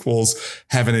these sequels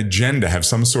have an agenda, have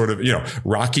some sort of,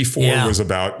 Rocky IV was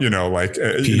about,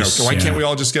 peace, why can't we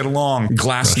all just get along?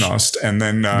 Glasnost, and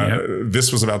then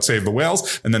this was about Save the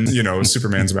Whales, and then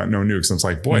Superman's about no nukes. And it's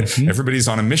like, boy, everybody's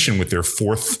on a mission with their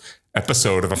fourth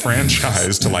episode of a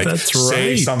franchise to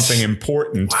say something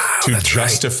important to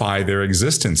justify their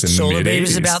existence in the mid-80s. Solar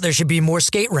Baby's about there should be more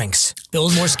skate rinks.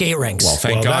 Build more skate rinks. Well,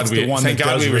 thank God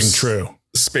we were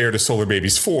spared a Solar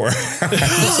Babies 4.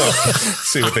 So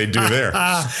see what they do there.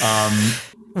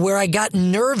 Where I got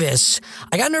nervous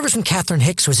when Catherine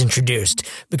Hicks was introduced,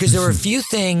 because there were a few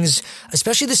things,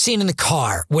 especially the scene in the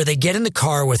car where they get in the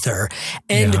car with her.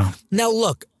 And now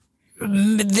look,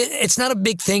 it's not a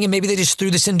big thing, and maybe they just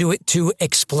threw this into it to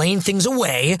explain things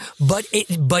away, but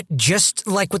just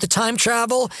like with the time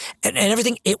travel and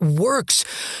everything, it works,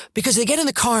 because they get in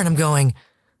the car and I'm going,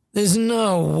 there's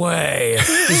no way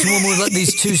this woman would let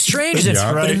these two strangers in.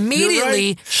 But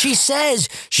immediately she says,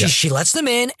 she lets them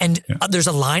in, and there's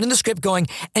a line in the script going,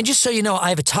 and just so you know, I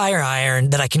have a tire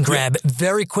iron that I can grab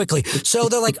very quickly. So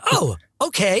they're like, oh,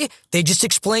 okay. They just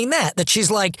explain that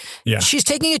she's like, she's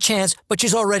taking a chance, but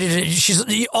she's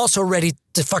also ready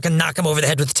to fucking knock him over the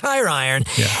head with a tire iron.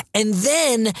 Yeah. And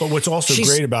then, but what's also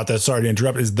great about that, sorry to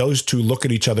interrupt, is those two look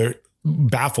at each other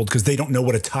baffled because they don't know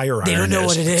what a tire iron is. They don't know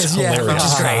what it is. Which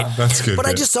is great. That's good. But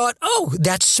I just thought,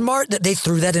 that's smart that they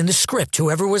threw that in the script.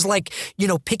 Whoever was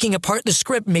picking apart the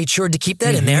script made sure to keep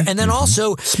that in there. And then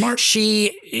also smart.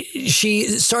 She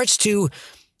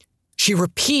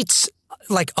repeats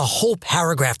like a whole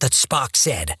paragraph that Spock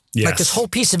said. Yes. Like this whole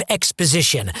piece of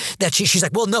exposition that she's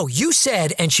like, well, no, you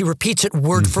said, and she repeats it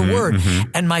word for word.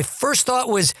 And my first thought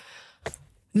was,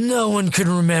 no one could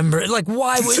remember. Like,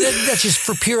 why would that's just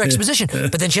for pure exposition.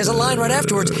 But then she has a line right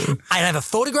afterwards. I have a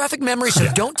photographic memory, so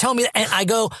don't tell me that. And I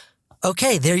go,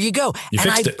 okay, there you go.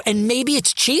 And maybe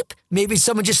it's cheap. Maybe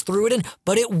someone just threw it in,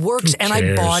 but it works. And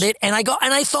I bought it, and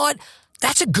I thought,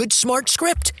 that's a good, smart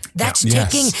script. That's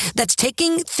taking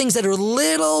things that are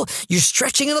you're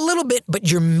stretching it a little bit, but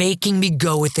you're making me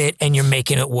go with it, and you're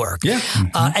making it work. Yeah.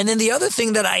 And then the other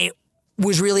thing that I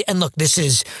was really, and look, this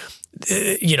is,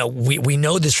 we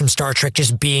know this from Star Trek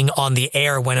just being on the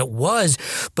air when it was,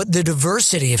 but the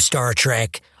diversity of Star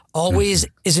Trek always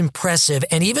is impressive.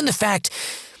 And even the fact,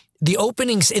 the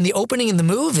opening in the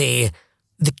movie,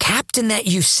 the captain that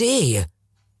you see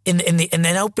in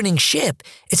that opening ship,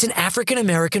 it's an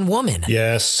African-American woman.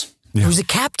 Yes. Who's the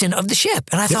captain of the ship.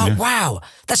 And I thought, wow,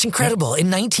 that's incredible.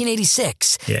 In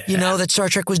 1986, that Star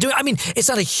Trek was doing. I mean, it's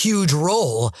not a huge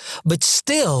role, but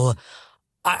still,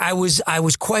 I was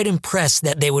quite impressed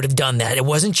that they would have done that. It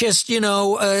wasn't just,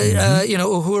 Uhura,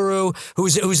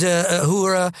 who's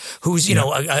Uhura, who's,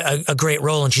 a great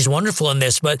role, and she's wonderful in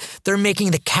this, but they're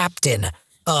making the captain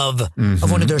of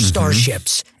one of their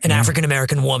starships an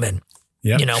African-American woman.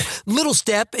 Yep. Little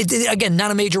step, again, not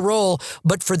a major role,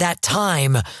 but for that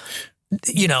time,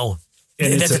 that's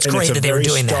great that they were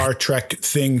doing that. Star Trek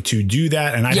thing to do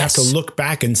that. And I'd have to look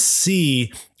back and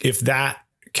see if that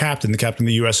captain, the captain of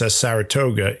the USS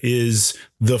Saratoga, is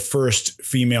the first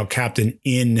female captain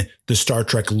in the Star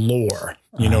Trek lore.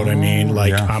 You know what I mean?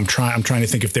 Like I'm trying to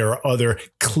think if there are other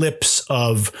clips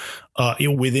of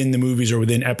within the movies or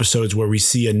within episodes where we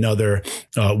see another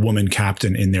woman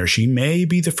captain in there. She may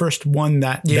be the first one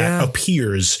that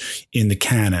appears in the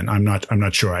canon. I'm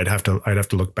not sure. I'd have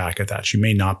to look back at that. She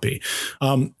may not be.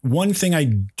 One thing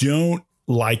I don't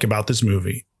like about this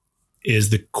movie is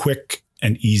the quick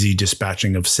and easy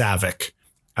dispatching of Saavik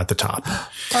at the top.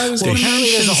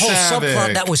 Apparently there's a whole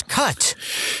subplot that was cut.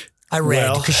 I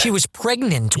read because she was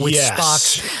pregnant with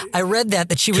Spock. I read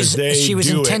that she was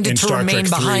intended to remain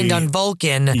behind on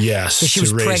Vulcan. Yes, so she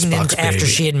was pregnant after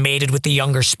she had mated with the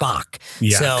younger Spock.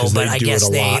 Yeah, but I guess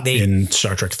they in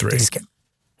Star Trek 3.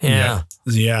 Yeah.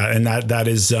 Yeah, and that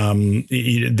is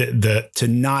the to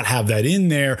not have that in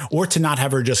there, or to not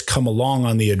have her just come along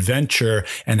on the adventure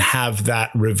and have that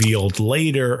revealed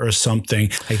later or something,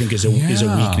 I think is a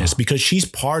weakness, because she's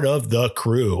part of the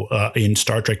crew in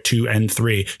Star Trek 2 and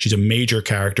 3. She's a major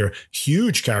character,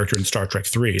 huge character in Star Trek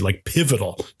 3, like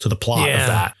pivotal to the plot of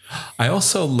that. I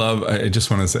also love, I just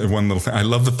want to say one little thing. I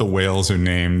love that the whales are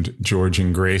named George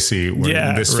and Gracie.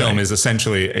 This film is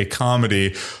essentially a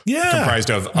comedy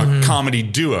comprised of a comedy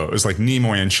duos, like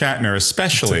Nimoy and Shatner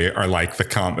especially are like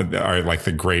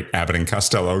the great Abbott and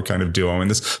Costello kind of duo in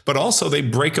this, but also they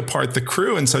break apart the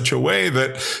crew in such a way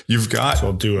that you've got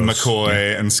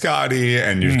McCoy and Scotty,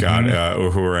 and you've got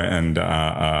Uhura and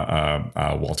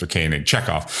Walter Koenig,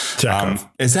 Chekhov.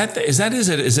 Is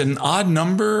it an odd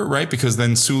number, right? Because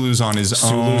then Sulu's on his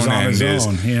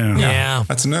own. Yeah.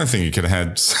 That's another thing you could have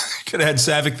had. Could have had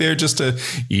Saavik there just to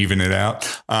even it out.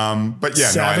 But yeah,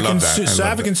 Saavik I love that.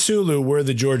 Saavik and Sulu were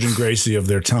the George and Gracie of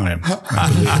their time. How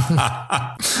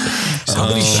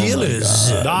many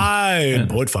Sheilas?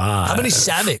 9.5. How many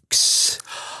Saaviks?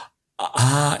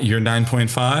 You're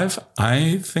 9.5.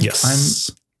 I think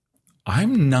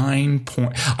I'm 9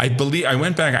 I believe I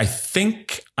went back. I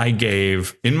think I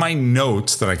gave in my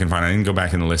notes that I can find. I didn't go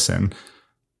back and listen.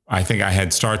 I think I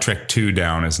had Star Trek 2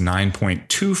 down as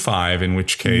 9.25, in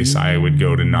which case I would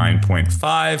go to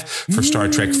 9.5 for Star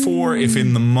Trek 4. If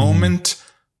in the moment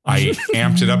I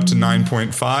amped it up to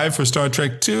 9.5 for Star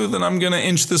Trek 2, then I'm going to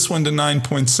inch this one to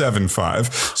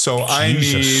 9.75. So I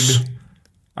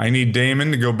need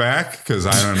Damon to go back, because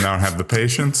I don't have the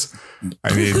patience.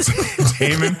 I need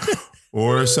Damon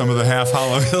or some of the Half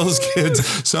Hollow Hills kids.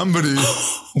 Somebody.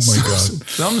 Oh my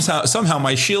God. Somehow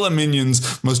my Sheila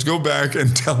minions must go back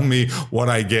and tell me what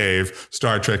I gave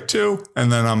Star Trek 2. And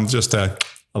then I'm just a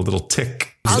little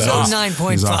tick. I'll go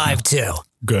 9.5 too.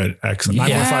 Good. Excellent.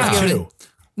 9.52.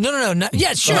 No.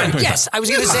 Yeah, sure. Yes. I was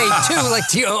going to say 2 like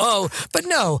TOO, but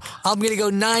no, I'm going to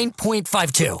go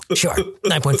 9.52. Sure.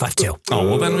 9.52. Oh,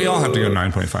 well, then we all have to go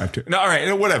 9.52. No, all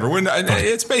right. Whatever.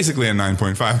 It's basically a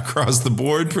 9.5 across the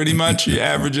board, pretty much. You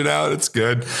average it out. It's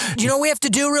good. You know what we have to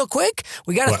do real quick?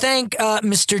 We got to thank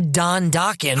Mr. Don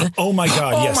Dokken. Oh, my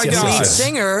God. Yes. Lead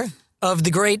singer of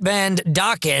the great band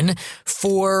Dokken,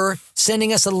 for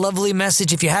sending us a lovely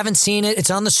message. If you haven't seen it, it's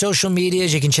on the social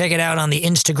medias. You can check it out on the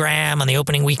Instagram, on the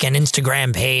Opening Weekend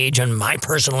Instagram page, on my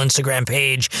personal Instagram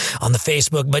page, on the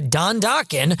Facebook. But Don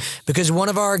Dokken, because one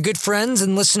of our good friends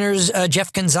and listeners,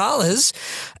 Jeff Gonzalez,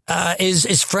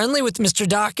 is friendly with Mr.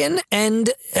 Dokken,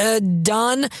 and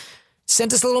Don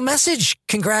sent us a little message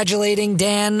congratulating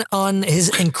Dan on his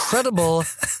incredible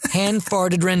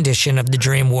hand-farted rendition of the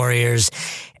Dream Warriors.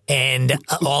 And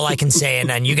all I can say,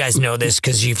 and you guys know this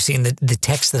because you've seen the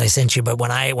text that I sent you, but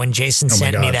when Jason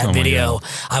sent me that video,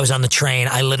 I was on the train.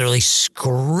 I literally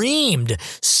screamed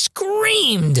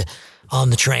on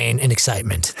the train in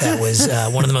excitement. That was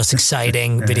one of the most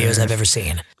exciting videos I've ever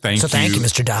seen. Thank you,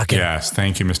 Mr. Dokken. Yes,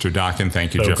 thank you, Mr. Dokken.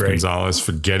 Thank you, Jeff Gonzalez,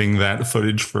 for getting that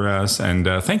footage for us. And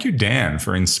thank you, Dan,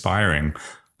 for inspiring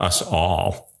us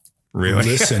all.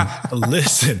 Really?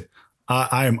 Listen.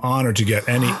 I am honored to get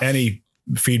any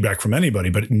feedback from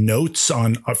anybody, but notes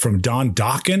from Don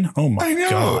Dokken. Oh my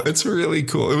God, it's really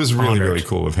cool. It was really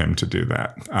cool of him to do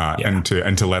that, and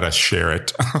to let us share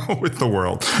it with the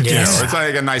world. Yes. It's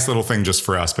like a nice little thing just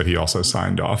for us. But he also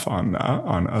signed off on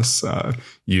us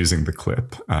using the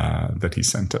clip that he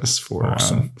sent us for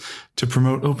to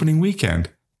promote Opening Weekend.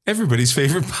 Everybody's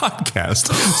favorite podcast.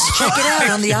 Check it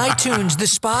out on the iTunes, the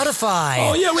Spotify.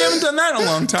 Oh, yeah, we haven't done that in a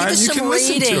long time. Give us some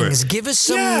ratings. Give us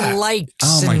some likes.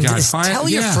 Oh, my God. Tell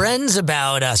your friends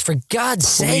about us. For God's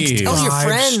sake, tell your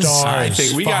friends. I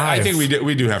think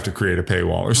we do have to create a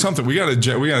paywall or something. We got to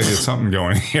get something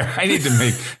going here.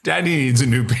 Daddy needs a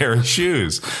new pair of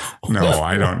shoes. No,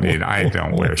 I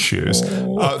don't wear shoes.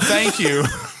 Thank you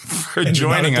for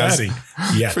joining us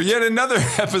for yet another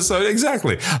episode.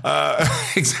 Exactly.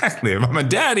 If I'm a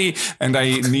daddy and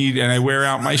I wear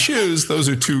out my shoes, those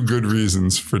are 2 good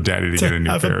reasons for daddy to get a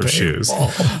new pair of shoes. To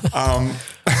have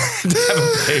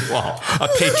a paywall, a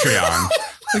Patreon.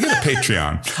 I get a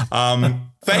Patreon.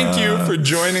 Thank you for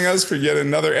joining us for yet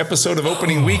another episode of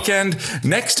Opening Weekend.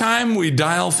 Next time, we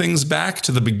dial things back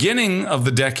to the beginning of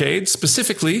the decade,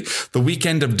 specifically the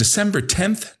weekend of December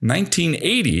 10th,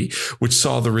 1980, which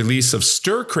saw the release of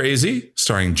Stir Crazy,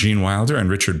 starring Gene Wilder and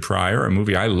Richard Pryor, a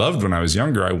movie I loved when I was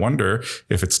younger. I wonder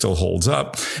if it still holds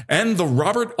up. And the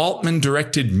Robert Altman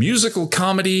directed musical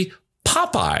comedy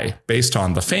Popeye, based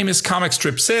on the famous comic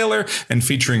strip Sailor and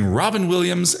featuring Robin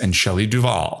Williams and Shelley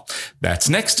Duvall. That's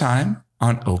next time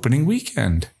on Opening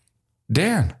Weekend.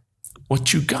 Dan.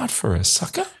 What you got for us,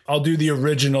 sucker? I'll do the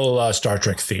original Star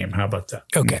Trek theme. How about that?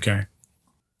 Okay. Okay.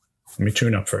 Let me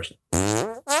tune up first.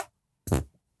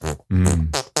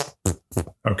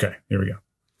 Okay, here we go.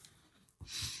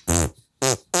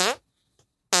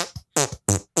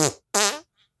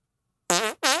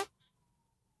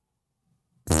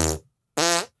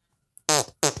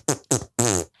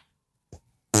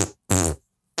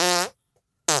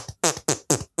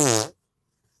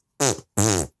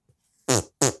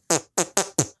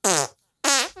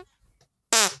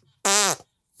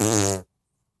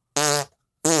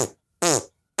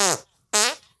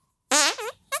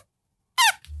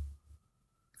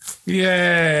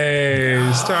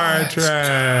 Yay! Star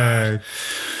Trek.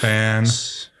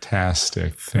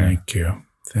 Fantastic. Thank you.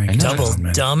 Thank you. Double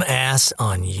dumbass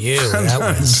on you. That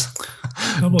was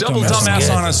double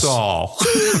dumbass on us all.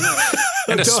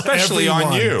 And especially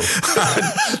on you.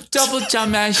 Double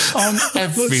dumbass on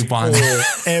everyone.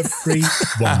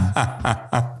 Everyone.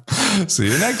 See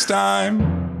you next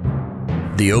time.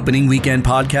 The Opening Weekend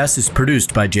podcast is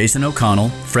produced by Jason O'Connell,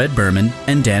 Fred Berman,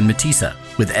 and Dan Matissa,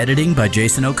 with editing by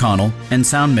Jason O'Connell and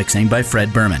sound mixing by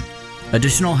Fred Berman.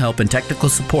 Additional help and technical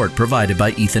support provided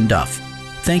by Ethan Duff.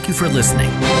 Thank you for listening.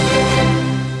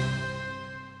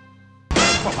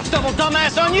 Double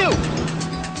dumbass on you!